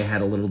and I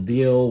had a little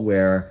deal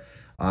where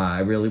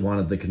I really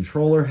wanted the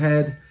controller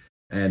head,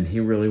 and he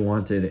really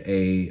wanted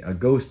a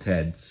ghost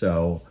head.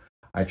 So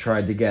I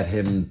tried to get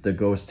him the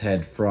ghost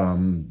head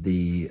from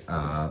the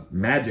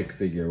Magic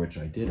figure, which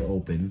I did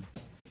open.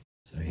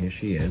 So here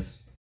she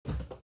is.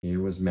 Here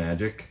was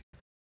Magic.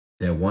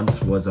 There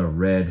once was a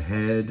red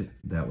head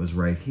that was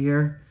right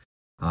here.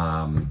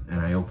 And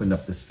I opened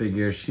up this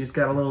figure. She's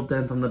got a little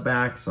dent on the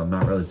back, so I'm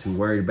not really too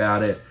worried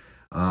about it.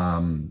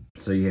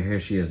 So yeah, here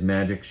she is,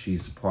 Magic.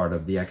 She's part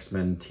of the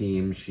X-Men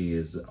team. She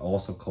is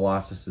also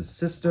Colossus's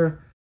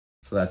sister.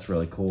 So that's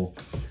really cool.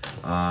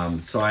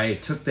 So I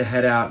took the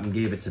head out and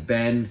gave it to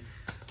Ben.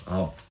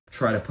 I'll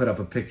try to put up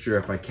a picture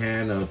if I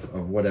can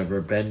of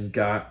whatever Ben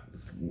got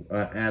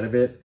out of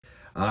it.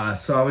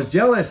 So I was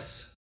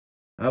jealous.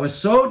 I was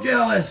so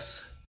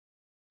jealous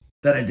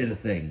that I did a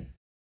thing.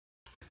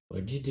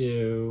 What'd you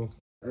do?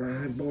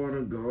 I bought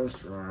a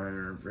Ghost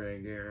Rider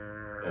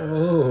figure.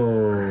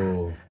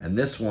 Oh. And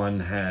this one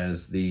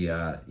has the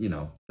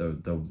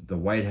the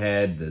white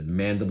head, the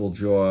mandible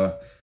jaw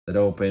that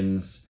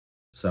opens.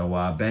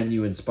 So Ben,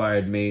 you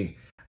inspired me.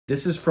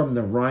 This is from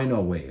the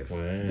Rhino Wave. Wow.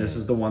 This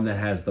is the one that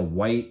has the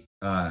white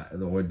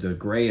or the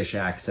grayish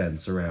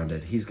accents around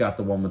it. He's got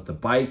the one with the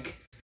bike,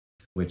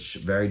 which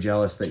very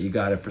jealous that you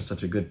got it for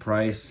such a good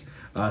price.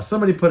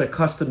 Somebody put a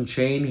custom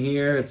chain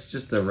here. It's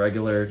just a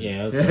regular.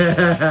 Yeah,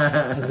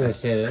 I was gonna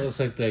say that looks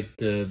like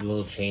the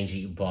little change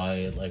you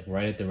buy like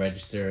right at the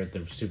register at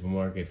the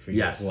supermarket for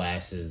your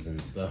glasses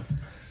and stuff.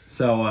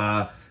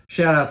 So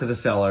shout out to the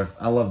seller.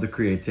 I love the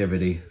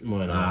creativity.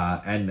 Why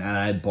not? And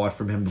I had bought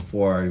from him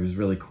before. He was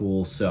really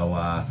cool. So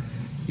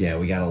yeah,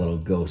 we got a little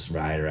Ghost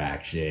Rider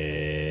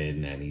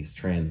action, and he's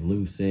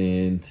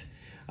translucent.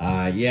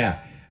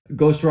 Yeah,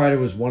 Ghost Rider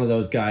was one of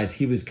those guys.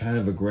 He was kind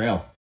of a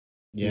grail.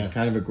 Yeah. He was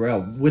kind of a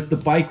grail. With the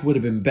bike would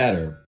have been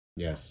better.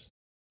 Yes.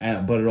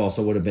 But it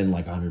also would have been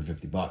like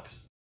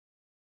 $150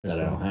 that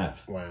I don't have.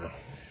 Wow.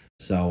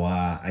 So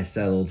I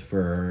settled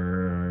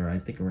for, I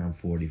think, around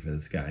 40 for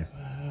this guy.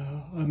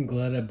 Wow. I'm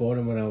glad I bought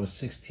him when I was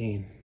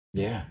 16.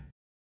 Yeah.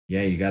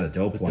 Yeah, you got a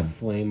dope With one. the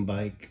flame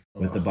bike.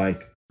 With the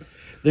bike.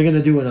 They're going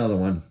to do another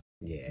one.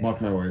 Yeah.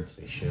 Mark my words.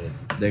 They should.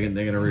 They're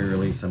gonna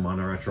re-release him on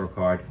a retro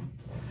card.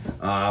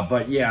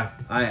 But yeah,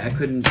 I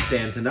couldn't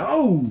stand to know.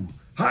 Oh!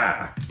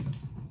 Ha!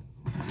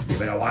 You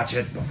better watch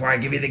it before I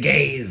give you the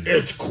gaze.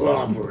 It's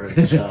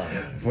clobbering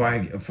time.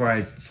 Before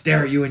I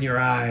stare at you in your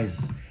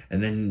eyes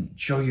and then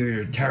show you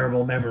your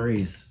terrible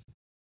memories.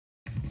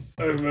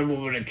 I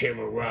remember when it came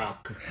a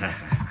rock.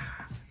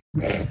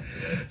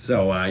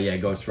 So yeah,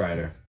 Ghost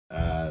Rider.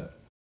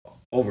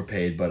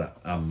 Overpaid, but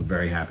I'm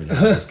very happy to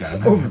have this guy.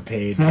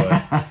 Overpaid,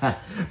 but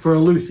for a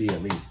Lucy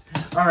at least.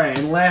 All right,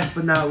 and last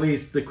but not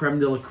least, the creme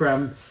de la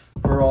creme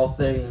for all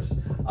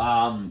things.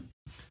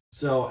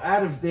 So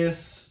out of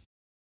this,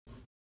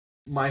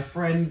 my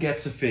friend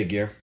gets a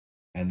figure,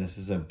 and this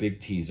is a big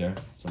teaser.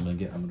 So I'm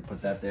gonna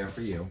put that there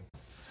for you.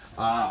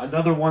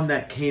 Another one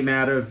that came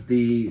out of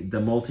the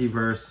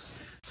multiverse.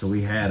 So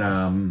we had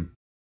our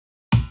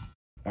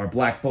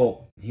Black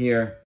Bolt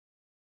here.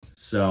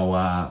 So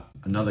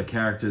another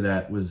character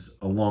that was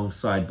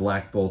alongside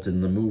Black Bolt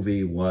in the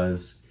movie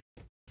was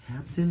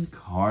Captain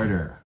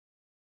Carter.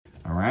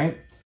 All right,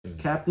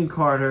 Captain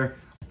Carter,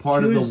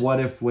 part of the What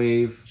If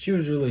wave. She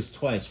was released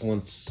twice.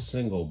 Once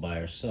single by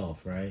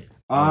herself, right?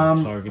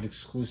 Target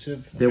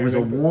exclusive. There was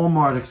a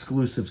Walmart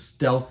exclusive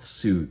stealth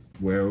suit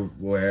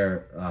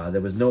where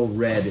there was no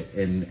red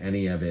in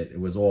any of it. It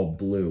was all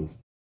blue.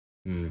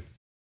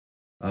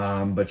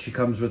 But she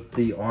comes with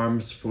the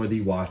arms for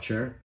the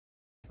Watcher.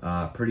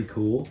 Pretty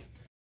cool.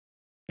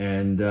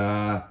 And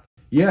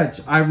yeah,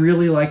 I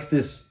really like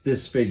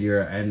this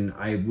figure, and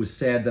I was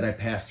sad that I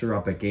passed her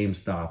up at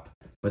GameStop,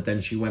 but then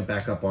she went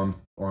back up on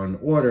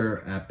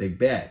order at Big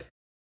Bad.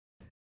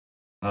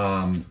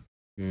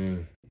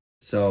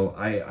 So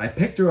I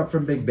picked her up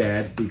from Big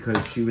Bad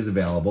because she was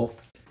available.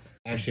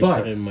 Actually,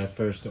 put in my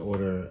first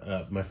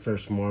order, my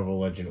first Marvel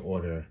Legend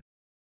order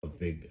of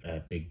Big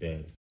Bad.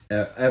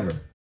 Ever.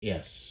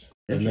 Yes.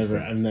 I've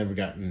never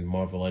gotten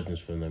Marvel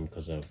Legends from them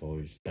because I've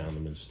always found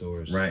them in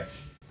stores. Right.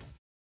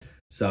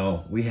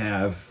 So we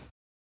have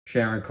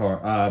Captain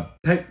Carter,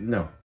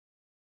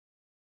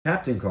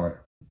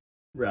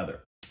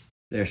 rather.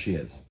 There she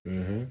is.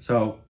 Mm-hmm.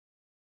 So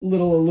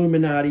little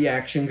Illuminati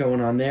action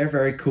going on there.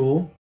 Very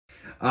cool.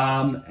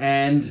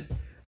 And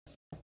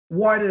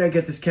why did I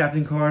get this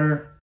Captain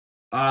Carter?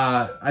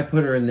 I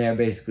put her in there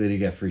basically to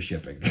get free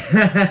shipping.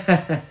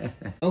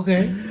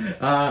 Okay.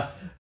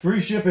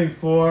 Free shipping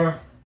for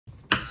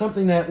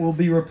something that will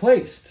be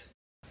replaced.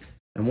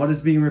 And what is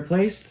being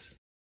replaced?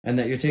 And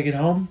that you're taking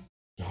home?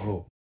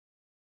 Oh.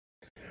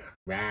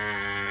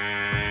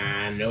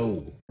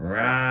 Rhino.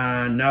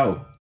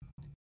 Rhino.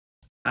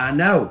 I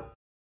know.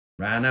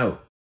 Rhino.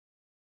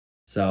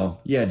 So,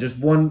 yeah, just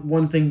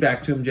one thing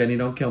back to him, Jenny.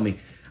 Don't kill me.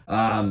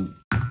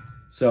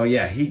 So,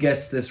 yeah, he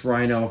gets this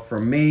Rhino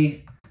from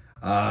me.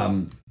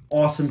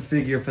 Awesome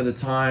figure for the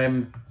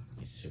time.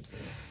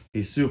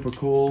 He's super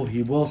cool.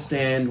 He will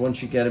stand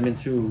once you get him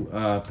into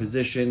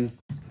position.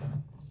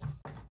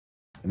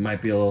 It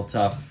might be a little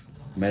tough.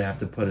 Might have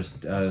to put a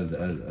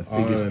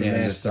figure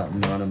stand or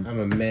something on him. I'm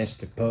a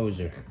master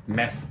poser.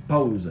 Master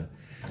poser.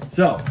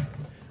 So,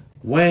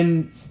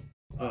 when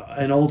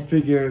an old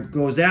figure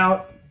goes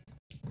out,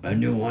 a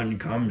new one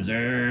comes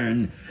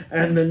in,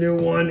 and the new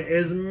one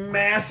is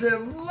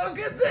massive. Look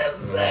at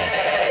this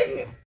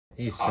thing!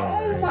 He's so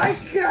Oh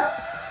nice. my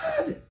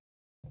god!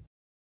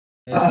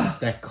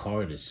 That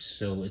card is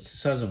so... It's the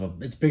size of a...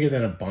 It's bigger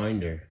than a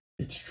binder.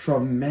 It's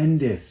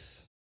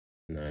tremendous.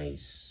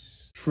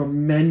 Nice.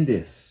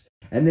 Tremendous.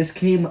 And this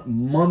came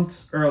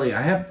months early.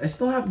 I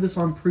still have this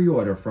on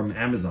pre-order from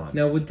Amazon.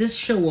 Now, would this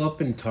show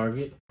up in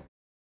Target?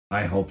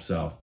 I hope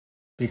so.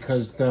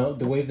 Because the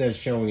wave that's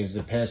showing is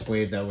the past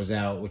wave that was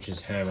out, which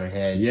is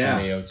Hammerhead,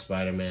 Symbiote,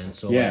 Spider-Man.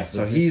 So yeah,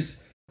 so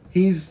he's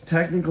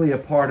technically a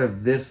part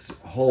of this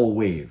whole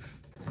wave.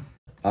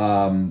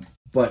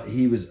 But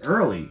he was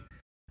early.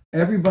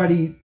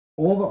 Everybody,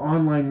 all the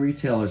online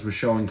retailers were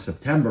showing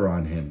September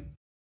on him.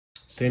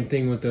 Same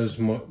thing with those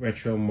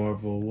retro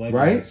Marvel Legends.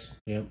 Right?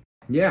 Yep.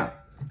 Yeah.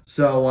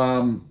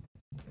 So,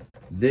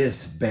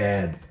 this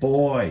bad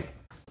boy.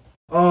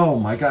 Oh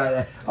my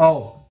god.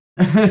 Oh,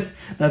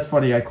 that's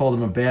funny. I called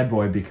him a bad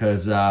boy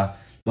because the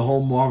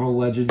whole Marvel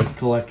Legends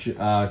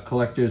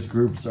collectors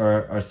groups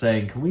are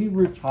saying, "Can we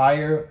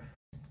retire?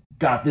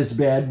 Got this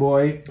bad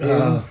boy."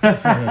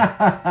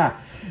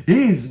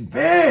 He's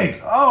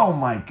big. Oh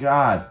my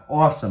god.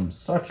 Awesome.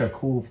 Such a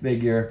cool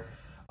figure.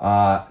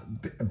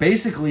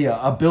 Basically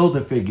a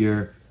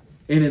Build-A-Figure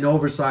in an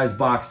oversized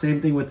box.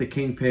 Same thing with the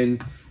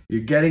Kingpin.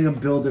 You're getting a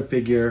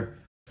Build-A-Figure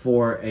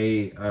for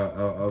a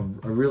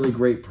really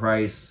great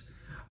price.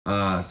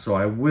 So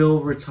I will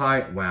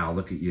retire. Wow,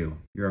 look at you.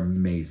 You're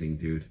amazing,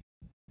 dude.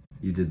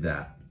 You did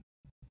that.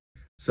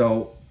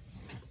 So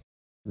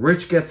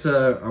Rich gets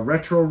a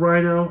retro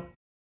Rhino,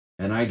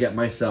 and I get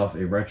myself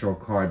a retro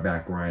card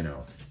back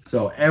Rhino.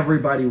 So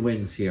everybody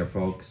wins here,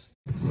 folks.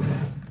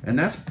 And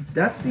that's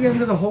the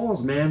end of the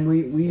hauls, man.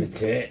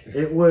 That's it.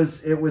 It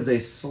was a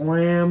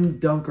slam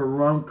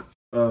dunkarunk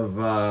of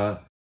a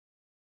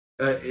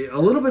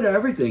little bit of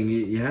everything.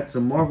 You had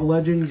some Marvel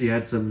Legends, you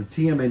had some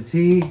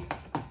TMNT,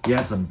 you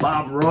had some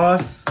Bob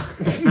Ross.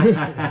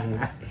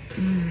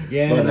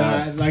 Yeah,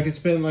 but, like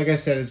I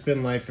said, it's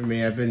been light for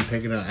me. I've been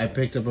picking up. I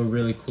picked up a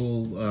really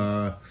cool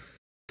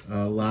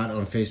lot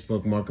on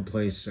Facebook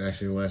Marketplace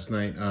actually last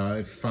night.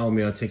 If you follow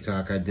me on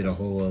TikTok, I did a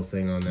whole little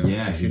thing on that.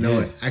 Yeah, you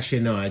did.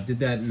 Actually, no, I did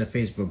that in the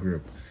Facebook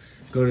group.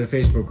 Go to the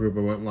Facebook group. I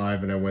went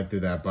live and I went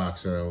through that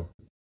box. So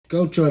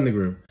go join the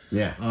group.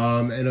 Yeah.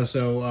 And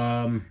also,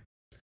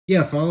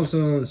 follow us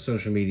on the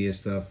social media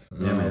stuff.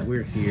 Yeah,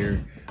 we're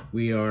here.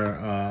 We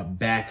are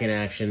back in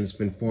action. It's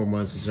been 4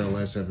 months since our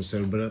last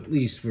episode, but at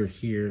least we're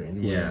here.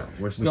 And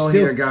we're still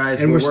here, guys.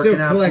 And we're still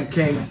working out some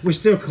kinks. We're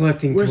still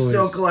collecting toys. We're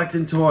still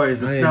collecting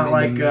toys. It's not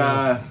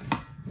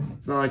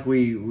like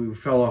we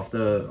fell off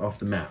the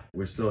map.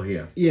 We're still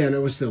here. Yeah,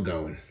 no, we're still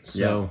going.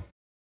 So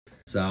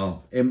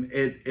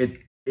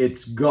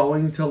it's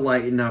going to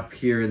lighten up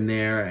here and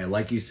there. And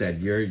like you said,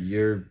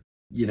 you're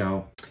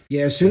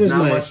as soon as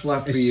not much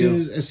left for you.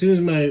 As soon as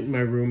my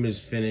room is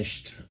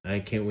finished, I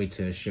can't wait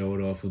to show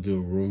it off. We'll do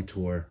a room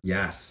tour.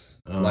 Yes,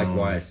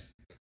 likewise.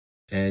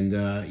 And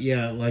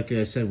like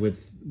I said,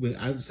 with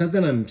it's not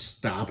that I'm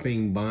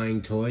stopping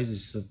buying toys.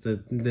 It's just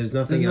that there's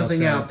nothing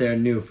out there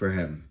new for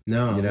him.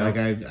 No, like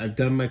I've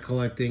done my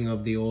collecting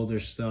of the older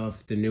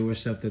stuff, the newer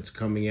stuff that's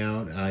coming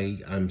out.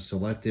 I'm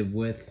selective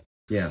with.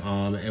 Yeah.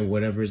 And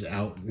whatever's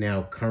out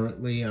now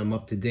currently, I'm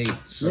up to date.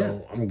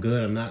 So I'm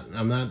good.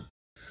 I'm not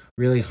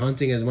really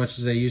hunting as much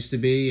as I used to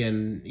be,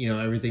 and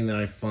everything that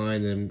I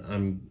find, and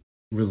I'm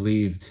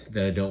relieved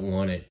that I don't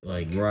want it.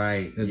 Like,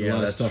 right, there's a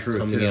lot of stuff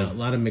coming out, a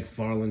lot of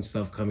McFarlane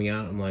stuff coming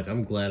out. I'm like,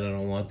 I'm glad I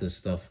don't want this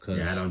stuff because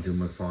I don't do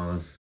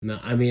McFarlane. No,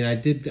 I mean, I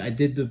did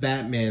the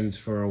Batmans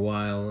for a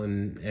while,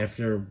 and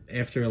after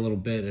a little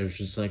bit, it was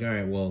just like, all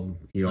right, well,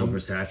 you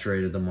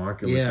oversaturated the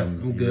market. Yeah, with them.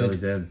 I'm you good. Really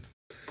did.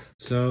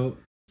 So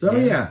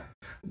yeah.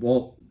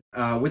 Well,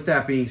 with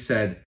that being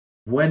said,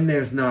 when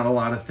there's not a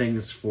lot of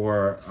things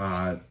for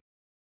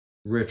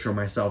Rich or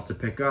myself to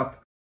pick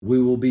up,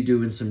 we will be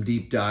doing some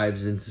deep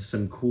dives into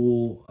some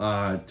cool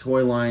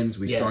toy lines.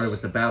 We started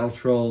with the Battle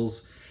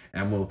Trolls,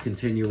 and we'll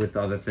continue with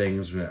other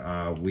things.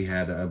 We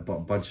had a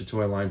bunch of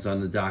toy lines on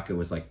the dock. It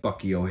was like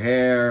Bucky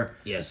O'Hare.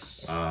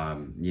 Yes.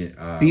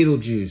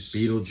 Beetlejuice.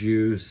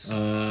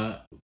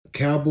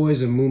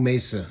 Cowboys of Moo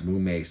Mesa. Moo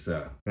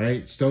Mesa.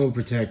 Right? Stone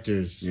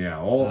Protectors. Yeah,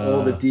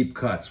 all the deep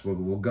cuts.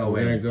 We'll go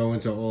in. We're going to go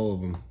into all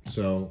of them.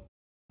 So,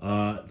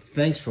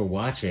 thanks for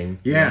watching.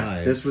 Yeah,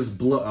 live. This was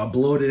a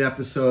bloated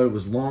episode. It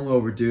was long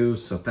overdue.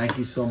 So thank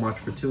you so much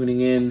for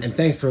tuning in. And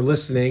thanks for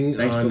listening.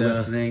 Thanks for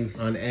listening.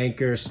 On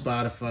Anchor,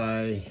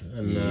 Spotify,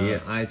 and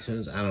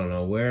iTunes. I don't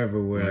know.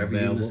 Wherever we're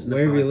available.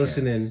 Wherever you're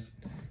listening,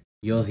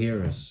 you'll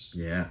hear us.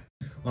 Yeah.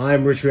 Well,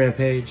 I'm Rich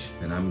Rampage.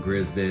 And I'm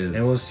Grizz Diz.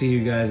 And we'll see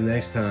you guys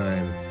next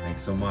time.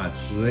 Thanks so much.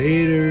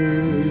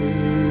 Later.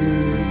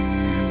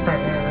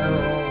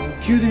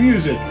 Cue the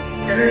music.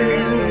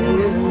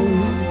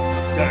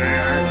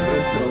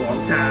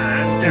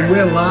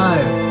 We're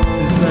live.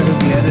 This is not going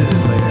to be edited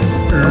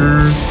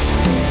later.